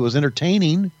timing. He was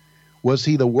entertaining. Was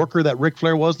he the worker that Ric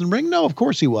Flair was in the ring? No, of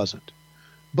course he wasn't.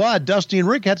 But Dusty and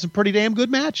Rick had some pretty damn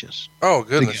good matches. Oh,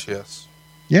 goodness, yes.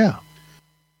 Yeah.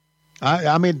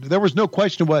 I mean, there was no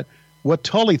question what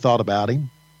Tully thought about him.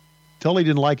 Tully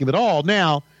didn't like him at all.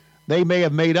 Now, they may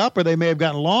have made up or they may have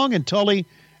gotten along, and Tully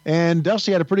and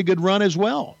Dusty had a pretty good run as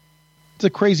well. It's a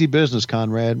crazy business,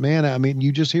 Conrad, man. I mean,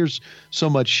 you just hear so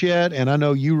much shit, and I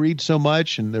know you read so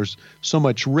much, and there's so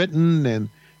much written,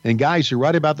 and guys who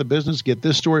write about the business get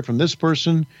this story from this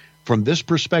person, from this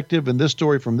perspective, and this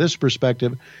story from this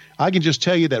perspective. I can just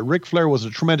tell you that Ric Flair was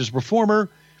a tremendous performer,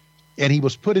 and he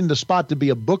was put in the spot to be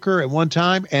a booker at one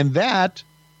time, and that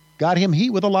got him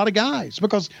heat with a lot of guys,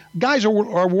 because guys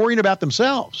are worrying about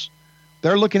themselves.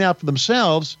 They're looking out for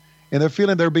themselves, and they're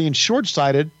feeling they're being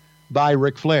short-sighted by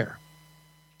Ric Flair.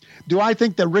 Do I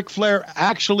think that Ric Flair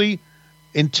actually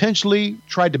intentionally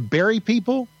tried to bury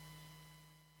people?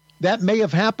 That may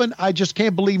have happened. I just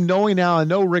can't believe, knowing now I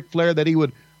know Ric Flair, that he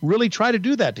would really try to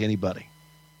do that to anybody.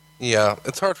 Yeah,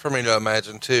 it's hard for me to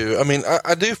imagine, too. I mean,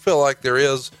 I do feel like there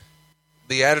is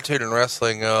the attitude in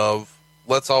wrestling of,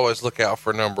 let's always look out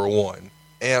for number one.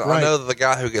 And right. I know that the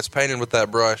guy who gets painted with that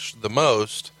brush the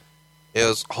most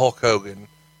is Hulk Hogan.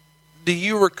 Do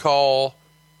you recall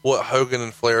what Hogan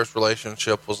and Flair's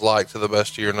relationship was like, to the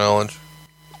best of your knowledge?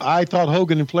 I thought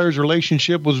Hogan and Flair's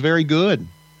relationship was very good.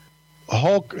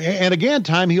 Hulk, and again,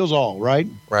 time heals all, right?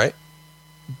 Right.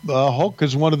 Hulk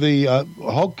is one of the,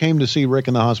 Hulk came to see Rick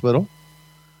in the hospital.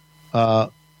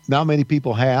 Not many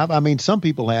people have. I mean, some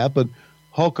people have, but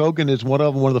Hulk Hogan is one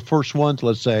of them, one of the first ones,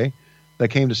 let's say, that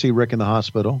came to see Rick in the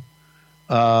hospital.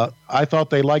 I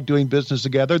thought they liked doing business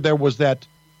together. There was that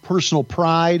personal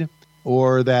pride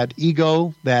or that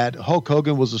ego that Hulk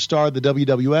Hogan was the star of the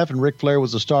WWF and Ric Flair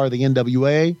was the star of the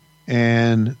NWA.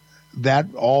 And that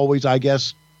always, I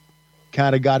guess,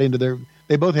 kind of got into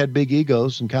they both had big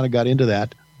egos and kind of got into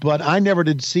that. But I never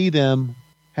did see them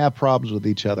have problems with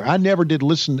each other. I never did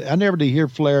hear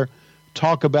Flair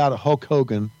talk about Hulk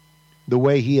Hogan the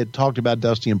way he had talked about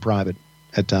Dusty in private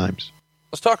at times.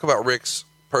 Let's talk about Rick's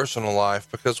personal life,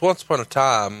 because once upon a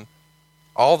time,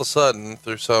 all of a sudden,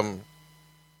 through some,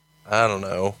 I don't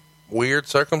know, weird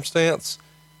circumstance,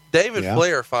 David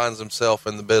Flair finds himself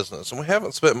in the business. And we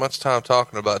haven't spent much time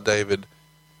talking about David.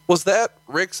 Was that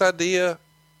Rick's idea,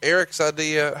 Eric's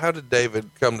idea? How did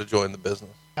David come to join the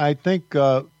business? I think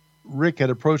Rick had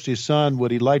approached his son,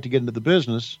 would he like to get into the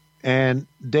business? And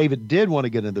David did want to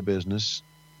get into the business,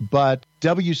 but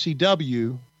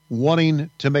WCW, wanting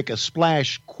to make a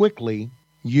splash quickly,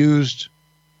 used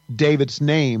David's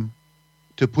name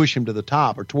to push him to the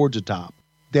top or towards the top.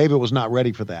 David was not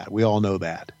ready for that. We all know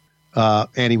that.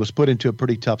 And he was put into a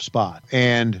pretty tough spot.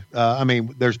 And, I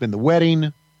mean, there's been the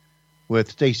wedding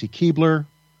with Stacy Keibler.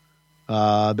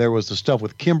 There was the stuff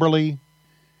with Kimberly.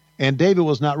 And David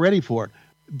was not ready for it.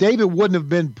 David wouldn't have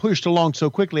been pushed along so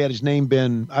quickly had his name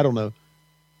been, I don't know,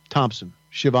 Thompson,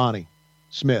 Schiavone,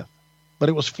 Smith. But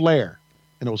it was Flair,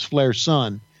 and it was Flair's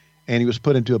son, and he was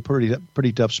put into a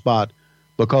pretty tough spot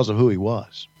because of who he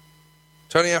was.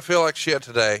 Tony, I feel like shit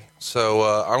today, so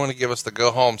I'm going to give us the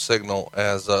go-home signal,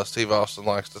 as Steve Austin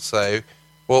likes to say.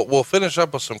 We'll finish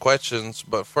up with some questions,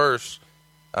 but first,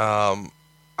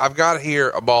 I I've got to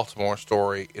hear a Baltimore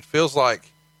story. It feels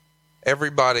like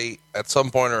everybody at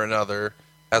some point or another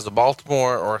has a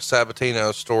Baltimore or a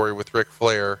Sabatino story with Ric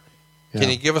Flair. Yeah. Can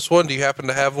you give us one? Do you happen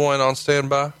to have one on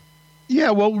standby?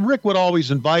 Yeah, well, Rick would always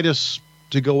invite us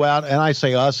to go out, and I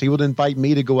say us, he would invite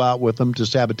me to go out with him to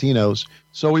Sabatino's.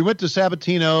 So we went to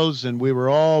Sabatino's, and we were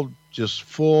all just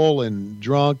full and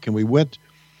drunk, and we went.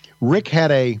 Rick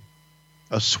had a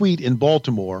suite in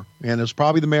Baltimore, and it was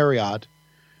probably the Marriott,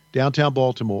 downtown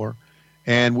Baltimore,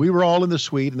 and we were all in the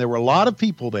suite, and there were a lot of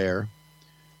people there,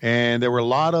 and there were a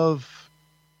lot of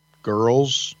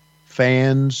girls,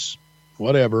 fans,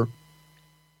 whatever.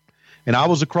 And I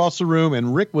was across the room,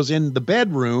 and Rick was in the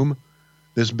bedroom.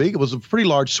 It was a pretty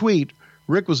large suite.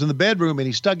 Rick was in the bedroom, and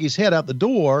he stuck his head out the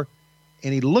door,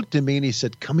 and he looked at me, and he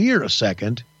said, "Come here a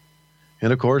second."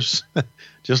 And, of course,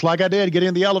 just like I did, get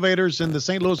in the elevators in the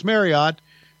St. Louis Marriott,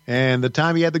 and the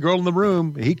time he had the girl in the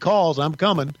room, he calls, "I'm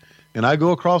coming." And I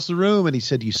go across the room, and he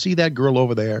said, "You see that girl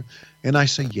over there?" And I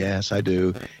say, "Yes, I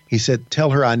do." He said,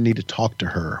 "Tell her I need to talk to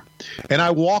her." And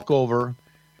I walk over,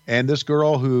 and this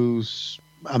girl who's,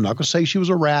 I'm not going to say she was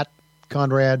a rat,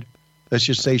 Conrad. Let's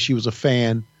just say she was a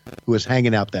fan who was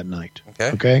hanging out that night.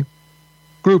 Okay?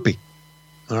 Groupie.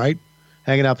 All right?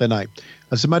 Hanging out that night.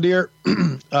 I said, "My dear,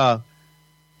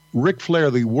 Ric Flair,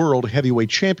 the world heavyweight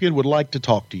champion, would like to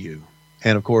talk to you."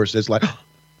 And, of course, it's like,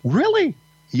 "Really?"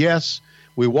 Yes.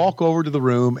 We walk over to the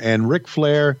room, and Ric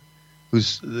Flair,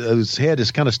 whose head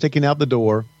is kind of sticking out the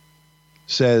door,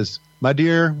 says, "My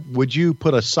dear, would you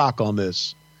put a sock on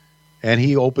this?" And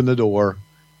he opened the door,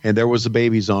 and there was the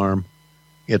baby's arm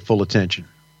at full attention.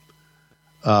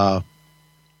 That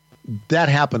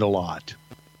happened a lot.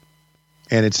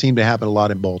 And it seemed to happen a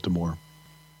lot in Baltimore.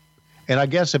 And I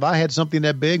guess if I had something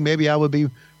that big, maybe I would be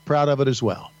proud of it as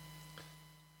well.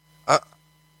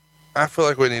 I feel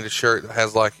like we need a shirt that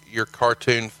has like your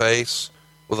cartoon face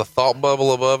with a thought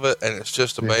bubble above it, and it's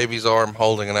just a baby's arm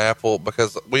holding an apple,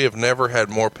 because we have never had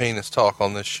more penis talk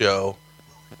on this show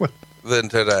than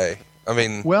today. I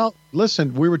mean, well,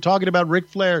 listen, we were talking about Ric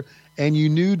Flair, and you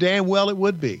knew damn well it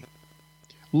would be.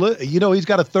 You know, he's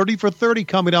got a 30 for 30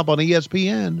 coming up on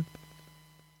ESPN,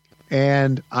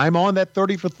 and I'm on that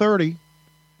 30 for 30.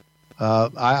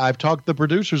 I've talked to the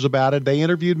producers about it. They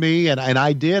interviewed me, and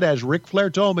I did, as Ric Flair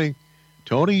told me,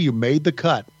 "Tony, you made the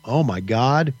cut." Oh, my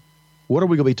God. What are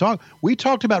we going to be talking? We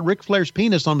talked about Ric Flair's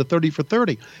penis on the 30 for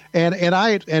 30.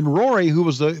 And Rory, who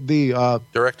was the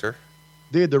director,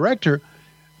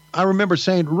 I remember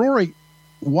saying, "Rory,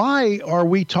 why are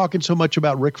we talking so much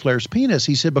about Ric Flair's penis?"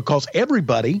 He said, "Because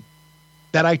everybody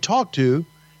that I talk to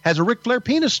has a Ric Flair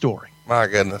penis story." My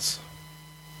goodness.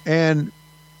 And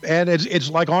it's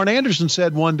like Arn Anderson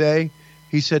said one day.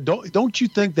 He said, don't you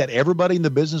think that everybody in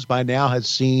the business by now has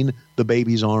seen the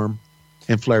baby's arm?"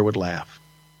 And Flair would laugh.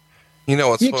 You know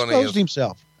what's funny? He exposed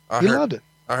himself. He loved it.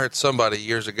 I heard somebody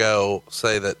years ago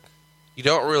say that you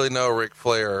don't really know Ric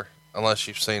Flair unless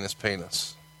you've seen his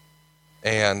penis.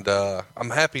 And I'm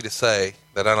happy to say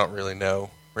that I don't really know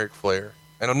Ric Flair,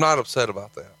 and I'm not upset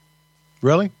about that.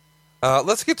 Really?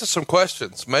 Let's get to some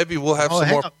questions. Maybe we'll have some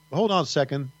more. Hold on a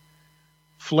second.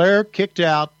 Flair kicked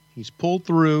out. He's pulled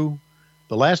through.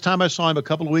 The last time I saw him a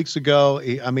couple of weeks ago,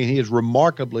 he is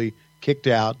remarkably kicked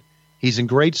out. He's in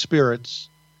great spirits.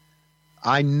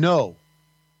 I know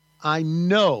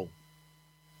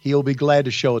he'll be glad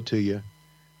to show it to you.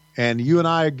 And you and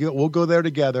I, we'll go there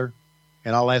together,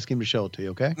 and I'll ask him to show it to you,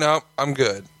 okay? No, I'm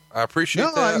good. I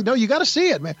appreciate that. No, you got to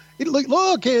see it, man.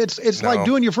 Look, it's like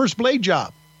doing your first blade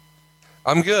job.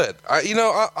 I'm good.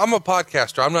 I'm a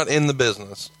podcaster. I'm not in the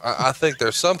business. I think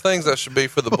there's some things that should be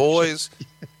for the boys.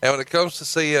 And when it comes to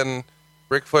seeing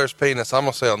Ric Flair's penis, I'm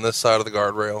going to say on this side of the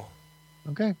guardrail.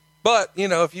 Okay. But,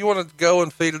 if you want to go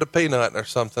and feed it a peanut or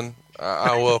something,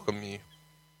 I welcome you.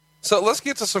 So let's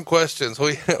get to some questions.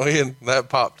 We that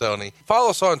pop, Tony. Follow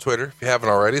us on Twitter if you haven't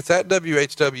already. It's at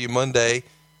WHW Monday.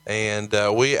 And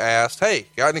we asked, hey,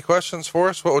 got any questions for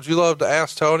us? What would you love to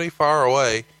ask Tony? Fire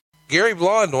away. Gary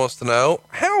Blonde wants to know,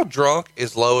 how drunk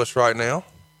is Lois right now?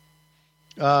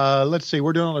 Let's see.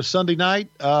 We're doing on a Sunday night.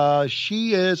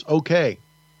 She is okay.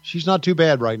 She's not too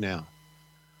bad right now.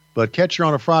 But catch her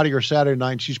on a Friday or Saturday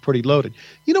night, and she's pretty loaded.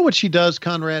 You know what she does,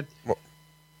 Conrad? What?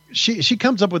 She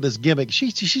comes up with this gimmick.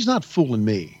 She's not fooling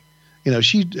me.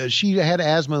 She had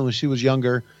asthma when she was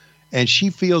younger, and she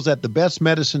feels that the best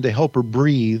medicine to help her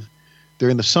breathe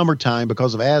during the summertime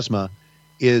because of asthma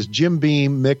is Jim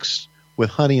Beam mixed with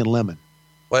honey and lemon.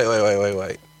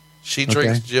 Wait. She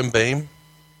drinks Jim Beam?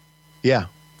 Yeah.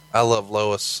 I love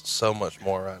Lois so much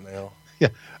more right now. Yeah.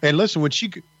 And listen, when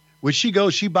she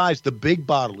goes, she buys the big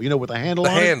bottle, with a handle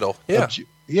on it. The handle,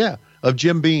 yeah. Of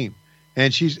Jim Beam.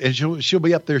 and she'll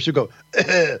be up there. She'll go.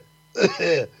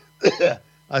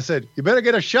 I said, you better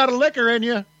get a shot of liquor in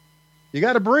you. You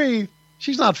got to breathe.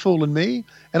 She's not fooling me,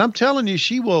 and I'm telling you,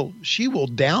 she will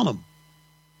down them.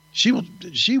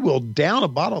 She will down a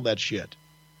bottle of that shit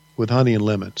with honey and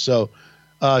lemon. So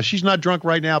she's not drunk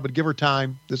right now, but give her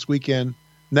time this weekend.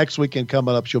 Next weekend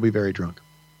coming up, she'll be very drunk.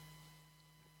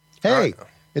 Hey,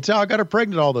 it's how I got her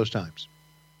pregnant all those times.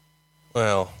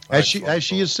 Well, as she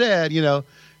has said,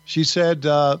 she said,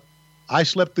 I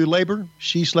slept through labor.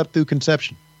 She slept through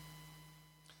conception.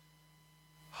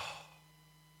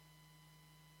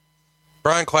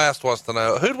 Brian Clast wants to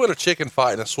know, who'd win a chicken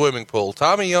fight in a swimming pool?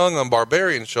 Tommy Young on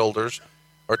Barbarian's shoulders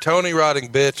or Tony riding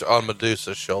bitch on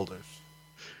Medusa's shoulders?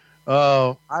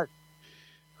 Oh,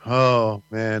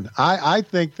 man. I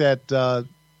think that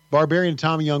Barbarian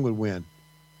Tommy Young would win.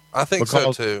 I think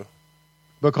so, too.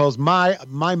 Because my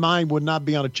mind would not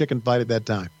be on a chicken fight at that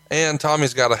time. And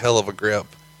Tommy's got a hell of a grip.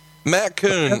 Matt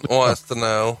Kuhn wants to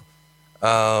know,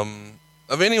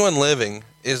 of anyone living,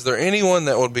 is there anyone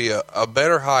that would be a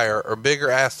better hire or bigger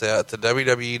asset to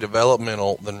WWE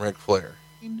developmental than Ric Flair?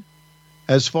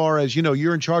 As far as,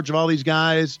 you're in charge of all these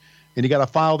guys and you got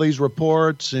to file these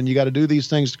reports and you got to do these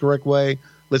things the correct way.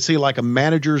 Let's see, like a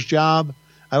manager's job.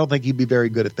 I don't think he'd be very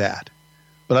good at that.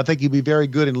 But I think he'd be very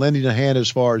good in lending a hand as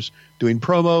far as doing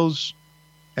promos,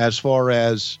 as far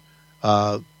as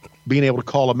being able to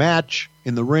call a match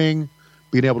in the ring,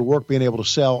 being able to work, being able to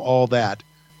sell, all that.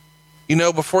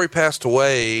 Before he passed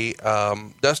away,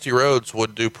 Dusty Rhodes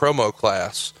would do promo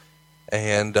class,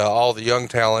 and all the young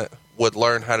talent would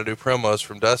learn how to do promos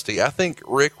from Dusty. I think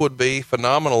Rick would be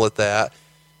phenomenal at that,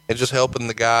 and just helping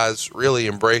the guys really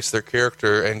embrace their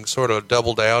character and sort of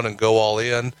double down and go all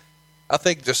in. I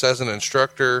think just as an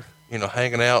instructor,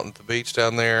 hanging out at the beach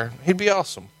down there, he'd be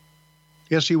awesome.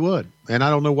 Yes, he would, and I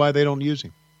don't know why they don't use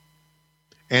him.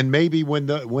 And maybe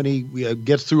when he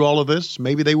gets through all of this,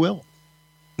 maybe they will.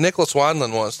 Nicholas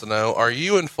Wineland wants to know, are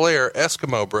you and Flair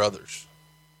Eskimo brothers?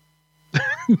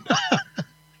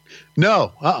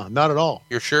 No, not at all.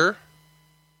 You're sure?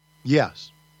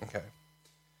 Yes. Okay.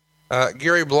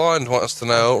 Gary Blonde wants to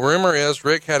know, rumor is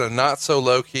Rick had a not so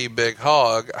low-key big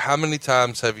hog. How many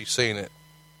times have you seen it?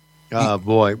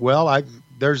 Boy. Well,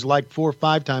 there's like 4 or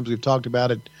 5 times we've talked about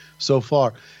it so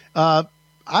far.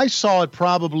 I saw it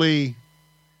probably,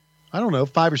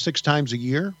 5 or 6 times a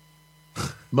year.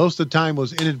 Most of the time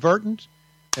was inadvertent,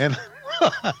 and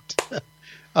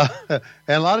and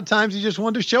a lot of times he just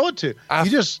wanted to show it to. I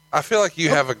feel like you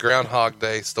have a Groundhog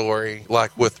Day story,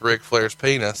 like with Ric Flair's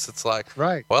penis. It's like,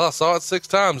 right. Well, I saw it 6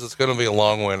 times. It's going to be a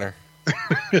long winter.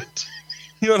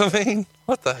 You know what I mean?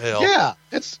 What the hell? Yeah.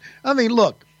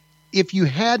 Look, if you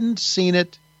hadn't seen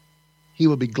it, he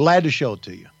would be glad to show it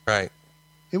to you. Right.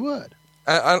 He would.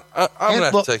 I'm going to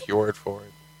have to take your word for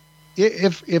it.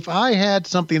 If I had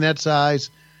something that size,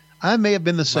 I may have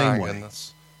been the same way.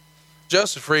 Goodness.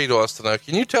 Joseph Reed wants to know,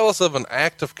 can you tell us of an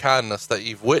act of kindness that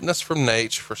you've witnessed from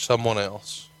Nate for someone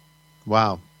else?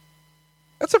 Wow.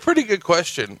 That's a pretty good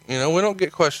question. We don't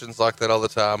get questions like that all the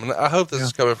time. And I hope this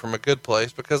is coming from a good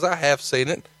place because I have seen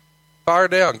it. Fire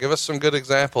down. Give us some good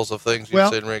examples of things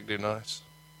you've seen Rick do nice.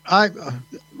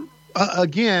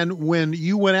 Again, when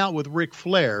you went out with Ric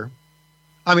Flair,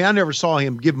 I never saw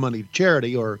him give money to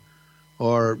charity or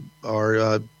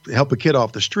help a kid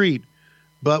off the street.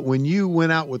 But when you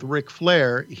went out with Ric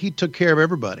Flair, he took care of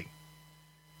everybody.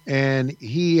 And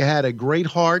he had a great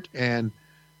heart. And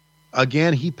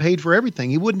again, he paid for everything.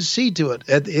 He wouldn't see to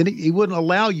it. He wouldn't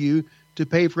allow you to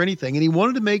pay for anything. And he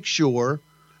wanted to make sure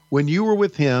when you were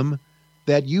with him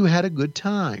that you had a good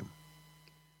time.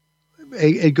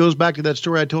 It goes back to that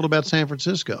story I told about San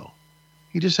Francisco.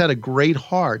 He just had a great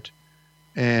heart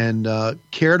and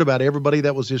cared about everybody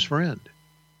that was his friend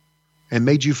and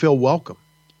made you feel welcome.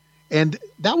 And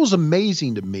that was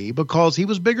amazing to me because he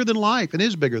was bigger than life and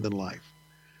is bigger than life.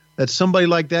 That somebody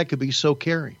like that could be so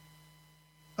caring.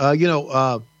 I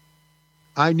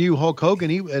knew Hulk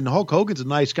Hogan, and Hulk Hogan's a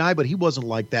nice guy, but he wasn't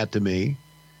like that to me.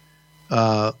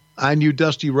 I knew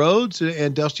Dusty Rhodes,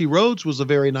 and Dusty Rhodes was a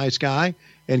very nice guy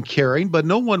and caring, but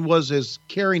no one was as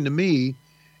caring to me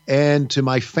and to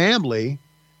my family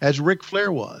as Ric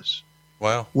Flair was.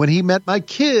 Wow. When he met my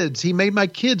kids, he made my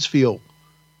kids feel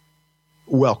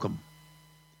welcome.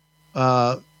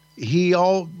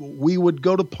 We would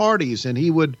go to parties and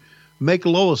he would make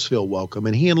Lois feel welcome.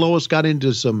 And he and Lois got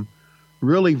into some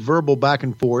really verbal back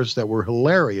and forth that were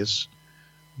hilarious,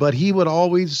 but he would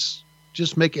always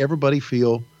just make everybody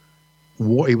feel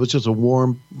he was just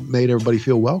made everybody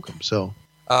feel welcome. So,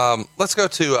 let's go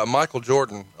to Michael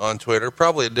Jordan on Twitter.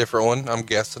 Probably a different one, I'm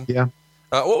guessing. Yeah.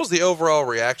 What was the overall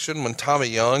reaction when Tommy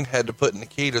Young had to put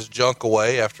Nikita's junk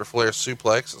away after Flair's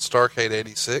suplex at Starrcade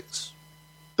 86?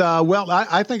 Well,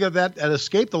 I think of that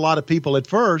escaped a lot of people at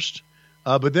first,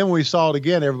 but then when we saw it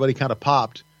again, everybody kind of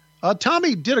popped.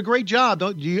 Tommy did a great job.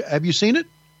 Have you seen it?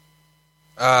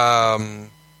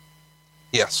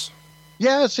 Yes.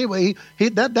 Yeah, see,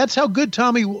 that's how good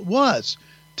Tommy was.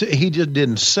 He just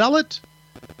didn't sell it.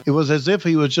 It was as if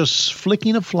he was just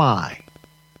flicking a fly,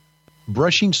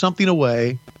 brushing something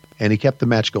away, and he kept the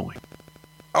match going.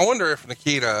 I wonder if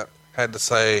Nikita had to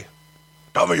say,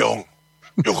 Tommy Young,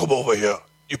 you come over here.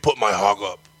 You put my hog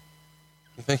up.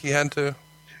 You think he had to?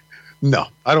 No,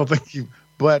 I don't think he,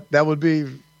 but that would be,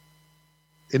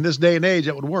 in this day and age,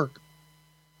 that would work.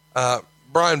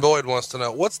 Brian Boyd wants to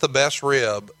know, what's the best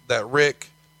rib that Rick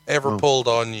ever pulled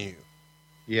on you?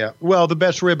 Yeah. Well, the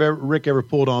best rib Rick ever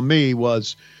pulled on me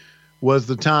was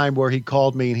the time where he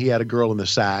called me and he had a girl in the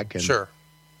sack. And sure.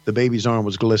 The baby's arm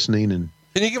was glistening. And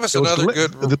can you give us another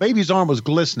good? The baby's arm was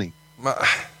glistening.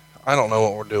 I don't know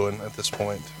what we're doing at this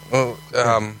point.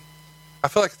 I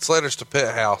feel like it's Letters to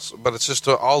Pit House, but it's just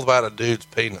all about a dude's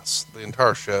penis, the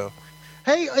entire show.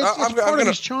 Hey, it's part of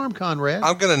his charm, Conrad.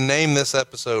 I'm going to name this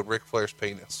episode Ric Flair's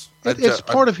penis. It's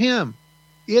part of him.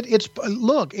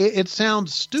 It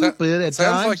sounds stupid at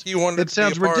times. Like you wanted it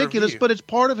sounds ridiculous, but it's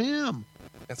part of him.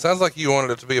 It sounds like you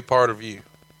wanted it to be a part of you.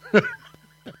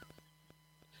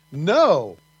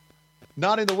 No,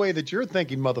 not in the way that you're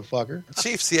thinking, motherfucker.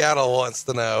 Chief Seattle wants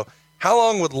to know, how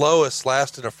long would Lois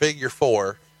last in a figure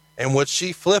four, and would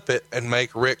she flip it and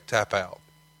make Rick tap out?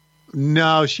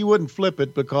 No, she wouldn't flip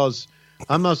it because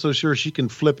I'm not so sure she can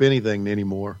flip anything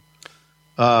anymore.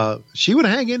 She would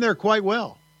hang in there quite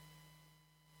well.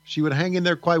 She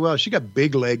got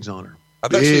big legs on her. I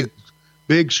bet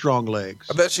big, strong legs.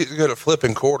 I bet she's good at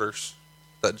flipping quarters,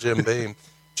 that Jim Beam.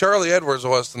 Charlie Edwards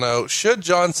wants to know, should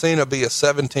John Cena be a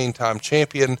 17-time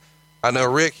champion? I know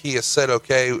Rick, he has said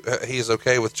he is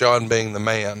okay with John being the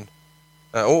man.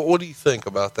 What do you think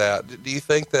about that? Do you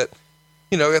think that,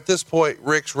 at this point,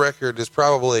 Rick's record is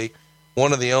probably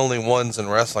one of the only ones in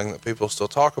wrestling that people still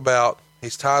talk about?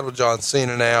 He's tied with John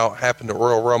Cena now, happened at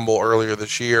Royal Rumble earlier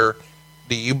this year.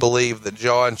 Do you believe that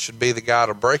John should be the guy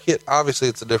to break it? Obviously,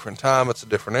 it's a different time, it's a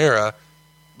different era.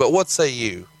 But what say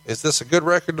you? Is this a good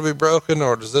record to be broken,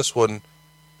 or does this one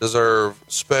deserve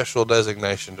special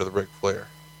designation to the Ric Flair?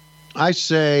 I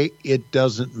say it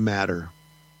doesn't matter.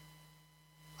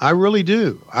 I really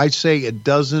do. I say it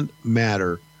doesn't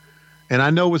matter. And I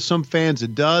know with some fans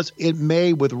it does. It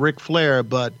may with Ric Flair,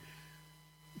 but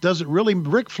does it really?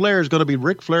 Ric Flair is going to be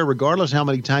Ric Flair regardless how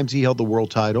many times he held the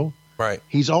world title. Right.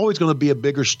 He's always going to be a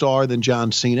bigger star than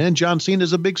John Cena, and John Cena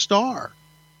is a big star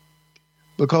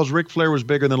because Ric Flair was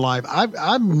bigger than life.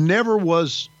 I never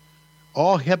was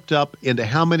all hepped up into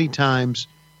how many times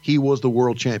he was the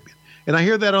world champion. And I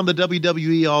hear that on the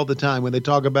WWE all the time when they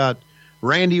talk about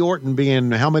Randy Orton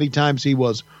being how many times he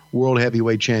was world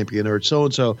heavyweight champion, or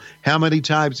so-and-so, how many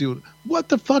times he was. What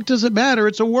the fuck does it matter?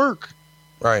 It's a work.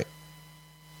 Right.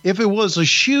 If it was a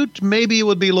shoot, maybe it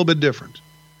would be a little bit different,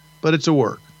 but it's a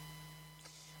work.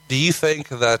 Do you think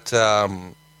that,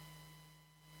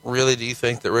 do you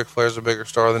think that Ric Flair's a bigger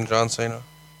star than John Cena?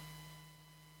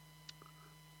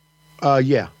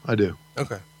 Yeah, I do.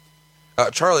 Okay.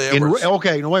 Charlie Edwards. No,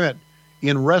 wait a minute.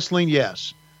 In wrestling,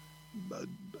 yes.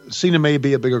 Cena may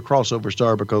be a bigger crossover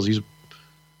star because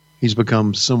he's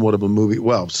become somewhat of a movie.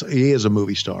 Well, he is a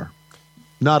movie star.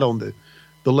 Not on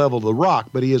the level of The Rock,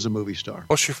 but he is a movie star.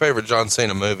 What's your favorite John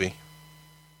Cena movie?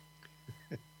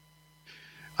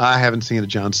 I haven't seen a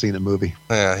John Cena movie.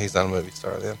 Yeah, he's not a movie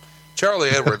star then. Charlie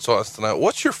Edwards wants to know,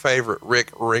 what's your favorite Rick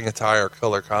ring attire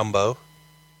color combo?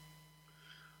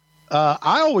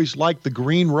 I always liked the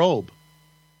green robe.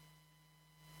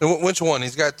 Which one?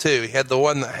 He's got two. He had the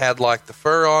one that had like the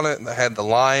fur on it, that had the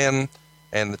lion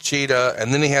and the cheetah,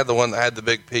 and then he had the one that had the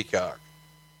big peacock.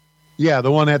 Yeah,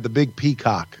 the one that had the big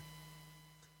peacock.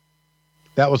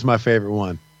 That was my favorite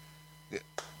one.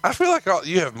 I feel like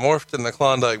you have morphed in the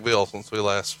Klondike Bill since we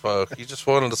last spoke. You just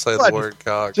wanted to say the word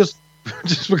cock. Just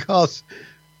because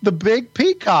the big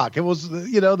peacock. It was,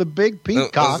 the big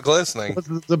peacock. It was glistening. Was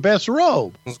the best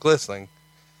robe. It was glistening.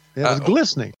 It was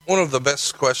glistening. One of the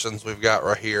best questions we've got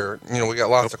right here. We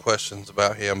got lots of questions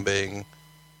about him being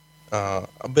a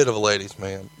bit of a ladies'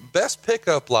 man. Best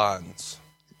pickup lines.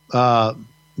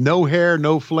 No hair,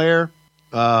 no flair.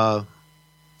 I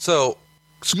saw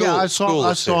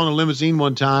in a limousine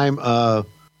one time a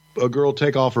girl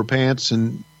take off her pants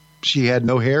and she had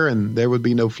no hair and there would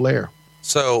be no flair.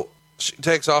 So she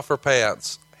takes off her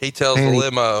pants. He tells the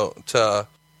limo to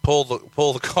pull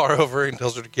the car over and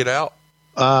tells her to get out.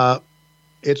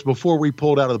 It's before we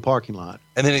pulled out of the parking lot.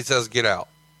 And then he says, "Get out."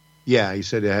 Yeah, he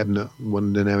said it didn't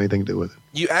have anything to do with it.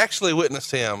 You actually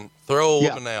witnessed him throw a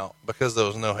woman out because there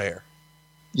was no hair.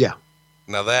 Yeah.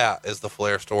 Now that is the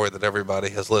Flair story that everybody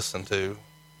has listened to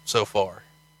so far.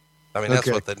 I mean, that's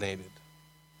what they needed.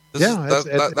 That's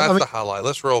the highlight.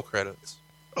 Let's roll credits.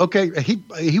 Okay,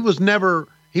 he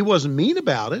wasn't mean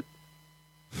about it,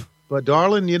 but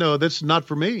darling, this is not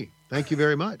for me. Thank you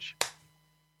very much.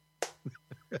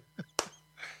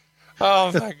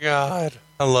 Oh my God.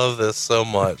 I love this so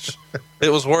much. It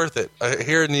was worth it.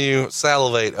 Hearing you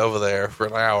salivate over there for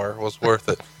an hour was worth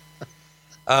it.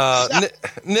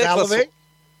 Nick, salivate?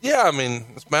 Yeah, I mean,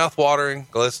 it's mouth-watering,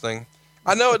 glistening.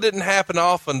 I know it didn't happen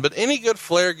often, but any good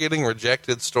Flair getting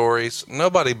rejected stories,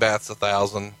 nobody bats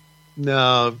 1,000.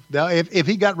 No, if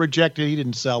he got rejected, he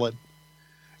didn't sell it.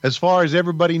 As far as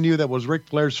everybody knew that was Ric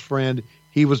Flair's friend,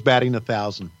 he was batting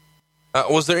 1,000.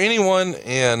 Was there anyone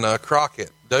in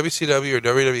Crockett, WCW or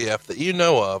WWF, that you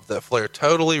know of that Flair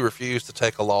totally refused to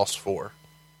take a loss for?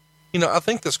 I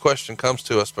think this question comes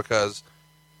to us because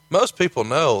most people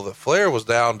know that Flair was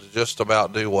down to just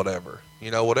about do whatever.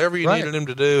 Whatever you needed him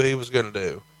to do, he was going to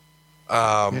do.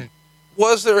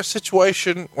 Was there a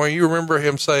situation where you remember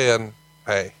him saying,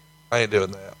 "Hey, I ain't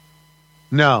doing that"?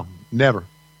 No, never.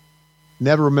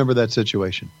 Never remember that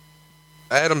situation.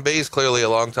 Adam B is clearly a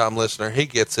longtime listener. He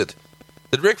gets it.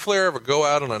 Did Ric Flair ever go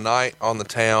out on a night on the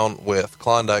town with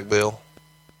Klondike Bill?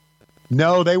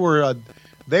 No, they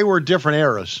were different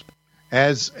eras.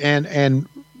 And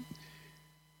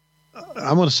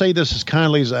I'm going to say this as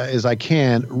kindly as I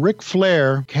can. Ric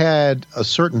Flair had a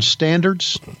certain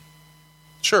standards.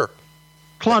 Sure.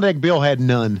 Klondike Bill had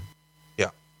none. Yeah,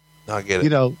 I get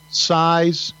it.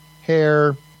 Size,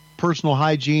 hair, personal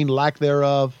hygiene, lack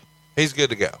thereof. He's good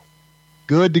to go.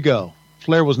 Good to go.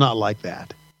 Flair was not like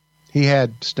that. He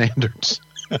had standards.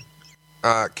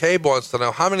 Cabe wants to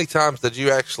know, how many times did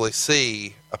you actually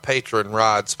see a patron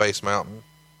ride Space Mountain?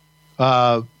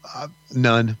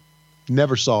 None.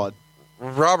 Never saw it.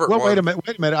 Robert. Well, wait a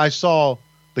minute. I saw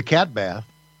the cat bath.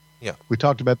 Yeah. We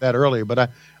talked about that earlier,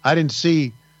 but I didn't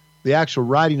see the actual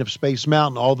riding of Space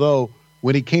Mountain, although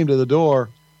when he came to the door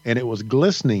and it was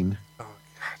glistening,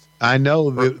 I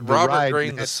know the Robert ride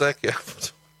Green the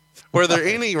second. Were there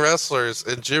any wrestlers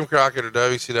in Jim Crockett or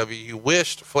WCW you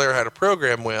wished Flair had a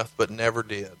program with but never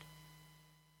did?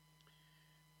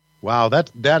 Wow,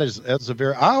 that's a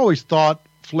very. I always thought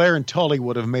Flair and Tully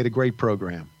would have made a great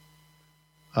program,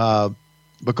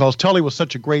 because Tully was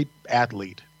such a great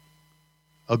athlete,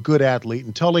 a good athlete,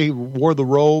 and Tully wore the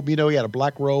robe. He had a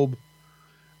black robe,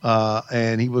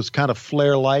 and he was kind of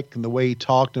Flair-like in the way he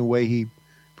talked and the way he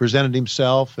presented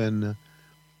himself. And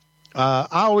I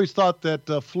always thought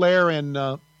that Flair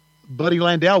and Buddy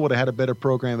Landau would have had a better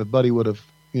program if Buddy would have,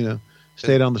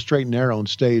 stayed on the straight and narrow and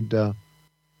stayed in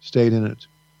it.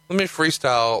 Let me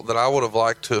freestyle that I would have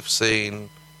liked to have seen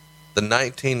the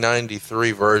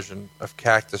 1993 version of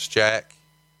Cactus Jack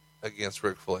against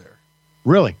Ric Flair.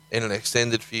 Really? In an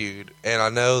extended feud. And I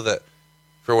know that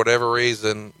for whatever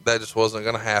reason, that just wasn't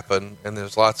going to happen. And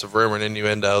there's lots of rumor and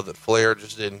innuendo that Flair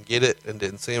just didn't get it and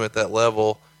didn't see him at that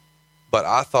level. But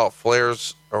I thought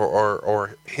Flair's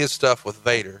or his stuff with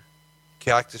Vader,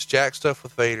 Cactus Jack stuff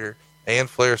with Vader, and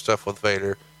Flair stuff with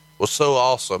Vader was so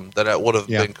awesome that it would have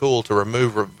been cool to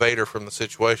remove Vader from the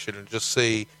situation and just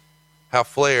see how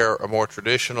Flair, a more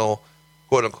traditional,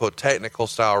 quote-unquote, technical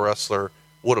style wrestler,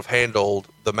 would have handled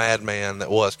the madman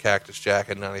that was Cactus Jack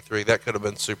in 93. That could have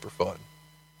been super fun.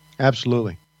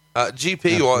 Absolutely.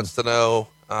 GP wants to know,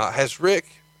 has Rick...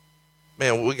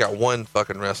 Man, we got one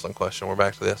fucking wrestling question. We're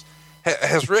back to this.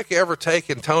 Has Rick ever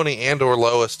taken Tony and or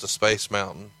Lois to Space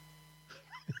Mountain?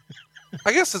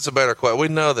 I guess it's a better question. We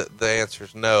know that the answer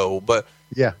is no, but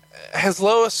has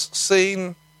Lois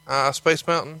seen Space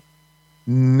Mountain?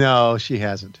 No, she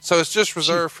hasn't. So it's just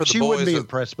reserved for the boys. She wouldn't be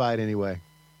impressed by it anyway.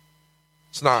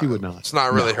 It's not. She would not. It's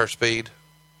not really her speed.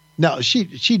 No, she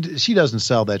doesn't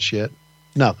sell that shit.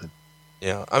 Nothing.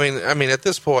 Yeah, I mean, at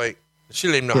this point, she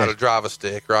doesn't even know how to drive a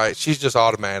stick, right? She's just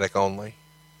automatic only.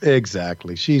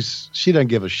 Exactly. She doesn't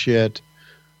give a shit.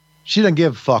 She doesn't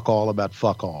give fuck all about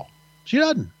fuck all. She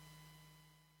doesn't.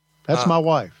 That's my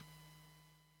wife.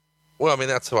 Well, I mean,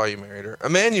 that's why you married her.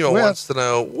 Emmanuel wants to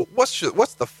know, what's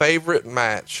the favorite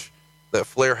match that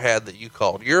Flair had that you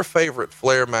called? Your favorite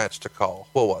Flair match to call.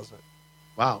 What was it?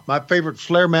 Wow. My favorite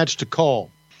Flair match to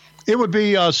call. It would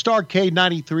be Starrcade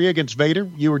 93 against Vader.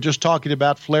 You were just talking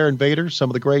about Flair and Vader, some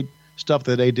of the great stuff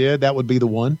that they did. That would be the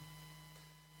one.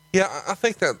 Yeah, I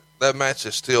think that match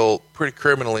is still pretty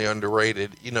criminally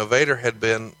underrated. Vader had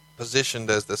been positioned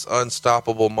as this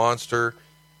unstoppable monster,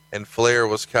 and Flair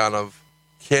was kind of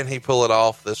Can he pull it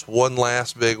off? This one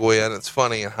last big win. It's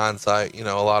funny in hindsight,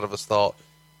 a lot of us thought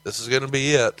this is going to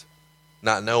be it,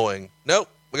 not knowing. Nope,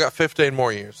 we got 15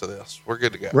 more years of this. We're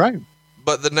good to go. Right.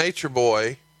 But the Nature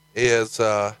Boy is,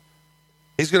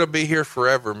 he's going to be here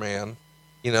forever, man.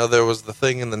 There was the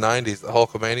thing in the 90s that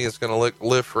Hulkamania is going to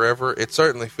live forever. It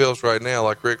certainly feels right now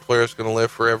like Ric Flair is going to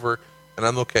live forever, and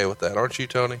I'm okay with that. Aren't you,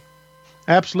 Tony?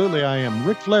 Absolutely, I am.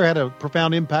 Ric Flair had a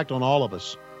profound impact on all of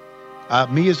us.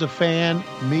 Me as a fan,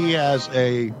 me as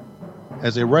a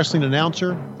wrestling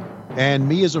announcer, and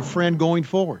me as a friend going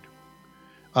forward.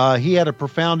 He had a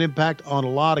profound impact on a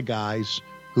lot of guys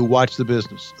who watch the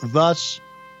business. Thus,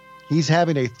 he's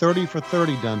having a 30 for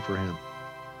 30 done for him.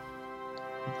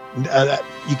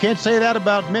 You can't say that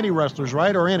about many wrestlers,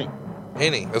 right? Or any.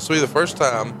 This will be the first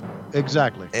time.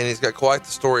 Exactly. And he's got quite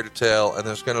the story to tell, and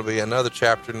there's going to be another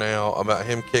chapter now about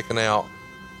him kicking out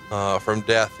from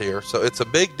death here. So it's a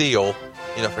big deal,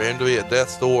 for him to be at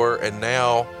death's door, and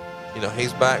now,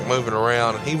 he's back moving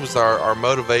around, and he was our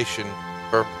motivation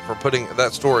for putting,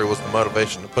 that story was the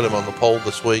motivation to put him on the poll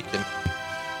this week,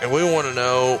 and we want to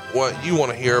know what you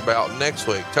want to hear about next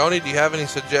week. Tony, do you have any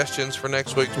suggestions for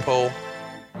next week's poll?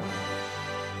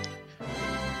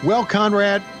 Well,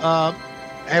 Conrad,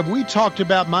 have we talked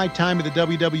about my time at the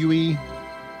WWE?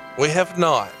 We have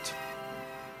not.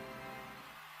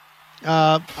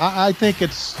 I think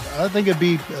it'd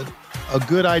be a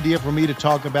good idea for me to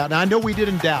talk about. Now, I know we did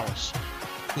in Dallas.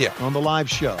 Yeah. On the live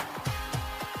show.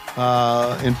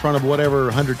 In front of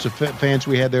whatever hundreds of fans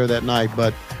we had there that night.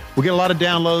 But we get a lot of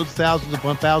downloads, thousands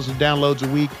upon thousands of downloads a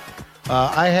week.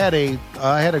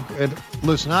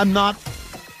 Listen, I'm not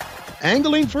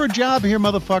angling for a job here,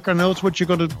 motherfucker. I know it's what you're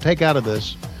going to take out of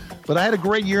this. But I had a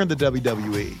great year in the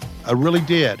WWE. I really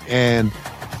did. And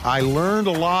I learned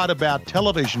a lot about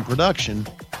television production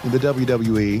in the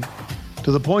WWE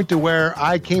to the point to where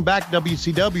I came back to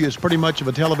WCW as pretty much of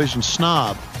a television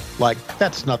snob. Like,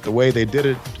 that's not the way they did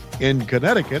it in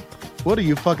Connecticut. What are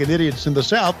you fucking idiots in the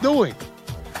South doing?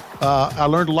 I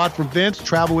learned a lot from Vince,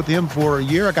 traveled with him for a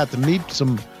year. I got to meet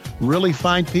some really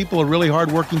fine people, really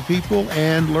hardworking people,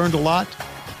 and learned a lot.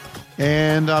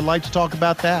 And I'd like to talk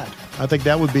about that. I think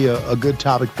that would be a good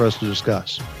topic for us to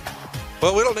discuss.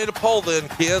 Well, we don't need a poll then,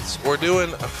 kids. We're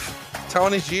doing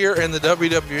Tony's year in the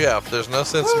WWF. There's no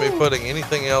sense in me putting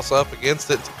anything else up against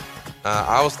it.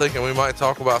 I was thinking we might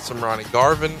talk about some Ronnie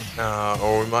Garvin,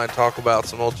 or we might talk about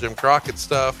some old Jim Crockett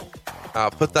stuff.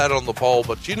 Put that on the poll,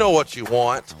 but you know what you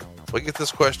want. We get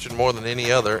this question more than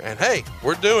any other, and hey,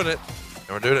 we're doing it, and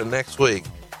we're doing it next week.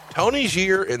 Tony's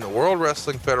year in the World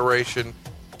Wrestling Federation.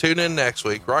 Tune in next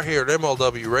week right here at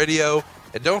MLW Radio,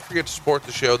 and don't forget to support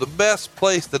the show. The best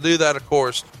place to do that, of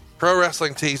course,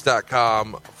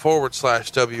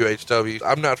 ProWrestlingTees.com/WHW.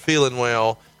 I'm not feeling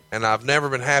well, and I've never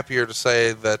been happier to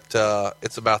say that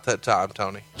it's about that time,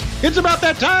 Tony. It's about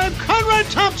that time. Conrad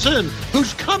Thompson,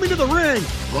 who's coming to the ring.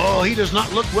 Oh, he does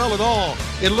not look well at all.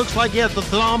 It looks like he has the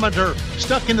thermometer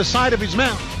stuck in the side of his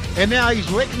mouth. And now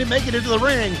he's waiting to make it into the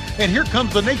ring. And here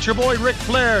comes the Nature Boy, Ric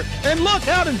Flair. And look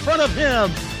out in front of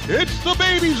him. It's the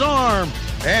baby's arm.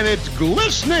 And it's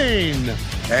glistening.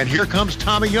 And here comes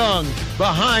Tommy Young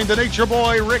behind the Nature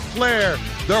Boy, Ric Flair.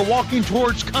 They're walking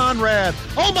towards Conrad.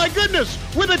 Oh, my goodness,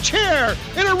 with a chair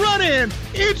and a run-in.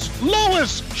 It's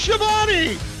Lois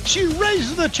Schiavone. She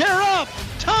raises the chair up.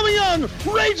 Tommy Young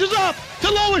raises up to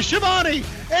Lois Schiavone.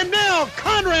 And now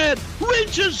Conrad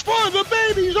reaches for the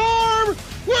baby's arm.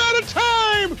 We're out of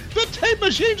time. The tape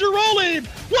machines are rolling.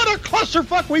 What a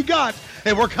clusterfuck we got.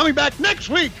 And we're coming back next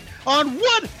week on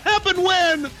What Happened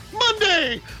When,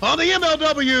 Monday on the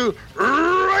MLW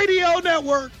Radio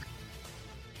Network.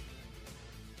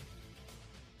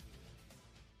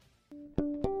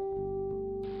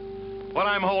 What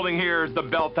I'm holding here is the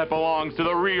belt that belongs to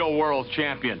the real world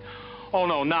champion. Oh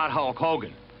no, not Hulk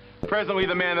Hogan. Presently,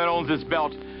 the man that owns this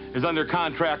belt is under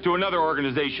contract to another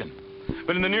organization.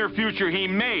 But in the near future, he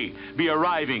may be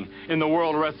arriving in the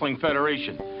World Wrestling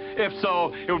Federation. If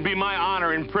so, it would be my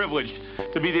honor and privilege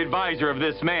to be the advisor of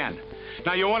this man.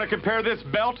 Now, you want to compare this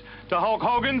belt to Hulk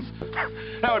Hogan's?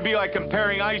 That would be like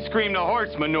comparing ice cream to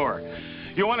horse manure.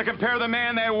 You want to compare the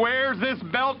man that wears this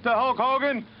belt to Hulk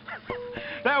Hogan?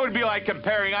 That would be like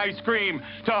comparing ice cream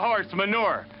to horse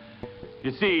manure.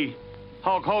 You see,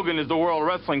 Hulk Hogan is the World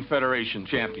Wrestling Federation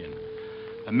champion.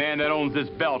 The man that owns this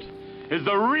belt is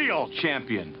the real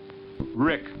champion,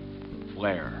 Ric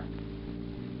Flair.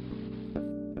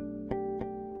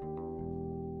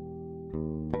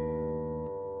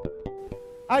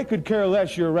 I could care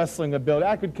less your wrestling ability.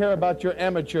 I could care about your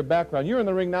amateur background. You're in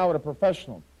the ring now with a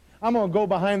professional. I'm going to go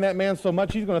behind that man so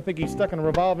much he's going to think he's stuck in a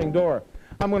revolving door.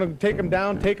 I'm going to take him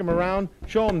down, take him around,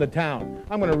 show him the town.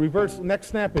 I'm going to reverse neck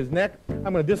snap his neck.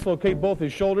 I'm going to dislocate both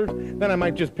his shoulders. Then I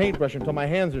might just paintbrush until my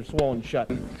hands are swollen shut.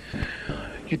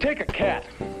 You take a cat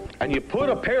and you put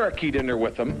a parakeet in there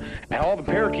with them, and all the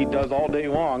parakeet does all day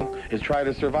long is try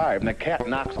to survive. And the cat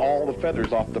knocks all the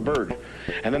feathers off the bird.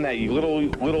 And then that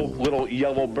little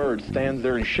yellow bird stands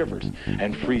there and shivers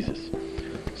and freezes.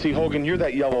 See, Hogan, you're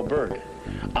that yellow bird.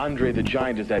 Andre the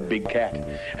Giant is that big cat,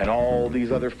 and all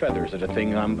these other feathers are the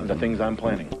things I'm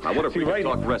planning. I wonder if we can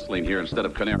talk wrestling here instead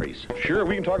of canaries. Sure,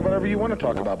 we can talk about whatever you want to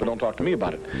talk about, but don't talk to me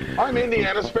about it. I'm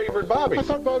Indiana's favorite Bobby. I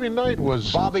thought Bobby Knight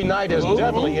was... Bobby Knight is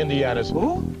definitely Indiana's.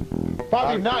 Who?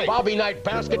 Bobby Knight. Bobby Knight,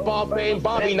 basketball fame,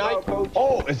 Bobby Knight.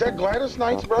 Oh, is that Gladys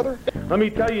Knight's brother? Let me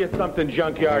tell you something,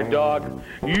 junkyard dog.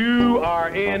 You are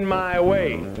in my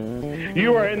way.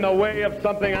 You are in the way of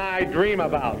something I dream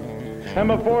about. And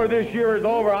before this year is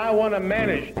over, I want to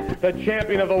manage the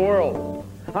champion of the world.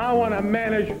 I want to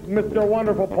manage Mr.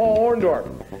 Wonderful Paul Orndorff.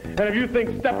 And if you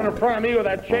think stepping in front of me with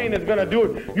that chain is going to do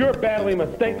it, you're badly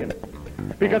mistaken.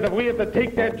 Because if we have to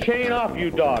take that chain off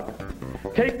you, dog,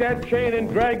 take that chain and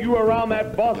drag you around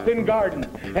that Boston Garden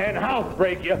and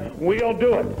housebreak you, we'll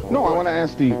do it. No, I want to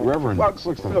ask the Reverend. Well,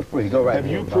 feel free, go right Have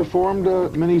ahead, you brother.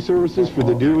 performed many services for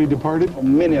the dearly departed?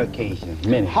 On many occasions,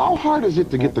 many. How hard is it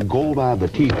to get the gold out of the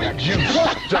teeth?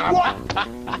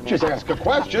 What? Just ask a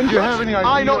question. Do you have any idea?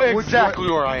 I know exactly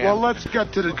where I am. Well, let's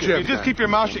get to the gym. You just keep your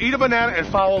mouth shut, eat a banana, and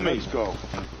follow me. Let's go.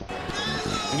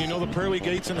 And you know the pearly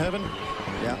gates in heaven?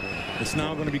 Yeah. It's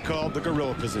now going to be called the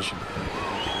gorilla position.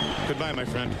 Goodbye, my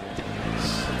friend.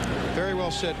 Very well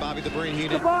said, Bobby the Brain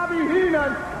Heenan. Bobby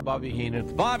Heenan! Bobby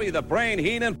Heenan. Bobby the Brain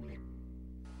Heenan.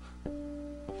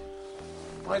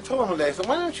 I told him one day, I said,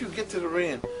 why don't you get to the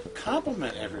ring and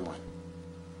compliment everyone?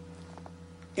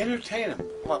 Entertain them.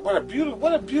 What a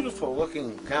beautiful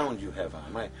looking gown you have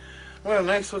on. What a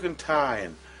nice looking tie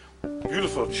and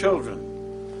beautiful children.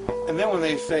 And then when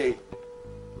they say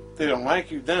they don't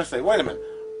like you, then I say, wait a minute,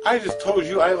 I just told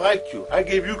you I liked you. I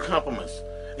gave you compliments.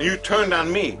 And you turned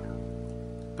on me.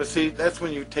 But see, that's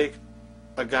when you take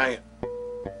a guy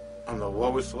on the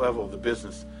lowest level of the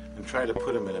business and try to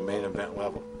put him at a main event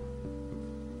level.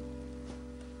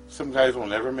 Some guys will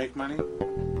never make money.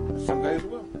 Some guys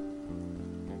will.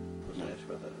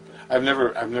 I've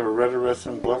never read a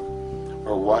wrestling book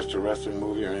or watched a wrestling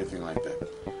movie or anything like that,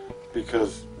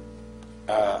 because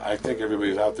I think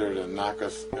everybody's out there to knock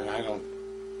us, and I don't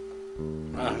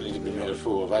need to be made a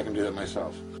fool of. I can do that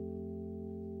myself.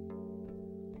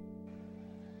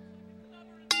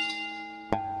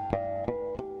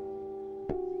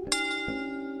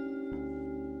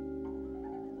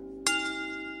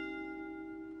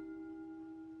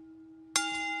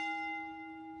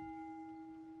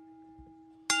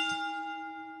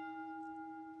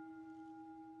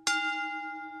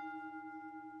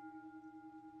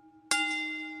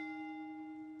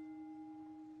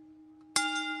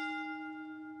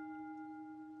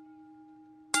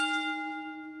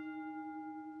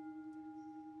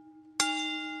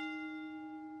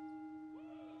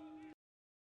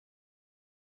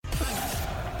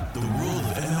 The world